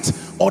this right.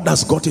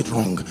 Others got it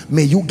wrong.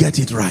 May you get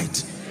it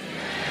right.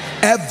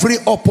 Every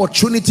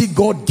opportunity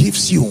God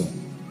gives you,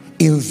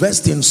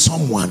 invest in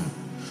someone.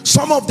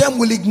 Some of them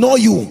will ignore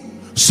you.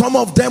 Some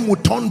of them will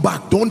turn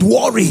back. Don't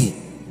worry.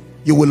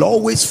 You will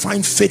always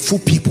find faithful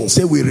people.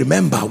 Say, we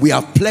remember, we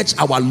have pledged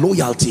our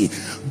loyalty.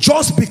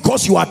 Just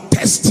because you are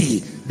thirsty,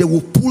 they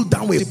will pull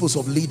down with peoples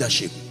of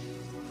leadership.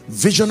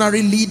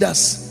 Visionary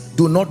leaders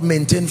do not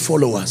maintain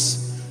followers.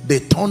 They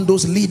turn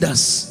those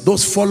leaders,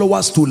 those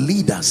followers, to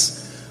leaders.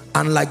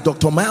 And like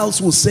Dr.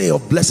 Miles will say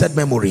of blessed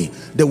memory,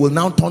 they will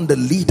now turn the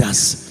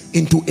leaders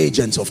into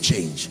agents of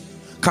change.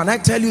 Can I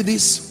tell you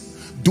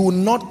this? Do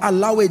not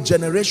allow a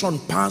generation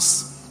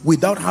pass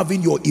without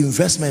having your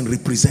investment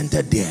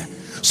represented there.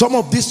 Some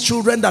of these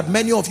children that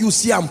many of you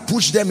see and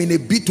push them in a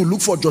bid to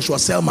look for Joshua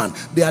Selman,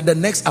 they are the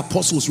next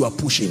apostles you are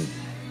pushing.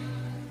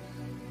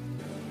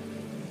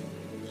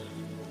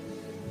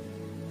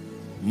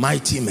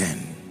 Mighty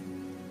men.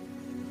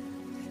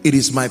 It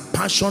is my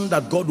passion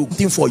that God will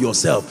think for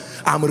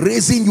yourself. I'm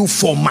raising you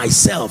for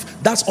myself.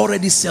 That's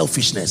already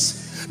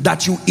selfishness.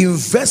 That you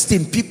invest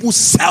in people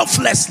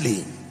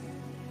selflessly.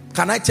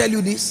 Can I tell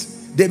you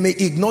this? They may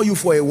ignore you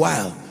for a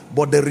while,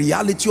 but the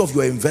reality of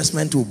your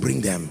investment will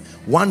bring them.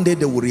 One day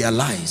they will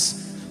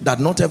realize that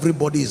not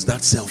everybody is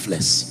that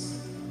selfless.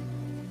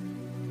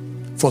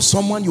 For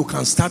someone, you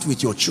can start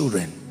with your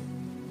children.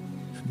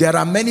 There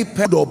are many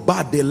good or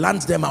bad, they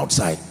land them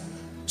outside.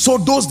 So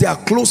those they are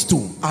close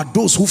to are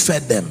those who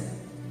fed them,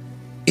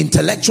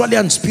 intellectually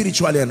and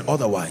spiritually and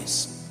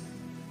otherwise.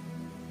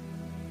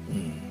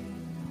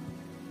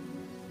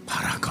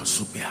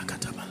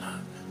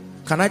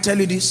 Can I tell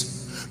you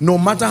this? No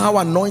matter how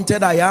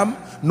anointed I am,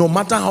 no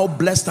matter how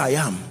blessed I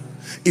am,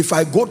 if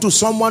I go to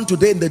someone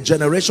today in the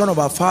generation of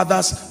our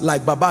fathers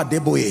like Baba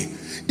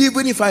Adeboye,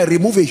 even if I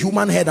remove a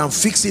human head and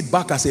fix it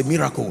back as a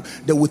miracle,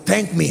 they will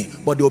thank me,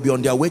 but they will be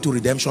on their way to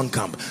redemption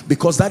camp,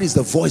 because that is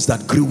the voice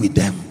that grew with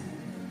them.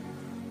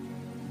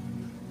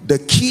 The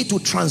key to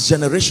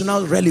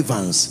transgenerational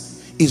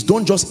relevance is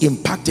don't just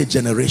impact a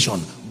generation,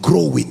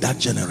 grow with that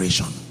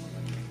generation.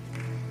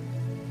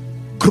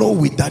 Grow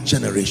with that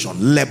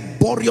generation.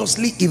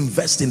 Laboriously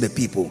invest in the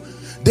people.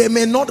 They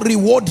may not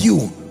reward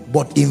you,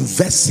 but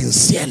invest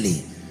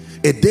sincerely.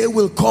 A day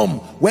will come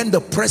when the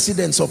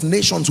presidents of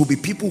nations will be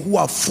people who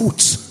are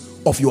fruits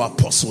of your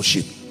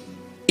apostleship.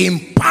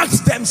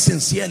 Impact them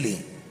sincerely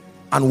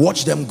and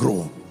watch them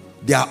grow.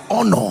 Their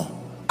honor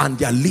and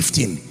their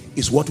lifting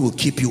is what will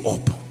keep you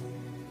up.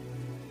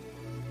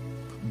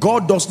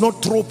 God does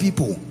not throw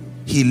people,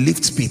 he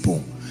lifts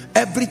people.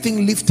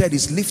 Everything lifted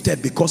is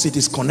lifted because it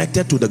is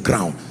connected to the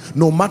ground.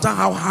 No matter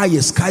how high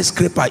a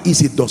skyscraper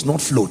is, it does not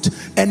float.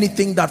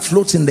 Anything that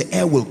floats in the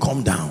air will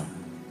come down.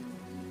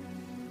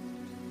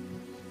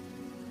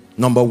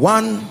 Number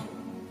one,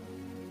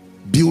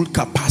 build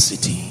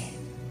capacity.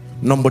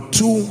 Number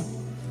two,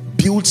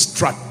 build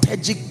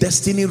strategic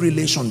destiny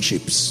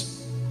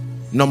relationships.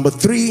 Number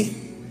three,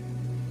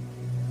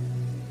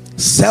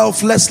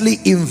 selflessly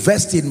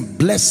invest in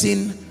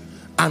blessing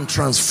and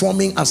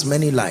transforming as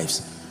many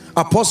lives.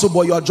 Apostle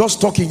boy, you are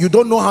just talking. You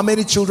don't know how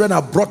many children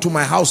I've brought to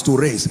my house to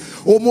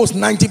raise. Almost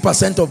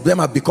 90% of them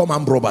have become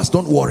armed robbers.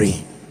 Don't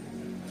worry.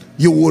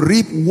 You will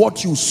reap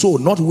what you sow,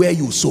 not where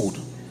you sowed.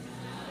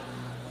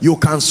 You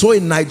can sow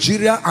in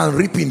Nigeria and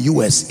reap in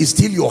US. It's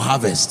still your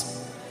harvest.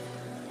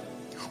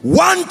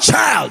 One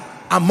child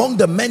among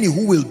the many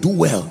who will do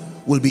well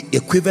will be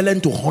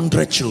equivalent to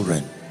 100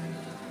 children.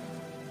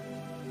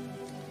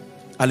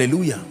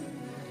 Hallelujah.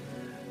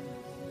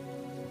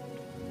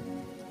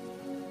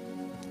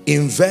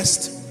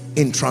 Invest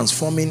in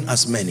transforming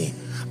as many.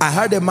 I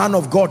heard a man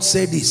of God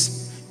say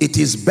this: it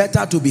is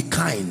better to be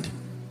kind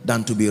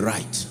than to be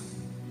right.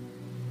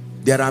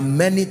 There are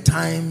many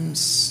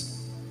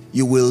times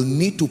you will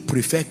need to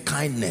prefer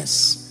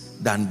kindness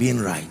than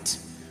being right.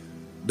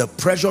 The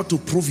pressure to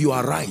prove you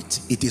are right,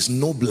 it is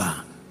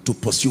nobler to to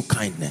pursue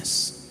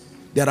kindness.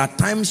 There are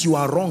times you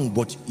are wrong,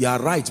 but you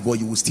are right, but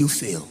you will still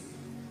fail.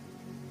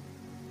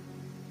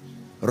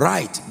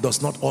 Right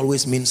does not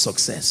always mean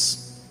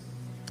success.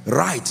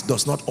 Right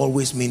does not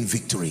always mean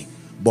victory,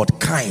 but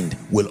kind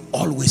will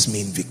always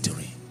mean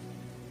victory.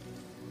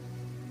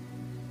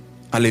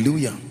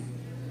 Hallelujah.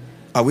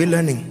 Are we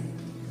learning?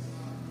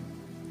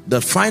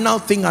 The final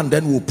thing, and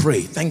then we'll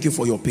pray. Thank you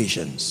for your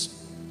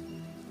patience.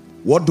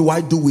 What do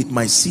I do with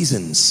my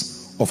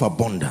seasons of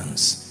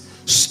abundance?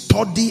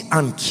 Study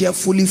and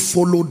carefully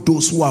follow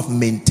those who have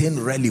maintained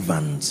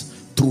relevance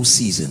through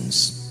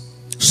seasons.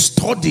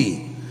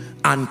 Study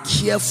and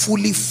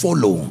carefully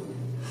follow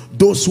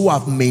those who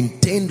have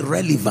maintained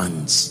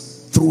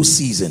relevance through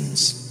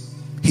seasons.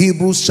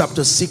 Hebrews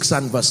chapter 6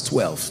 and verse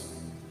 12.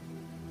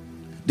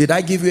 Did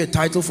I give you a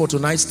title for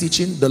tonight's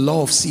teaching? The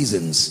law of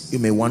seasons. You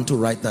may want to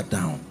write that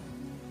down.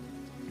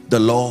 The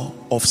law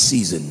of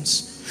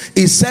seasons.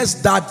 It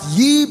says that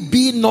ye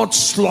be not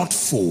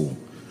slothful,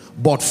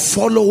 but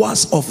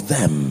followers of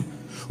them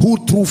who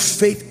through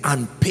faith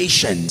and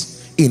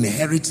patience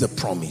inherit the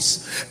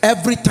promise.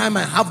 Every time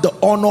I have the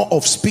honor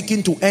of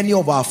speaking to any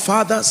of our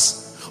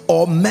fathers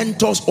or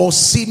mentors or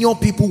senior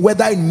people,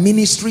 whether in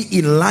ministry,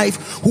 in life,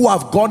 who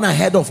have gone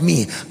ahead of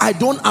me, I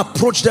don't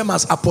approach them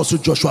as Apostle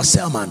Joshua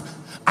Selman.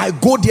 I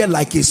go there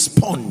like a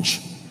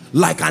sponge,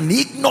 like an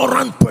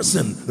ignorant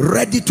person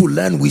ready to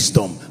learn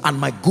wisdom. And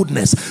my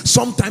goodness,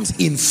 sometimes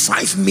in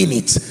 5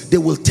 minutes they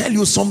will tell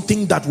you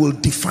something that will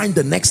define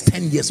the next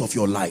 10 years of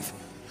your life.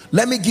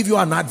 Let me give you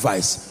an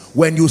advice.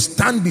 When you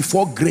stand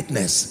before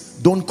greatness,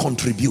 don't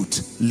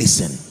contribute,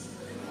 listen.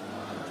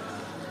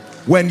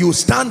 When you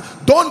stand,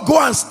 don't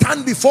go and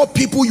stand before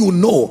people you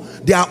know.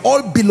 They are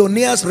all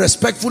billionaires,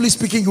 respectfully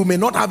speaking. You may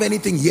not have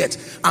anything yet.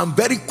 I'm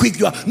very quick.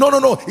 You are,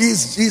 no.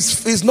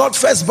 He's not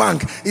First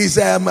Bank. He's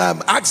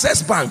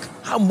Access Bank.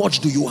 How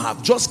much do you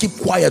have? Just keep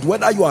quiet,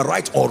 whether you are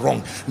right or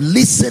wrong.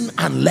 Listen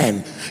and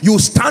learn. You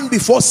stand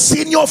before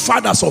senior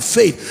fathers of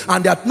faith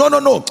and they're,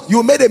 no,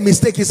 you made a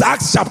mistake. It's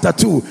Acts chapter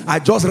 2. I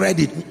just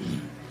read it.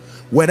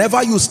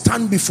 Whenever you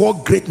stand before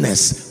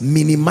greatness,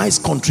 minimize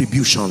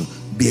contribution.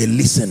 Be a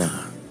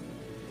listener.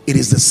 It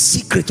is the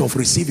secret of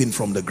receiving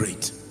from the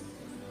great.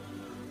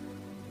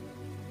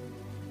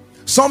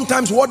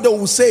 Sometimes what they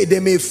will say,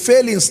 they may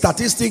fail in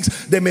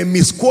statistics, they may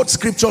misquote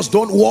scriptures.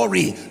 Don't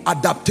worry.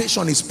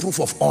 Adaptation is proof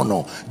of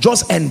honor.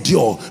 Just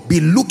endure. Be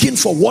looking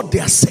for what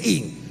they are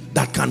saying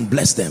that can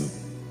bless them.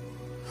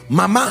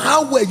 Mama,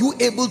 how were you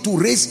able to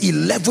raise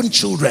 11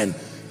 children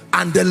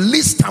and the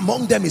least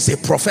among them is a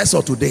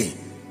professor today?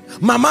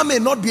 Mama may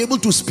not be able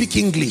to speak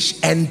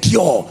English.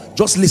 Endure.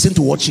 Just listen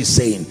to what she's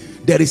saying.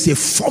 There is a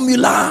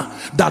formula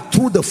that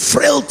through the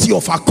frailty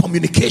of our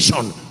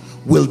communication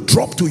will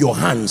drop to your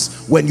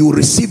hands. When you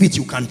receive it,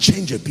 you can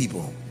change a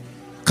people.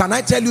 Can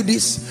I tell you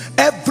this?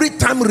 Every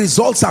time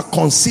results are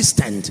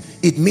consistent,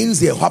 it means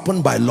they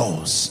happen by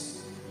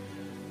laws.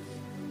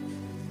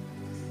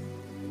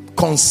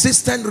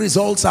 Consistent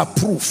results are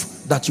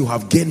proof that you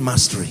have gained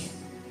mastery.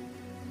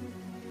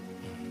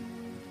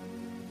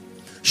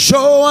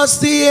 Show us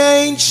the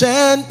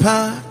ancient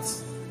path.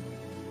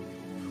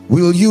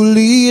 Will you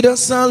lead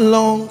us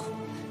along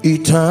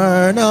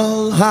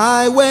eternal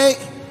highway?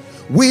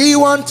 We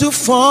want to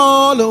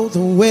follow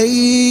the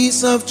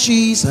ways of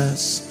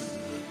Jesus.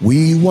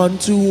 We want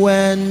to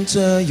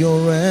enter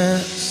your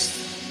rest.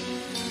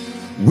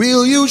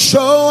 Will you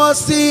show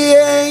us the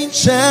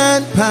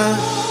ancient path?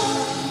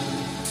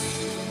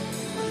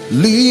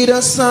 Lead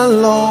us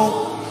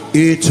along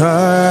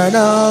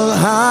eternal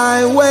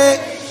highway.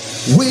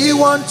 We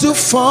want to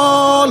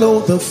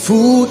follow the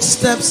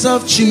footsteps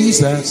of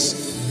Jesus.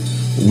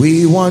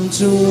 We want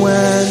to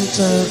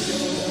enter.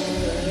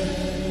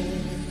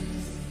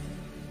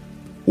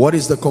 What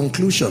is the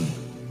conclusion?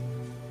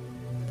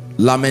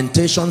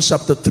 Lamentations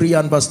chapter 3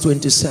 and verse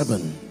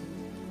 27.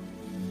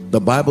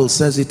 The Bible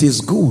says it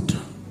is good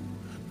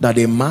that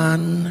a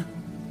man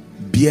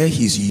bear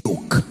his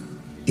yoke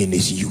in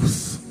his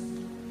youth.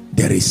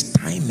 There is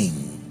timing.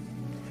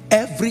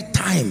 Every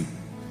time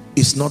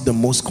is not the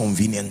most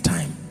convenient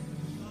time.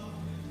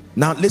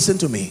 Now listen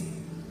to me.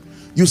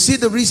 You see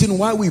the reason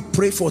why we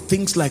pray for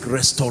things like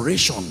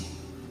restoration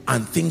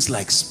and things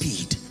like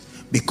speed,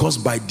 because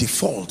by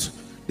default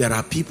there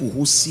are people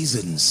whose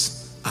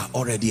seasons are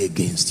already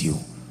against you.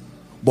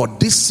 But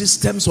these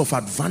systems of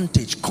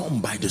advantage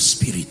come by the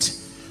Spirit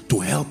to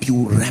help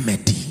you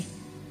remedy.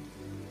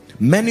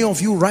 Many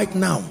of you right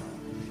now,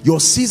 your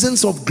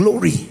seasons of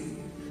glory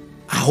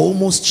are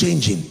almost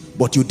changing,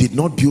 but you did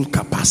not build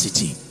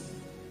capacity.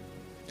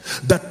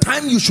 The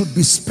time you should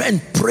be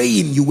spent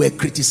praying, you were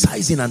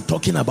criticizing and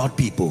talking about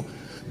people.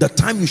 The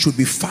time you should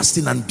be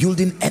fasting and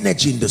building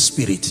energy in the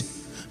Spirit.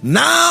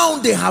 Now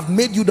they have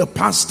made you the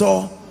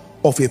pastor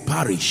of a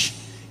parish.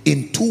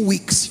 In 2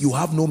 weeks you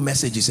have no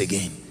messages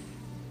again,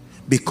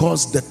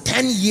 because the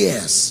 10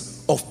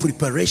 years of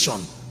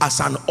preparation as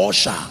an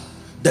usher,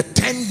 the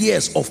 10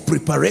 years of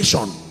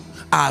preparation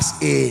as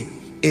a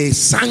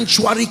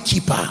sanctuary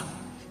keeper,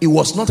 it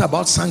was not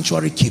about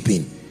sanctuary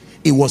keeping.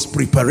 It was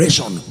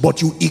preparation,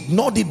 but you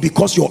ignored it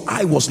because your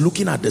eye was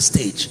looking at the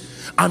stage.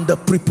 And the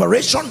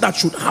preparation that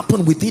should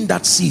happen within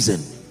that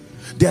season.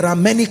 There are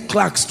many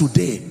clerks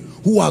today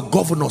who are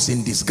governors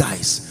in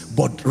disguise,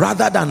 but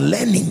rather than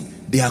learning,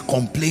 they are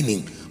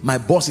complaining. My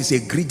boss is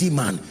a greedy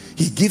man.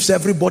 He gives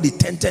everybody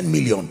 10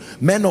 million.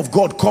 Men of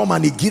God come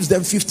and he gives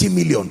them 50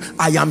 million.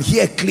 I am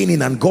here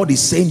cleaning, and God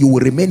is saying you will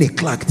remain a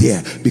clerk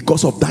there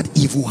because of that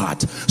evil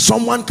heart.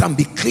 Someone can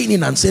be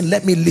cleaning and saying,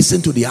 let me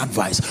listen to the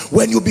advice.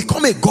 When you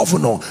become a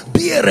governor,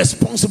 be a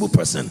responsible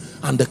person,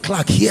 and the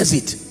clerk hears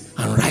it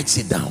and writes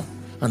it down.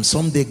 And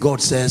someday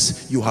God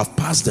says, you have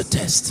passed the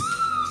test.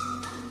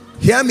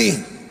 Hear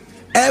me.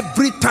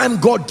 Every time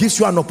God gives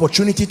you an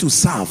opportunity to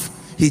serve,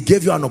 he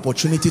gave you an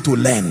opportunity to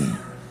learn.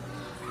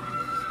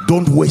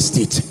 Don't waste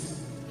it.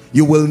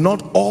 You will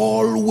not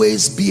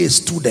always be a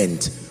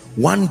student.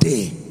 One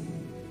day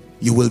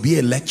you will be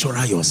a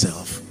lecturer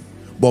yourself.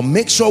 But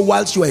make sure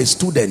whilst you are a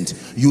student,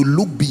 you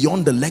look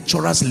beyond the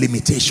lecturer's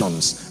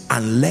limitations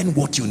and learn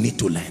what you need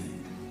to learn.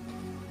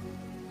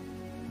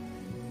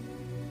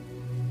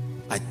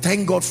 I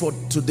thank God for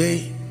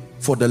today,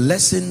 for the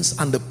lessons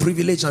and the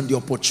privilege and the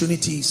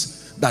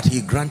opportunities that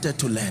he granted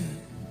to learn.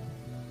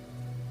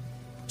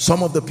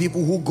 Some of the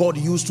people who God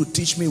used to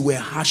teach me were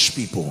harsh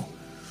people.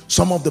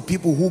 Some of the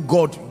people who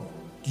God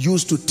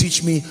used to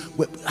teach me,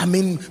 I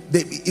mean,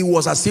 it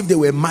was as if they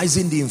were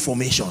missing the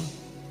information.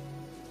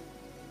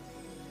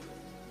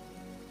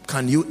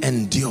 Can you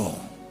endure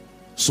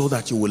so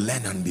that you will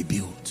learn and be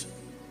built?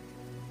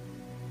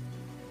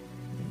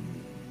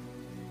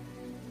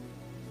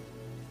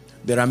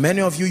 There are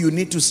many of you, you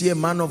need to see a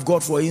man of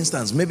God, for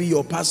instance, maybe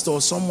your pastor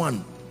or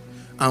someone,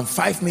 and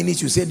 5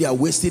 minutes you say they are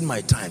wasting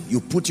my time.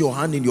 You put your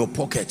hand in your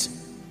pocket.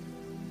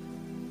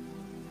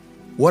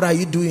 What are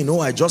you doing? Oh,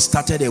 I just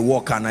started a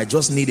work and I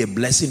just need a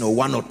blessing or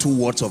 1 or 2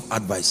 words of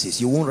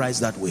advices. You won't rise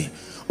that way.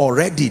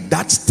 Already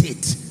that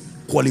state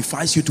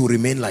qualifies you to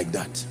remain like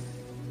that.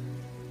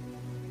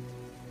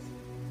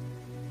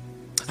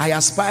 I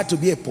aspire to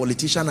be a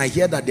politician. I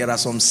hear that there are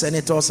some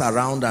senators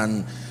around,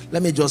 and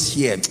let me just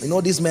hear, you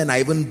know, these men are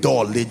even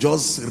dull. They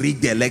just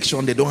rig the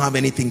election. They don't have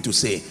anything to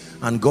say.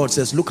 And God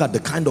says, look at the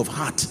kind of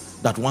heart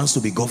that wants to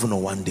be governor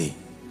one day.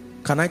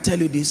 Can I tell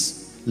you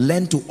this?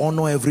 Learn to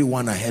honor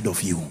everyone ahead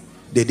of you.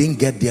 They didn't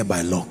get there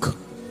by luck.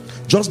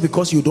 Just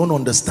because you don't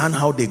understand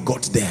how they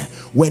got there,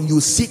 when you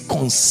see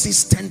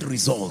consistent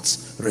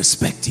results,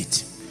 respect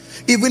it.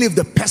 Even if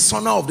the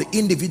persona of the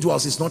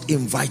individuals is not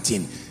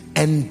inviting,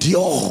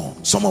 endure.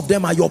 Some of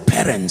them are your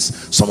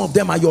parents. Some of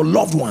them are your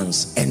loved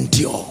ones.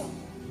 Endure.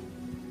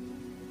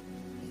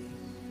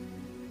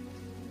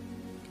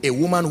 A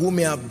woman who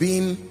may have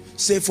been,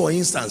 say for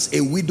instance,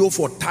 a widow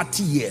for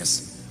 30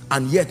 years,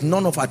 and yet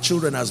none of her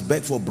children has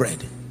begged for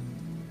bread.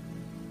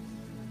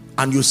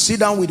 And you sit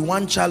down with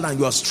one child and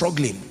you are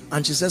struggling,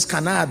 and she says,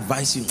 can I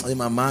advise you? Hey,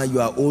 mama, you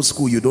are old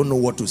school, you don't know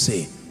what to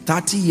say.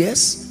 30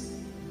 years?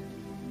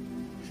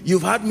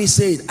 You've heard me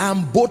say it,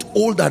 I'm both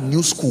old and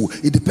new school.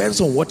 It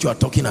depends on what you are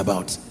talking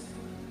about.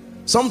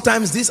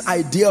 Sometimes this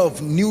idea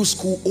of new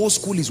school, old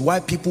school is why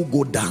people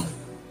go down.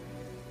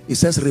 It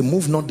says,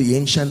 remove not the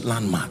ancient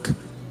landmark.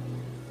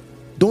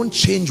 Don't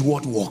change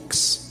what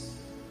works.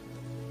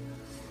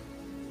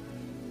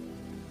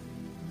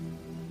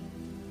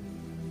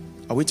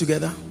 Are we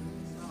together?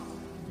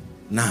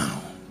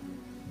 Now,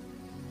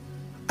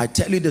 I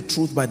tell you the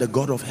truth by the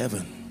God of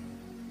heaven.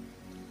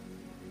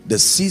 The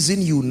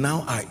season you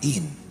now are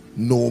in,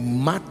 no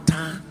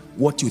matter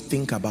what you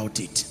think about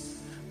it,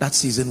 that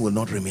season will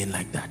not remain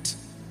like that.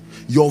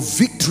 Your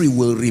victory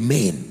will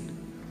remain,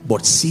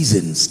 but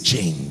seasons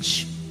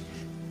change.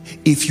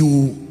 If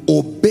you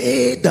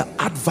obey the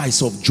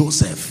advice of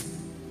Joseph,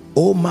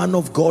 oh man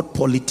of God,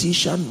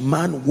 politician,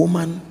 man,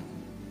 woman,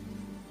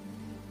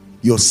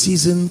 your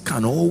season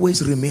can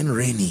always remain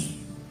rainy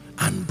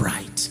and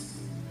bright.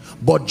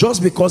 But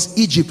just because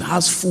Egypt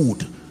has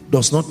food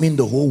does not mean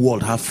the whole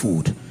world have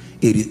food.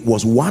 It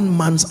was one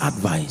man's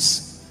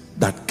advice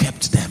that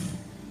kept them,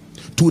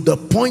 to the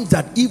point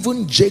that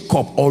even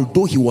Jacob,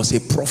 although he was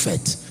a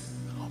prophet,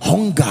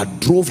 hunger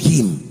drove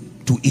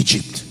him to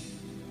Egypt,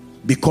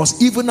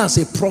 because even as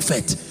a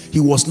prophet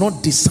he was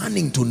not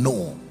discerning to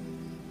know.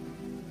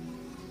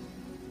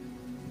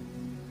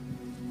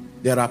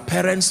 There are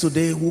parents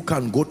today who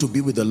can go to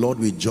be with the Lord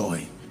with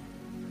joy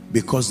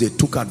because they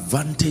took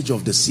advantage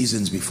of the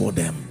seasons before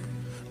them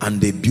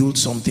and they built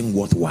something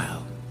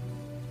worthwhile.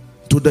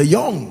 To the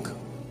young,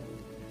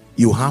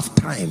 you have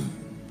time,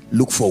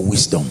 look for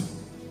wisdom.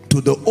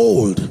 To the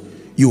old,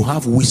 you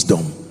have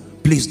wisdom,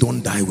 please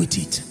don't die with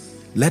it.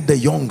 Let the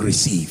young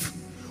receive.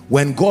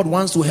 When God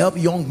wants to help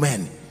young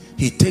men,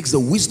 he takes the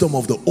wisdom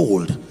of the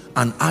old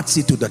and adds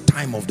it to the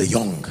time of the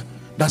young.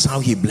 That's how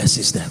he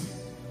blesses them.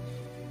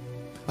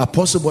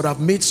 Apostle, but I've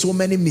made so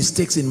many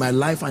mistakes in my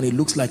life and it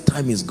looks like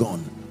time is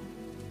gone.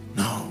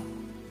 No,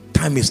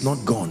 time is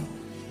not gone.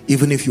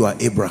 Even if you are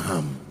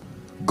Abraham,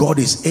 God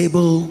is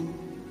able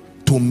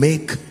to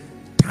make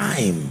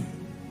time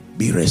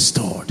be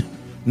restored.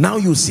 Now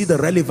you see the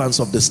relevance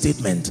of the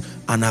statement,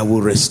 and I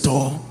will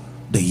restore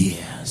the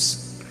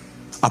years.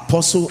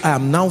 Apostle, I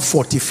am now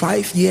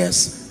 45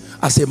 years.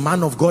 As a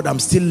man of God, I'm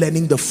still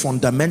learning the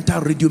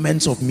fundamental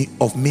rudiments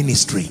of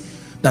ministry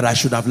that I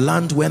should have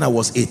learned when I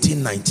was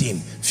 18, 19.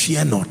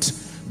 Fear not.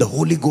 The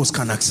Holy Ghost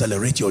can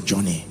accelerate your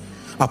journey.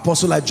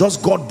 Apostle, I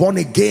just got born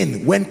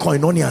again when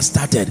Koinonia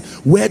started.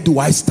 Where do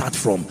I start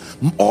from?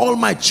 All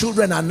my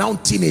children are now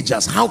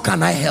teenagers. How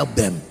can I help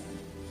them?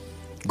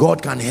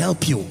 God can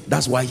help you.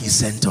 That's why he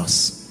sent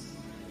us.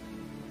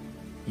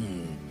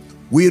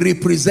 We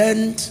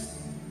represent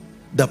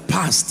the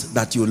past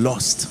that you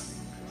lost.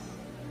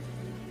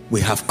 We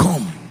have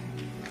come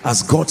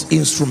as God's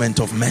instrument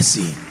of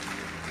mercy.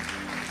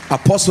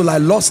 Apostle, I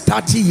lost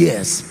 30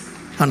 years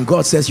and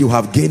God says you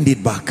have gained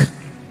it back.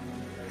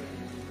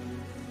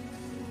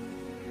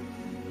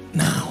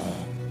 Now,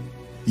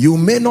 you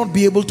may not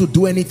be able to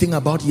do anything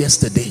about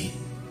yesterday,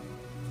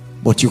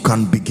 but you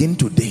can begin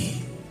today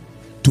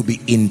to be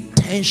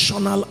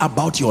intentional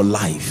about your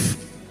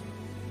life,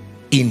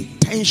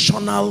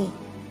 intentional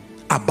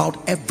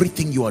about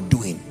everything you are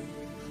doing.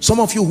 Some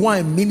of you who are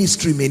in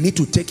ministry may need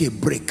to take a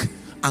break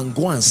and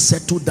go and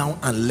settle down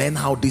and learn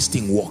how this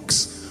thing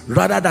works,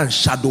 rather than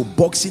shadow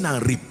boxing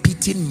and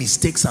repeating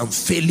mistakes and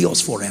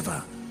failures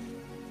forever.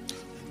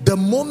 The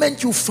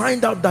moment you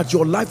find out that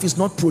your life is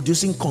not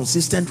producing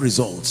consistent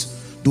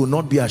results, do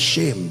not be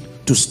ashamed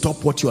to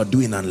stop what you are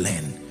doing and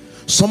learn.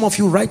 Some of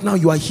you right now,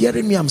 you are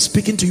hearing me, I'm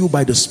speaking to you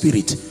by the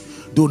Spirit.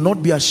 Do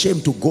not be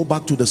ashamed to go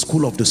back to the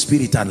school of the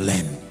Spirit and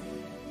learn.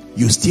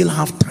 You still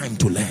have time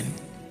to learn.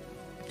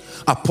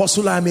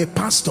 Apostle, I am a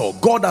pastor.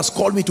 God has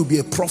called me to be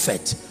a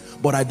prophet,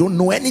 but I don't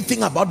know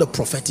anything about the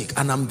prophetic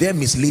and I'm there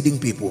misleading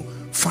people.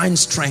 Find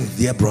strength,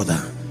 dear brother.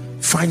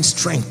 Find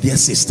strength, dear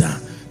sister.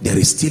 There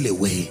is still a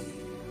way.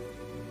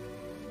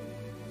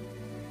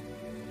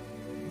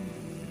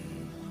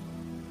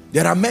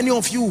 There are many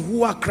of you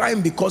who are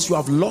crying because you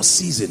have lost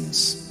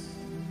seasons.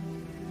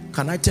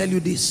 Can I tell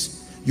you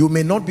this? You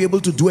may not be able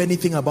to do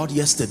anything about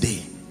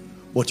yesterday,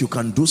 but you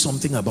can do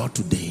something about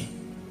today.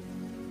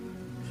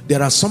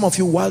 There are some of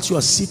you, whilst you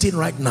are sitting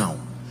right now,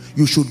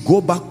 you should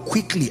go back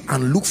quickly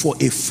and look for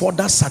a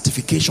further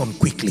certification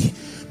quickly,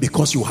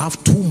 because you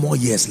have 2 more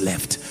years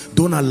left.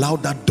 Don't allow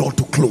that door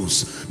to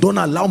close. Don't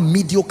allow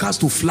mediocres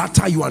to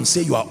flatter you and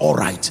say you are all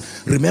right.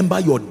 Remember,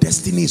 your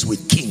destiny is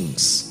with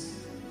kings.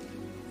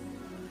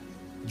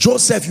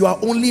 Joseph, you are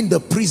only in the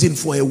prison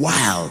for a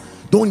while.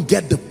 Don't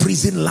get the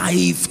prison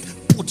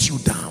life put you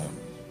down.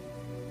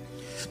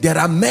 There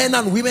are men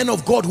and women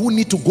of God who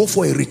need to go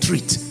for a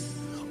retreat.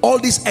 All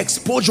this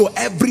exposure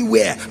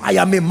everywhere, I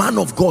am a man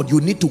of God. You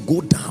need to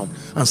go down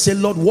and say,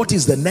 Lord, what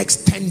is the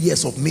next 10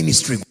 years of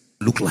ministry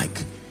look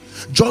like?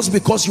 Just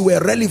because you were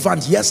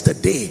relevant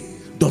yesterday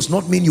does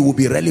not mean you will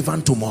be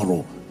relevant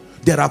tomorrow.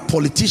 There are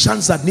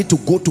politicians that need to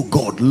go to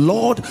God.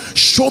 Lord,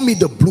 show me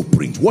the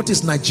blueprint. What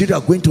is Nigeria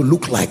going to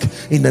look like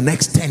in the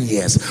next 10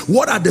 years?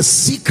 What are the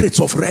secrets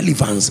of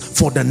relevance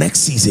for the next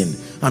season?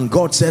 And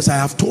God says, I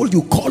have told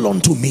you, call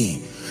unto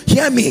me.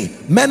 Hear me,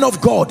 men of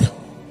God.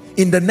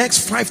 In the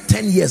next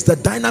 5-10 years, the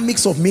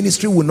dynamics of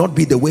ministry will not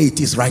be the way it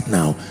is right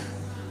now.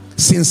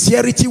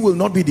 Sincerity will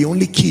not be the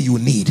only key you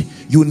need.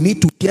 You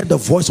need to hear the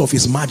voice of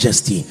His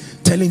Majesty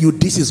telling you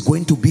this is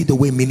going to be the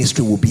way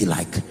ministry will be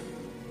like.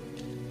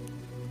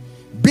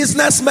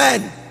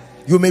 Businessmen,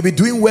 you may be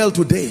doing well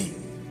today,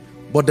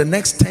 but the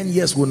next 10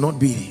 years will not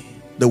be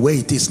the way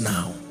it is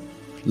now.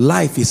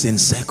 Life is in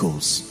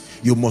circles.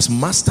 You must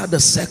master the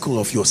circle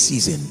of your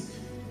season.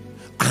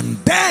 And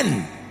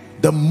then,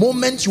 the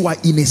moment you are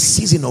in a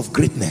season of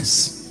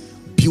greatness,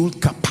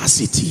 build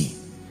capacity,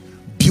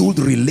 build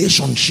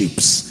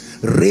relationships,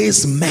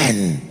 raise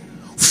men,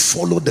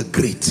 follow the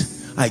great.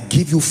 I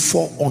give you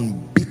 4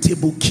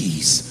 unbeatable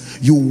keys.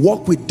 You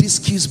walk with these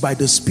keys by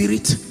the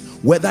Spirit,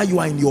 whether you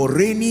are in your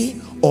rainy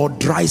or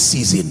dry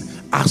season.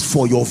 As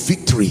for your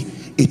victory,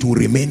 it will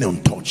remain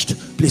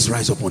untouched. Please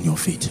rise up on your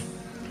feet.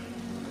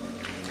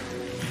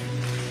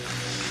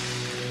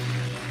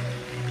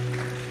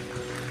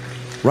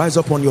 Rise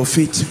up on your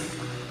feet.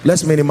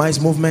 Let's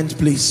minimize movement,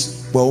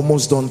 please. We're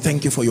almost done.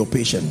 Thank you for your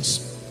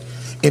patience.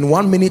 In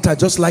 1 minute, I'd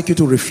just like you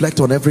to reflect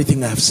on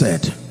everything I've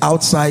said.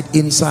 Outside,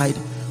 inside,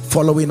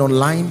 following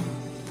online,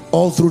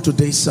 all through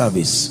today's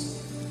service.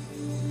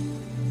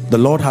 The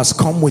Lord has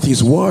come with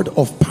His word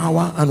of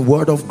power and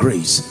word of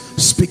grace,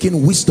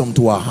 speaking wisdom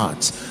to our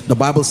hearts. The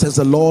Bible says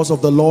the laws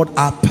of the Lord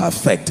are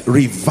perfect,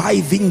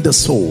 reviving the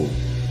soul.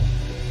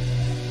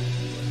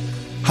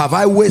 Have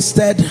I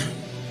wasted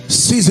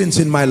seasons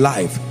in my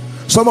life?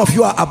 Some of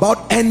you are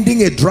about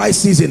ending a dry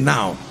season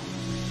now.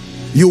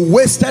 You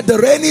wasted the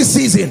rainy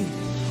season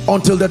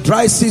until the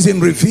dry season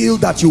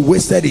revealed that you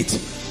wasted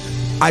it.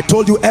 I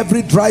told you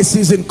every dry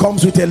season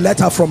comes with a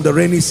letter from the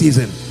rainy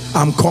season.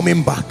 I'm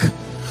coming back.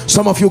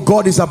 Some of you,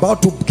 God is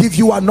about to give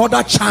you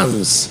another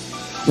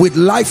chance with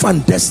life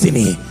and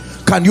destiny.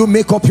 Can you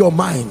make up your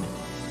mind?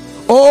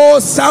 Oh,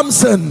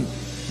 Samson,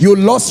 you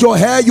lost your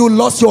hair, you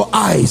lost your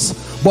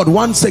eyes, but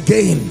once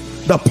again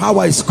the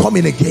power is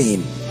coming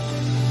again.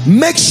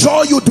 Make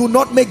sure you do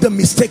not make the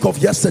mistake of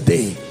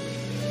yesterday.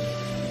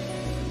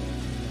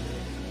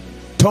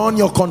 Turn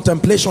your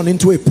contemplation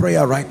into a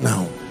prayer right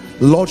now.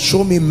 Lord,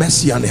 show me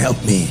mercy and help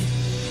me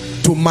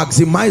to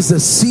maximize the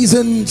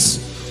seasons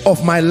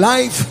of my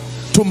life,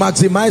 to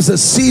maximize the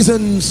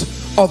seasons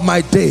of my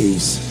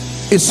days.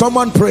 Is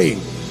someone praying?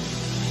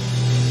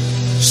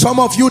 Some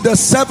of you, the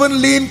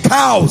 7 lean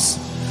cows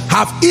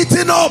have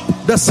eaten up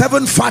the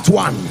 7 fat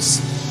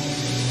ones.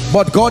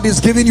 But God is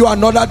giving you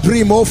another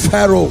dream, oh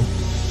Pharaoh.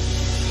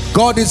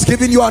 God is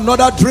giving you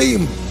another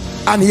dream,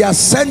 and he has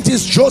sent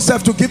his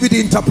Joseph to give you the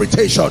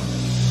interpretation.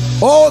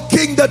 Oh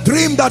king, the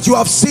dream that you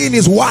have seen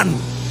is one.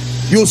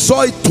 You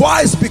saw it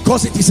twice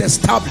because it is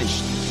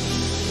established.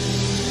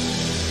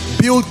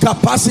 Build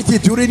capacity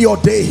during your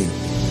day.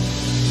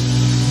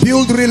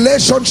 Build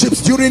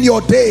relationships during your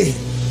day.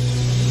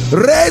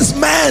 Raise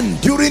men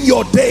during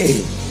your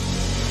day.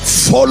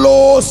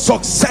 Follow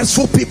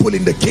successful people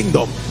in the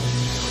kingdom.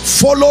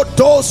 Follow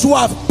those who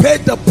have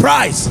paid the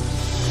price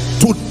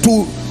to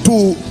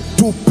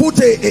put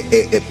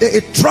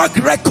a track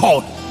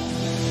record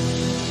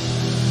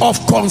of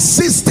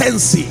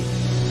consistency.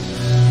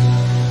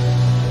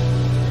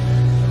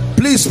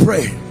 Please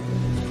pray.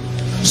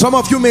 Some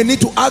of you may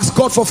need to ask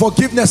God for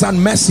forgiveness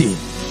and mercy.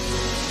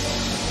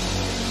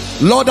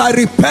 Lord, I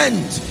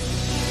repent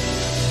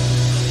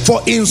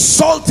for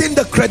insulting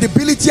the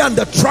credibility and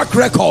the track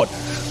record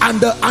and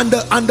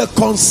the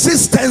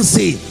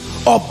consistency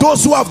of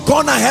those who have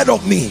gone ahead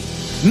of me.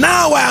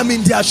 Now I am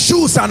in their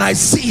shoes and I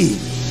see.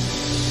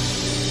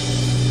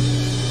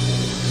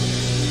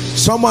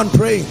 Someone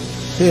pray.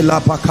 Pray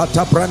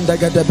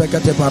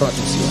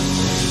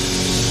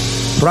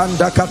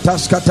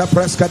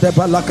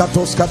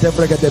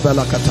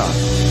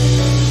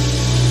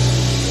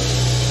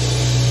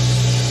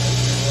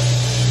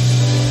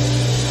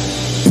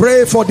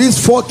for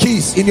these 4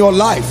 keys in your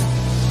life.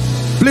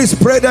 Please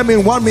pray them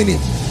in 1 minute.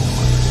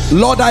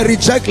 Lord, I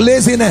reject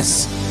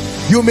laziness.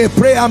 You may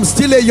pray, I'm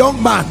still a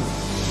young man.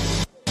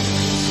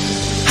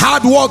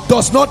 Hard work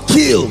does not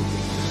kill.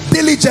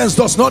 Diligence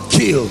does not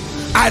kill.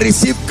 I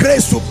receive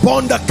grace to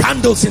burn the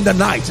candles in the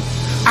night.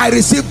 I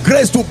receive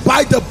grace to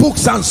buy the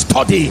books and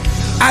study.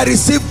 I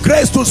receive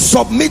grace to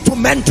submit to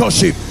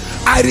mentorship.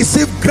 I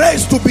receive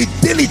grace to be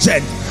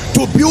diligent,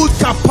 to build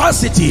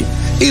capacity.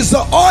 Is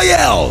the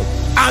oil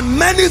and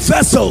many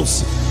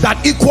vessels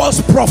that equals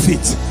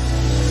profit.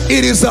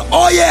 It is the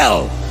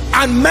oil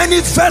and many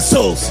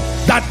vessels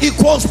that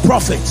equals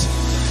profit.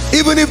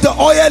 Even if the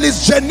oil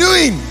is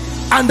genuine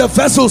and the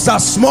vessels are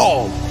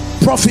small,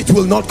 profit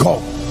will not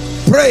come.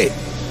 Pray.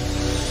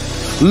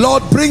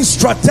 Lord, bring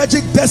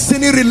strategic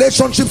destiny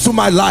relationships to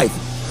my life.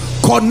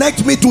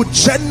 Connect me to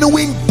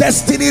genuine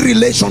destiny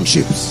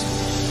relationships.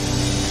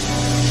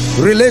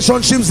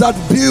 Relationships that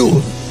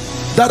build,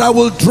 that I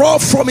will draw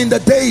from in the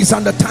days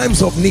and the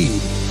times of need.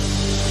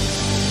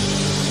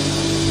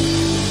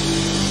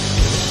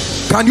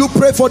 Can you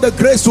pray for the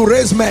grace to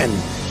raise men?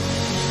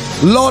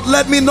 Lord,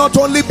 let me not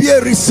only be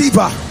a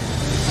receiver,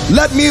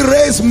 let me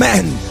raise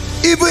men.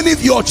 Even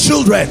if your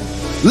children,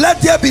 let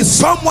there be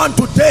someone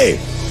today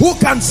who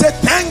can say,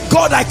 thank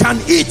God I can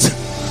eat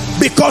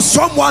because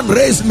someone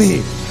raised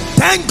me.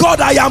 Thank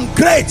God I am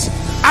great.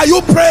 Are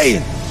you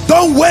praying?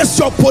 Don't waste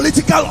your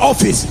political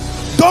office.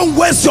 Don't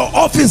waste your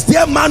office,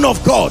 dear man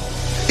of God.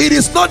 It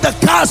is not the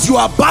cars you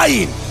are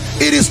buying.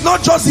 It is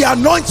not just the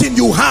anointing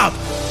you have.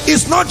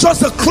 It's not just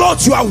the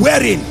clothes you are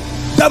wearing.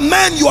 The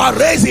man you are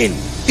raising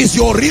is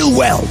your real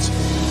wealth.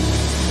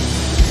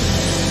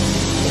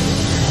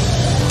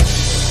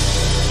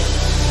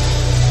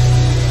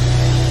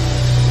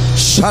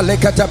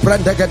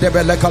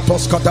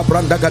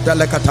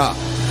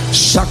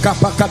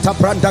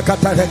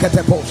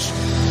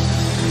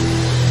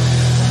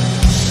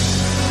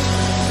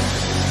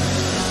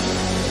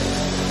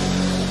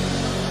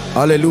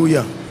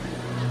 Hallelujah.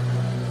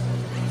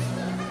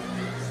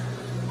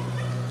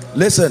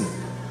 Listen,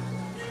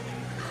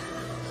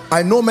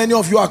 I know many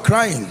of you are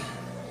crying.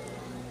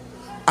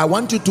 I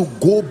want you to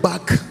go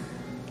back,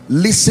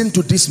 listen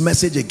to this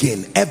message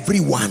again.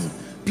 Everyone,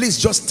 please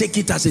just take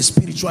it as a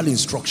spiritual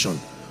instruction.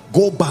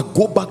 Go back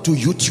to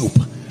YouTube,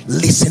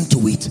 listen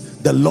to it,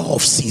 the law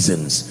of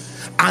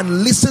seasons,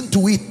 and listen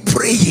to it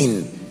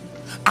praying,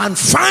 and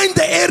find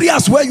the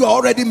areas where you are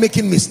already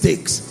making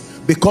mistakes.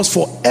 Because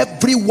for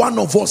every one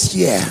of us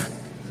here,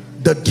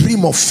 the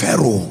dream of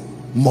Pharaoh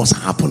must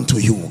happen to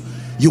you.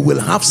 You will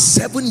have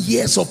 7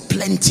 years of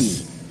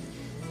plenty,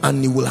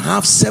 and you will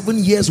have 7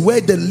 years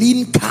where the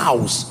lean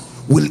cows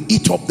will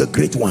eat up the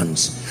great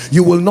ones.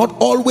 You will not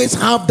always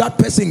have that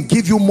person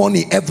give you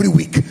money every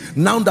week.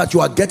 Now that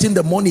you are getting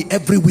the money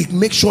every week,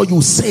 make sure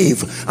you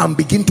save and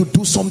begin to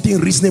do something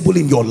reasonable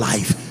in your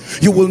life.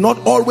 You will not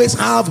always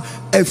have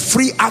a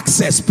free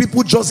access.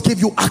 People just give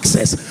you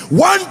access.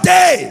 One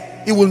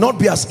day it will not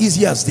be as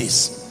easy as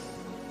this.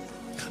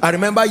 I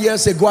remember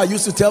years ago, I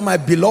used to tell my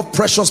beloved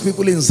precious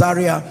people in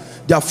Zaria,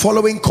 they are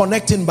following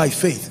Connecting by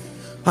Faith,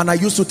 and I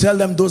used to tell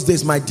them those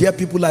days, my dear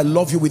people, I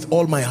love you with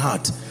all my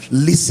heart.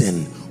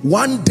 Listen,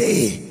 one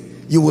day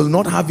you will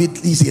not have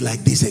it easy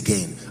like this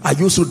again. I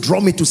used to draw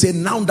me to say,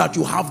 now that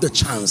you have the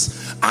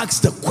chance,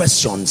 ask the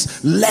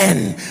questions,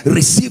 learn,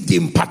 receive the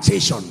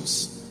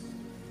impartations.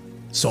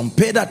 Some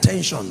paid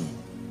attention,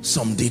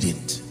 some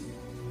didn't.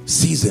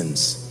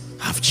 Seasons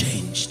have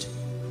changed.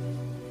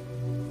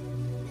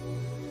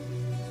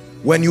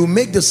 When you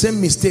make the same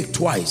mistake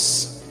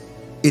twice,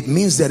 it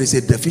means there is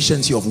a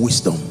deficiency of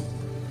wisdom.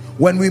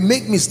 When we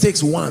make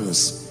mistakes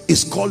once,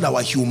 it's called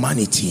our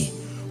humanity.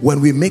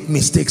 When we make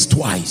mistakes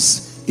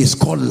twice, it's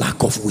called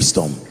lack of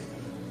wisdom.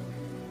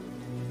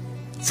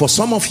 For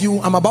some of you,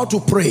 I'm about to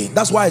pray.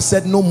 That's why I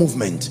said no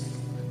movement.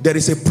 There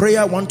is a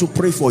prayer I want to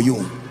pray for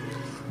you.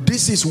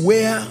 This is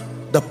where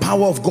the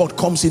power of God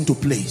comes into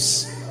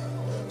place.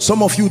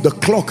 Some of you, the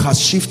clock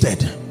has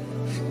shifted.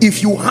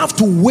 If you have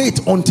to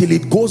wait until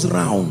it goes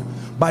round,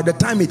 by the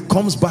time it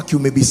comes back, you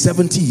may be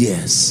 70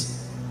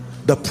 years.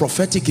 The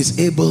prophetic is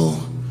able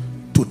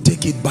to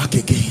take it back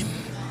again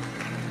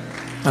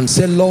and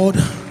say, Lord,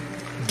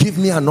 give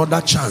me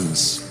another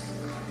chance.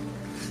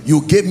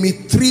 You gave me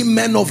 3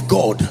 men of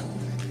God,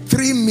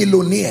 3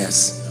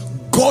 millionaires,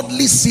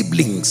 godly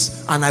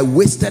siblings, and I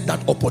wasted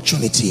that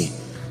opportunity.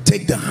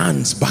 Take the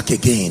hands back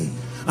again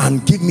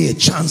and give me a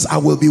chance. I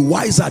will be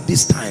wiser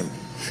this time.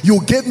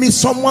 You gave me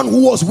someone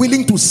who was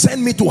willing to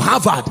send me to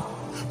Harvard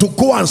to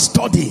go and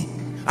study,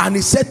 and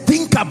he said,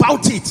 think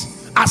about it,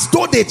 as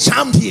though they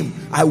charmed him.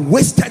 I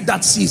wasted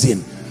that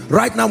season.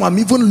 Right now I'm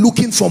even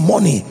looking for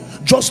money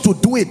just to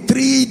do a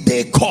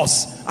 3-day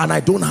course, and I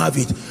don't have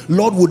it.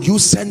 Lord, would you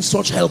send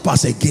such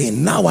helpers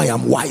again? Now I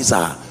am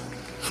wiser.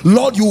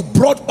 Lord, you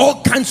brought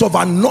all kinds of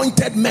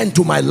anointed men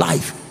to my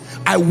life.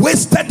 I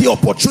wasted the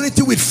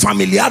opportunity with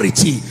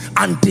familiarity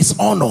and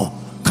dishonor.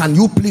 Can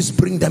you please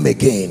bring them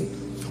again?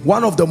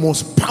 One of the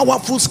most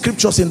powerful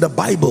scriptures in the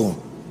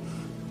Bible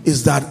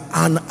is that,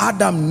 and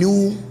Adam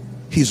knew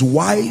his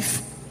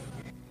wife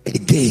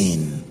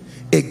again.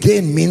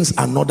 Again means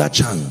another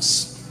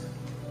chance.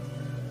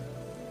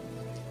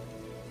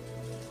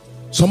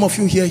 Some of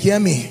you here, hear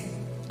me.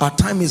 Our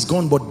time is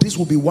gone, but this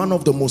will be one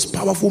of the most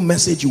powerful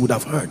messages you would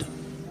have heard.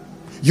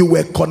 You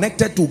were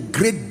connected to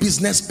great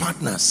business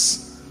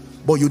partners,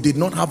 but you did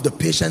not have the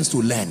patience to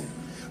learn.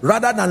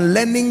 Rather than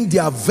learning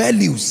their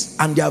values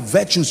and their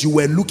virtues, you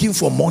were looking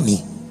for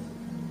money.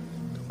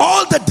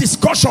 All the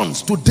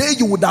discussions today,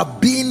 you would have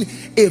been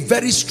a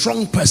very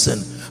strong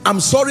person.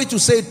 I'm sorry to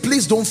say it,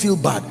 please don't feel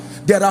bad.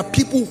 There are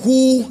people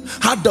who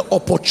had the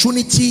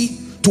opportunity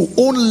to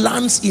own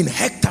lands in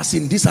hectares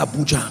in this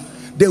Abuja.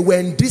 They were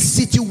in this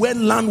city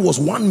when land was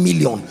 1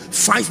 million,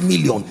 5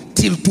 million.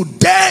 Till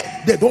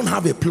today, they don't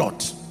have a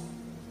plot.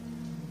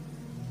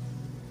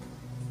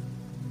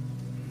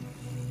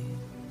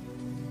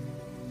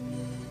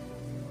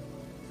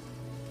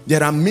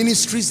 There are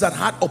ministries that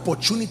had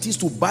opportunities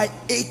to buy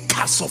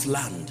acres of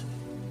land.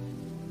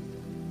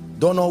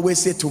 Don't always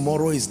say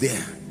tomorrow is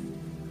there.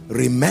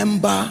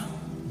 Remember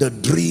the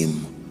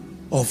dream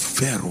of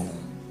Pharaoh.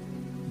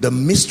 The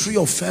mystery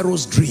of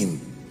Pharaoh's dream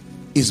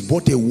is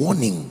both a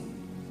warning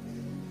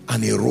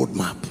and a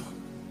roadmap.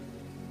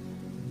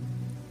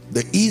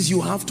 The ease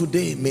you have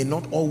today may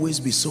not always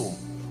be so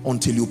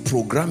until you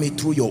program it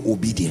through your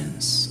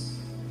obedience.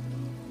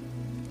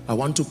 I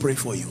want to pray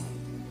for you.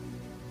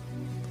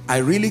 I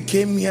really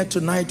came here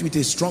tonight with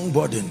a strong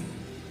burden.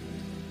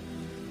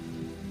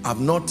 I've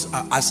not,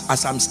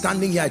 as I'm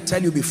standing here, I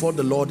tell you before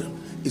the Lord,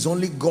 it's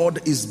only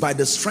God, is by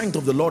the strength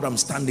of the Lord I'm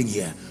standing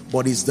here,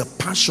 but it's the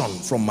passion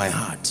from my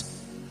heart,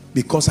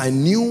 because I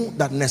knew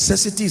that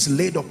necessity is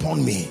laid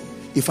upon me.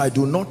 If I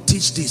do not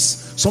teach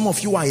this, some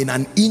of you are in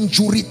an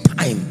injury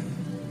time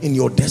in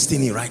your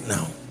destiny right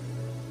now.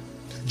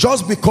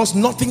 Just because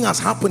nothing has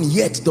happened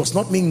yet does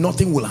not mean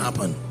nothing will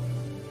happen.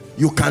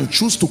 You can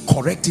choose to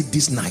correct it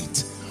this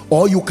night,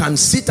 or you can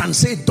sit and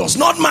say it does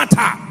not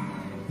matter.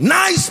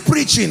 Nice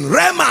preaching,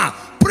 Rema,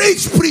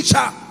 preach,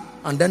 preacher,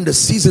 and then the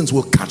seasons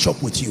will catch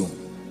up with you.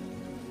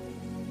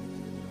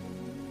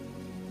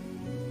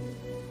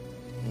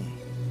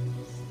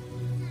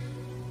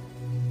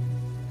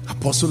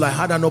 Apostle, I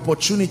had an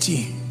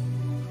opportunity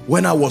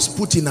when I was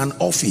put in an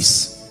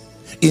office.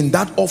 In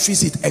that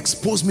office, it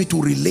exposed me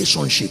to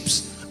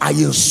relationships. I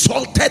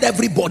insulted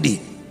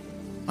everybody,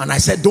 and I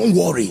said, don't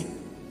worry.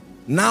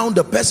 Now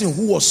the person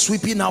who was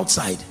sweeping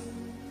outside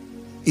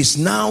is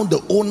now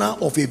the owner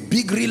of a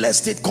big real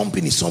estate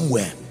company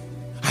somewhere.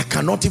 I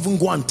cannot even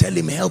go and tell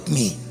him, help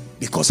me,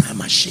 because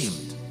I'm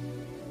ashamed.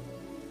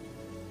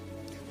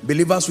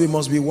 Believers, we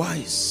must be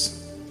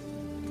wise.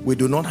 We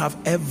do not have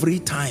every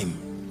time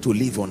to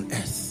live on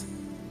earth.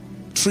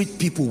 Treat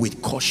people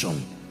with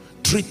caution.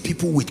 Treat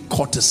people with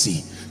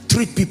courtesy.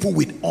 Treat people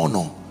with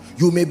honor.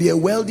 You may be a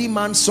wealthy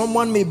man.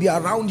 Someone may be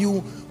around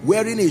you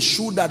wearing a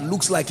shoe that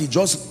looks like he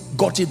just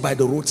got it by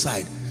the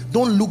roadside.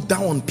 Don't look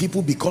down on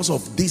people because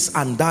of this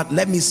and that.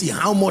 Let me see,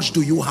 how much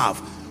do you have?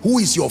 Who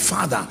is your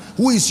father?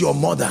 Who is your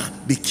mother?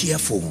 Be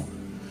careful.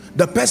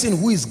 The person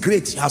who is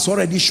great has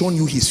already shown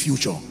you his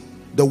future.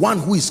 The one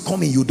who is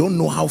coming, you don't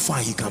know how far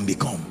he can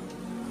become.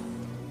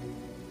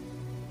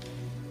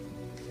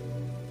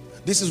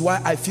 This is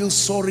why I feel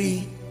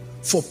sorry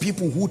for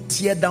people who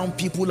tear down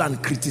people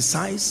and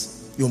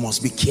criticize, you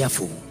must be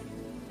careful.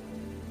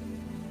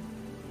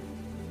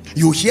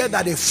 You hear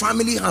that a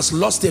family has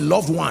lost a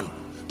loved one,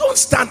 don't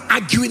start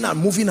arguing and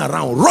moving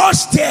around.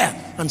 Rush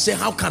there and say,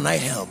 how can I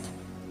help?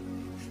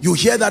 You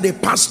hear that a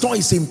pastor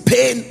is in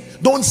pain,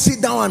 don't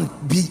sit down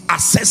and be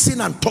assessing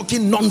and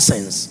talking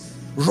nonsense.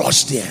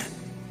 Rush there.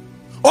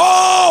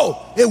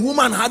 Oh, a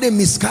woman had a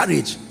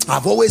miscarriage.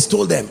 I've always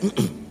told them,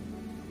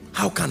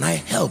 how can I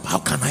help? How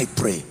can I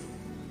pray?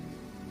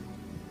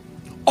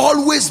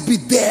 Always be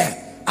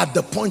there at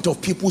the point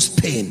of people's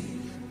pain.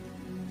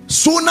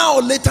 Sooner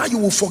or later you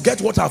will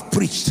forget what I've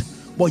preached,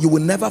 but you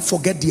will never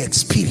forget the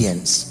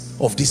experience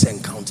of this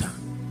encounter.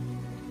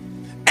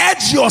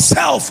 Edge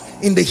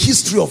yourself in the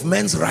history of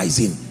men's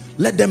rising.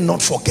 Let them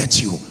not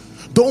forget you.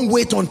 Don't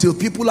wait until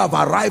people have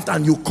arrived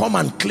and you come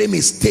and claim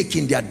a stake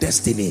in their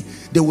destiny.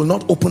 They will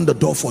not open the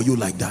door for you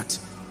like that.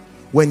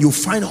 When you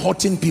find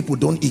hurting people,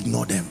 don't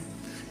ignore them.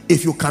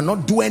 If you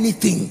cannot do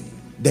anything,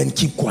 then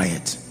keep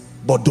quiet,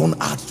 but don't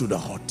add to the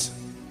hurt.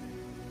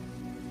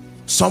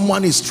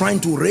 Someone is trying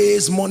to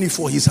raise money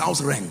for his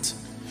house rent,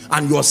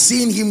 and you're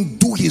seeing him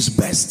do his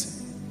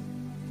best.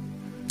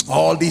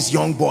 All these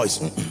young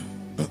boys,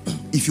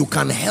 if you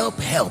can help,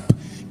 help.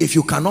 If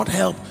you cannot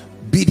help,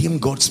 bid him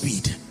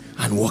Godspeed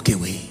and walk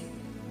away.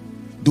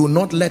 Do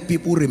not let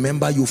people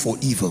remember you for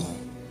evil.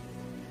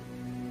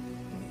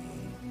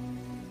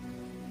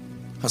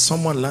 Has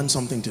someone learned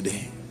something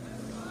today?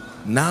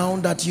 Now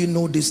that you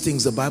know these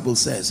things, the Bible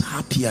says,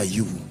 happy are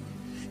you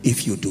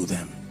if you do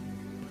them.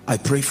 I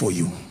pray for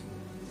you.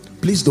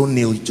 Please don't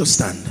kneel, just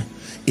stand.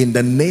 In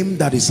the name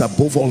that is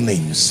above all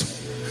names,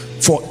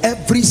 for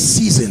every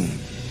season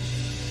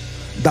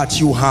that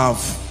you have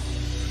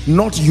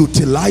not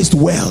utilized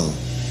well,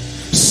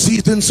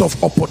 seasons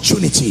of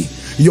opportunity,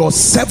 your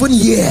 7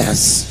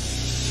 years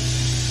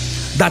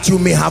that you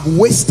may have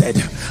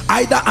wasted,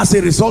 either as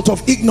a result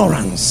of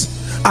ignorance,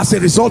 as a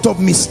result of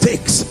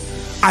mistakes,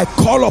 I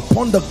call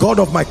upon the God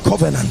of my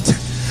covenant,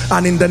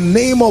 and in the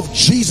name of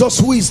Jesus,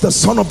 who is the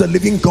Son of the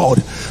living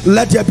God,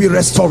 let there be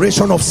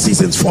restoration of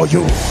seasons for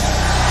you.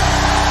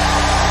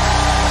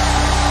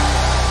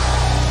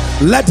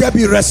 Let there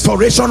be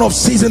restoration of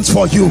seasons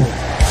for you.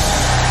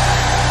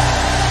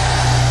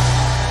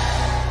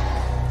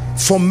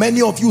 For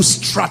many of you,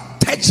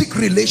 strategic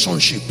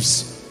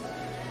relationships,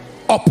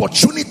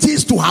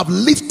 opportunities to have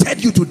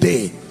lifted you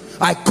today,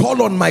 I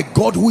call on my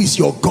God who is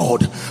your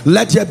God.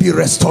 Let there be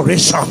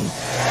restoration.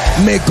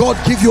 May God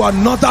give you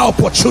another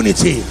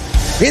opportunity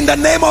in the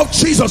name of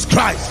Jesus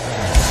Christ.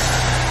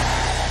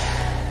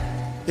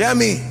 Hear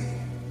me.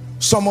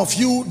 Some of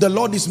you, the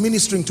Lord is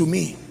ministering to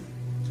me.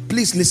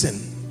 Please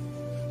listen.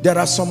 There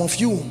are some of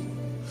you,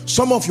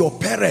 some of your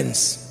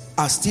parents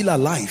are still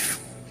alive.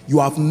 You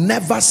have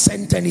never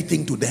sent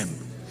anything to them.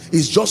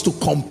 It's just to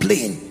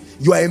complain.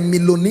 You are a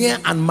millionaire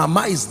and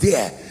mama is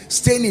there,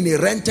 staying in a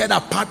rented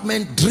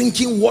apartment,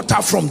 drinking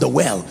water from the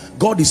well.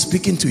 God is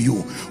speaking to you.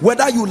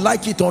 Whether you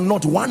like it or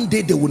not, one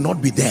day they will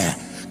not be there.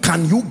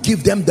 Can you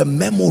give them the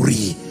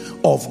memory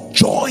of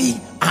joy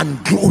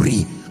and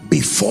glory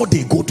before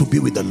they go to be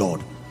with the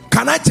Lord?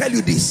 Can I tell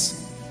you this?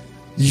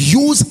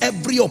 Use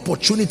every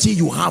opportunity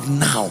you have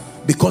now,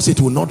 because it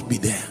will not be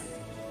there.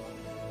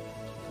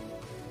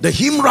 The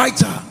hymn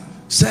writer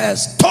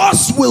says,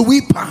 thus will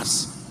we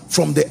pass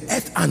from the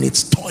earth and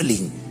its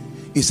toiling.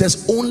 He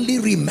says, only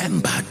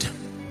remembered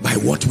by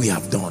what we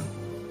have done.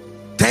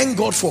 Thank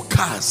God for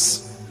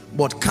cars,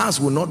 but cars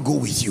will not go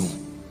with you.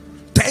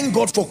 Thank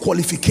God for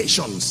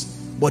qualifications,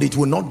 but it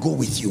will not go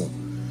with you.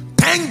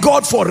 Thank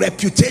God for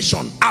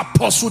reputation.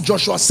 Apostle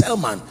Joshua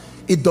Selman,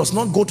 it does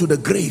not go to the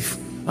grave,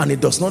 and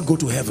it does not go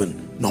to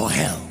heaven nor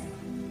hell.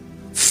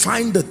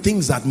 Find the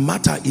things that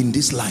matter in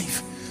this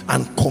life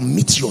and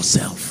commit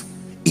yourself.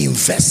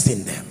 Invest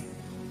in them.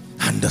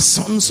 And the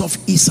sons of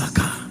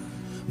Issachar,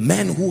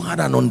 men who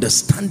had an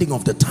understanding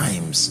of the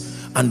times,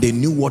 and they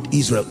knew what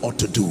Israel ought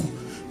to do.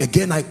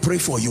 Again, I pray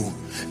for you.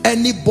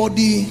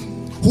 Anybody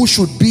who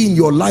should be in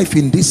your life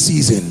in this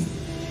season,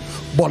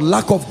 but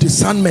lack of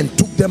discernment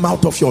took them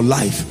out of your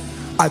life,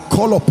 I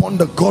call upon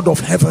the God of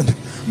heaven.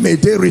 May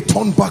they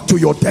return back to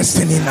your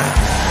destiny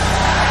now.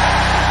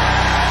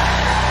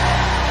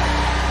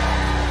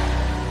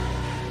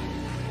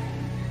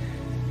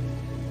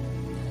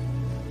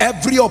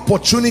 Every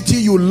opportunity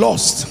you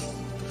lost,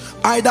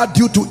 either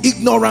due to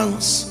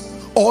ignorance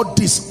or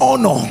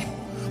dishonor,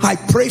 I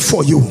pray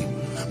for you.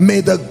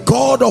 May the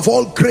God of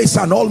all grace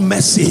and all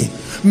mercy,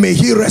 may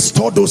he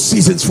restore those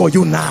seasons for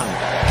you now.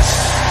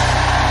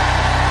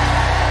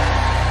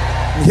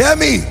 Hear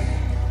me.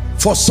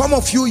 For some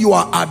of you, you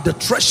are at the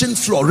threshing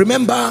floor.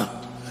 Remember,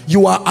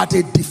 you are at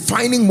a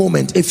defining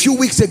moment. A few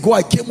weeks ago,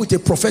 I came with a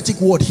prophetic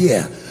word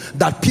here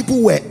that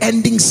people were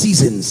ending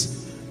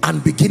seasons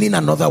and beginning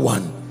another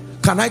one.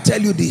 Can I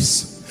tell you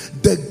this?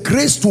 The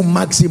grace to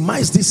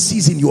maximize this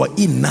season you are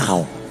in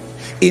now,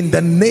 in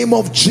the name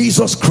of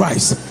Jesus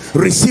Christ,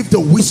 receive the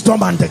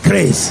wisdom and the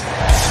grace.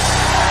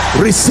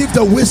 Receive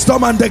the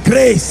wisdom and the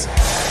grace.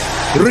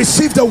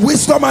 Receive the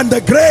wisdom and the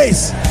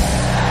grace.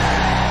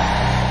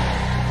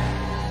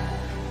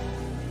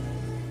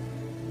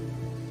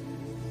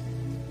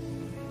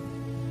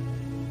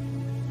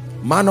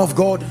 Man of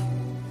God,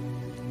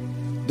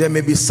 there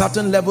may be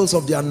certain levels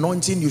of the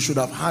anointing you should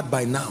have had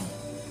by now,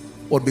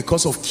 but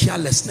because of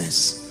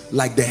carelessness,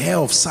 like the hair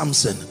of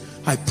Samson,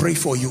 I pray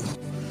for you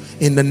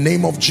in the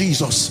name of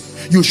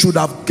Jesus. You should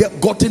have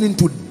gotten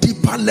into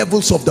deeper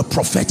levels of the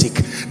prophetic,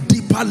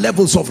 deeper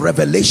levels of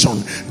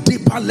revelation,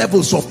 deeper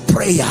levels of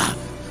prayer,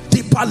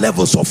 deeper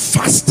levels of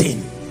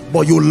fasting,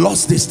 but you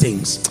lost these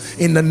things.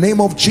 In the name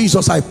of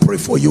Jesus, I pray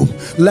for you.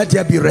 Let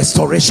there be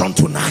restoration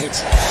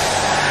tonight.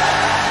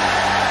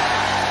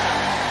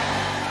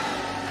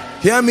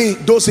 Hear me,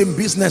 those in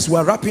business,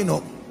 we're wrapping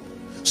up.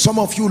 Some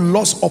of you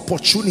lost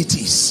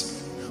opportunities.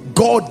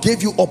 God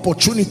gave you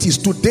opportunities.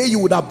 Today you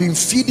would have been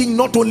feeding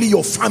not only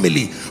your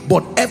family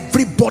but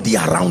everybody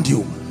around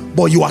you,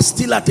 but you are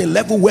still at a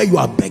level where you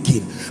are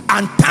begging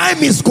and time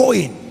is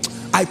going.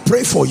 I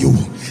pray for you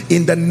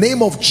in the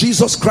name of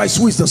Jesus Christ,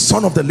 who is the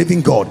Son of the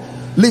living God.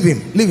 Leave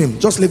him,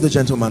 just leave the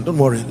gentleman, don't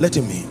worry, let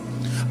him in.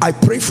 I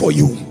pray for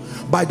you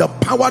by the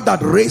power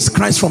that raised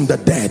Christ from the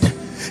dead.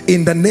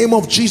 In the name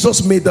of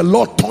Jesus, may the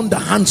Lord turn the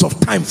hands of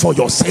time for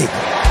your sake.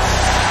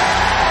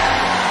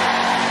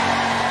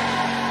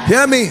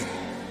 Hear me.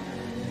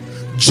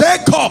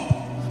 Jacob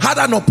had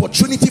an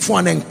opportunity for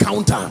an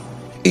encounter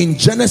in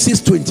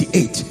Genesis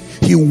 28.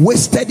 He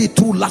wasted it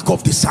through lack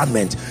of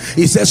discernment.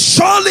 He says,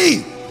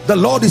 surely the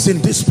Lord is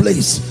in this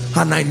place,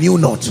 and I knew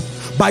not.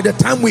 By the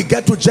time we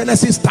get to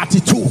Genesis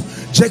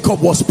 32,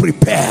 Jacob was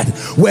prepared.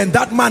 When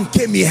that man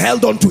came, he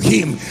held on to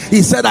him.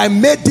 He said, I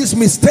made this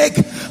mistake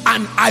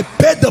and I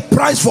paid the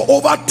price for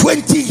over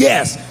 20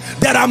 years.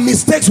 There are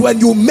mistakes when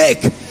you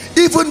make,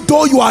 even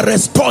though you are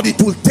restored,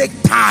 it will take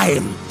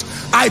time.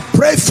 I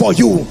pray for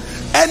you,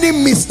 any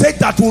mistake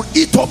that will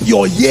eat up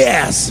your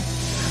years,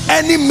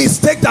 any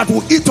mistake that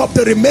will eat up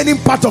the remaining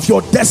part of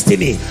your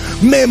destiny,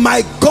 may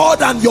my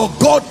God and your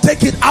God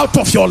take it out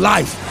of your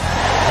life.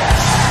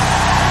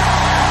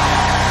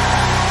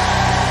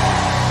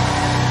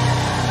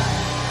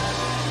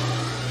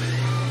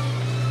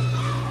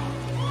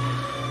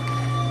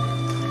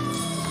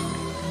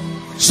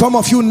 Some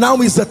of you,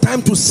 now is the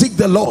time to seek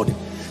the Lord.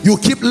 You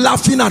keep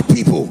laughing at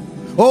people.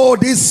 Oh,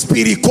 these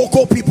spirit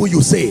cocoa people,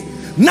 you say.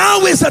 Now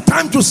is the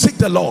time to seek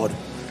the Lord,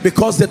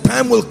 because the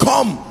time will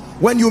come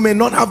when you may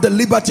not have the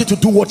liberty to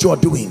do what you are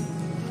doing.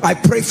 I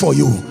pray for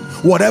you.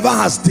 Whatever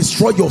has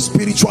destroyed your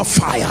spiritual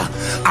fire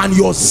and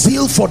your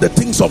zeal for the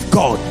things of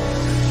God.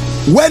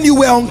 When you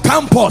were on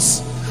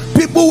campus,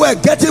 people were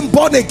getting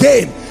born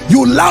again.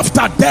 You laughed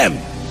at them.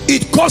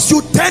 It cost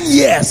you 10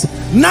 years.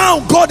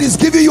 Now God is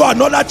giving you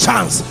another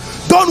chance.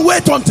 Don't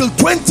wait until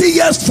 20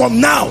 years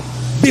from now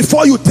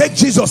before you take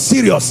Jesus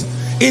serious.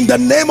 In the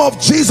name of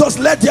Jesus,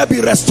 let there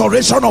be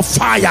restoration of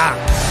fire.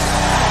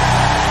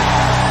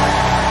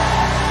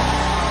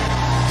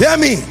 Hear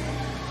me.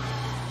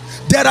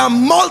 There are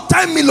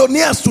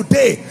multi-millionaires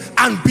today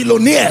and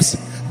billionaires.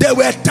 There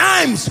were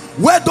times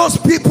where those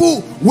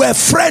people were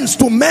friends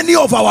to many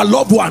of our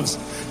loved ones.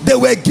 They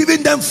were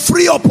giving them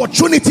free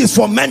opportunities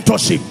for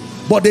mentorship,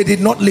 but they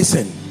did not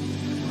listen.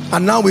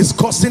 And now it's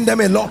costing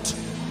them a lot.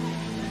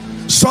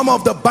 Some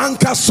of the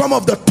bankers, some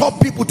of the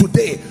top people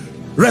today,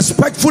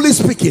 respectfully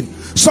speaking,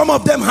 some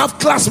of them have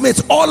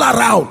classmates all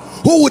around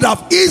who would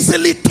have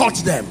easily taught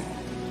them,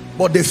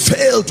 but they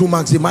failed to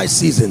maximize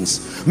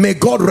seasons. May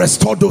God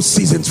restore those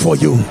seasons for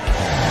you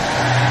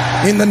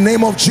in the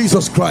name of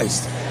Jesus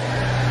Christ.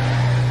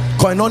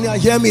 Koinonia,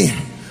 hear me.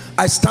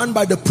 I stand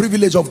by the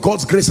privilege of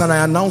God's grace and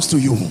I announce to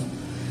you,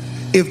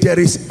 if there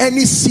is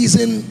any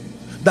season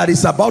that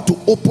is about to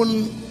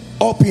open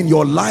up in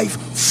your life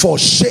for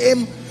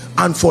shame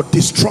and for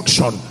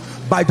destruction,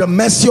 by the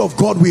mercy of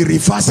God, we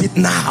reverse it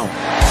now.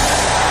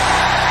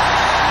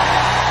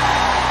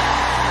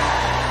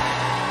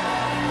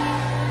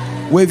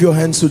 Wave your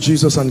hands to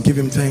Jesus and give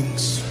him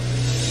thanks.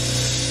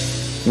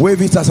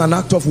 Wave it as an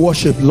act of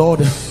worship.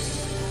 Lord,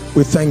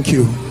 we thank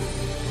you.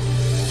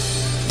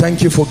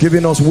 Thank you for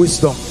giving us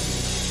wisdom.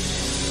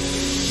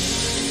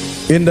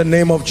 In the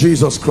name of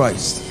Jesus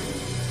Christ.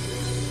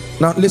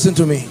 Now listen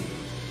to me.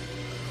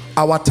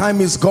 Our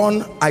time is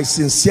gone. I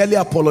sincerely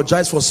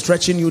apologize for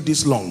stretching you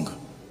this long,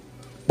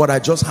 but I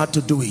just had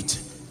to do it.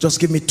 Just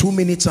give me 2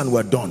 minutes and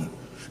we're done.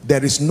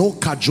 There is no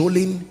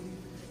cajoling.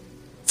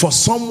 For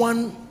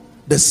someone,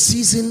 the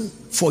season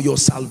for your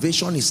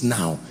salvation is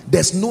now.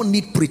 There's no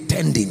need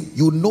pretending.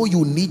 You know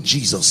you need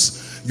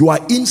Jesus. You are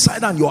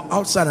inside and you're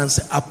outside and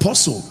say,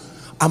 Apostle,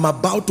 I'm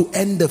about to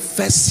end the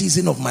first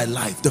season of my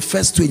life, the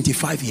first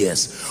 25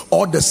 years,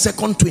 or the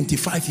second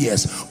 25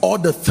 years, or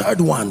the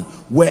third one.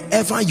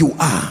 Wherever you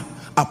are,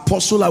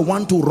 Apostle, I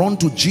want to run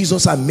to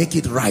Jesus and make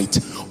it right.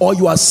 Or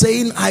you are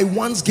saying, I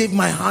once gave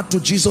my heart to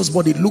Jesus,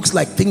 but it looks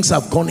like things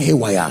have gone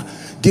haywire.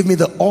 Give me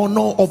the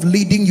honor of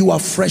leading you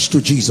afresh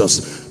to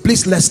Jesus.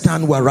 Please, let's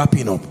stand. We're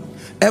wrapping up.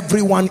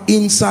 Everyone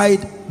inside,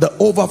 the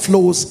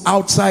overflows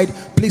outside,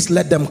 please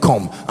let them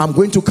come. I'm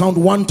going to count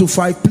 1 to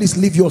 5. Please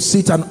leave your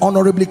seat and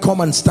honorably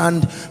come and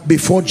stand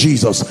before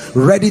Jesus,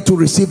 ready to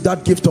receive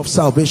that gift of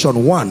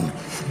salvation. 1.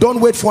 Don't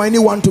wait for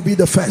anyone to be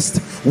the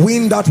first.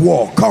 Win that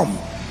war. Come.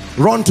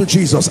 Run to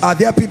Jesus. Are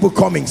there people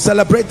coming?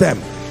 Celebrate them.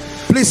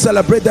 Please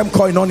celebrate them,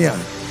 koinonia.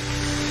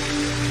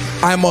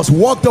 I must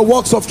walk the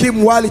works of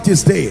him while it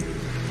is day.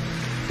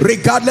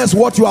 Regardless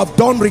what you have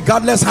done,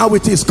 regardless how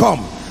it is, come.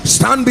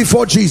 Stand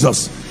before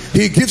Jesus.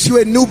 He gives you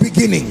a new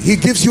beginning. He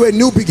gives you a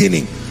new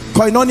beginning.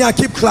 Koinonia,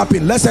 keep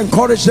clapping. Let's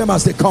encourage them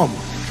as they come.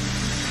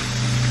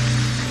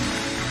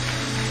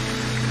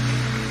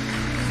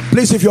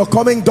 Please, if you're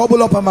coming,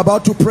 double up. I'm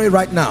about to pray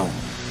right now.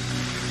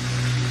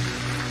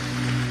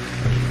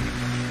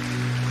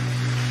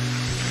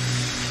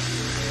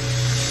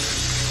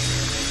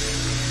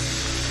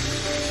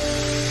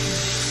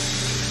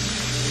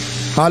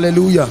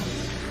 Hallelujah.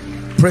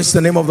 Praise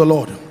the name of the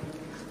Lord.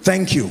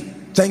 Thank you.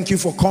 Thank you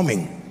for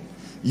coming.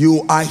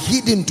 You are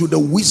hidden to the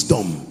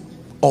wisdom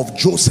of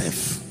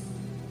Joseph.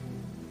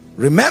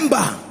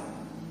 Remember,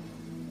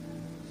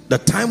 the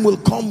time will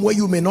come where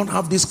you may not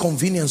have this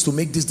convenience to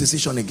make this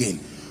decision again.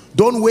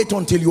 Don't wait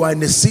until you are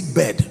in a sick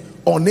bed,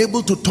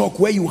 unable to talk,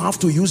 where you have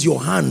to use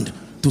your hand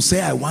to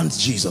say, I want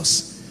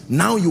Jesus.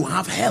 Now you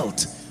have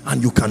health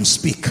and you can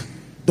speak.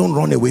 Don't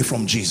run away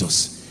from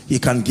Jesus. He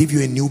can give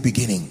you a new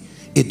beginning.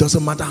 It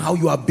doesn't matter how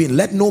you have been.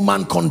 Let no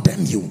man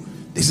condemn you.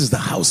 This is the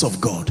house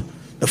of God,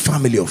 the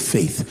family of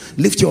faith.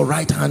 Lift your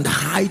right hand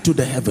high to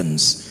the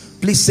heavens.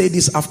 Please say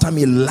this after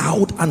me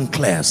loud and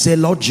clear. Say,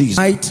 Lord Jesus,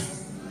 tonight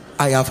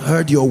I have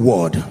heard your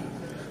word.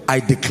 I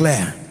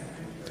declare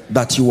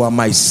that you are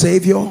my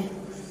Savior,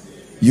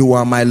 you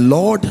are my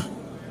Lord,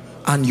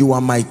 and you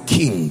are my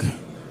King.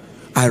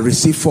 I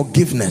receive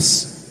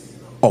forgiveness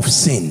of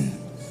sin.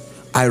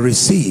 I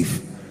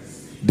receive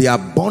the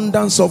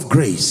abundance of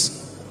grace,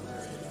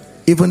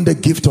 even the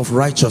gift of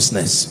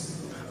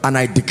righteousness, and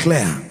I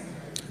declare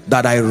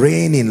that I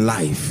reign in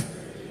life.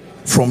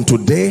 From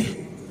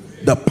today,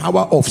 the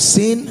power of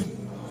sin,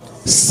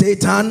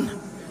 Satan,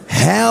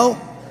 hell,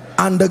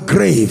 and the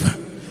grave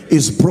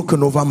is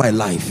broken over my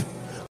life.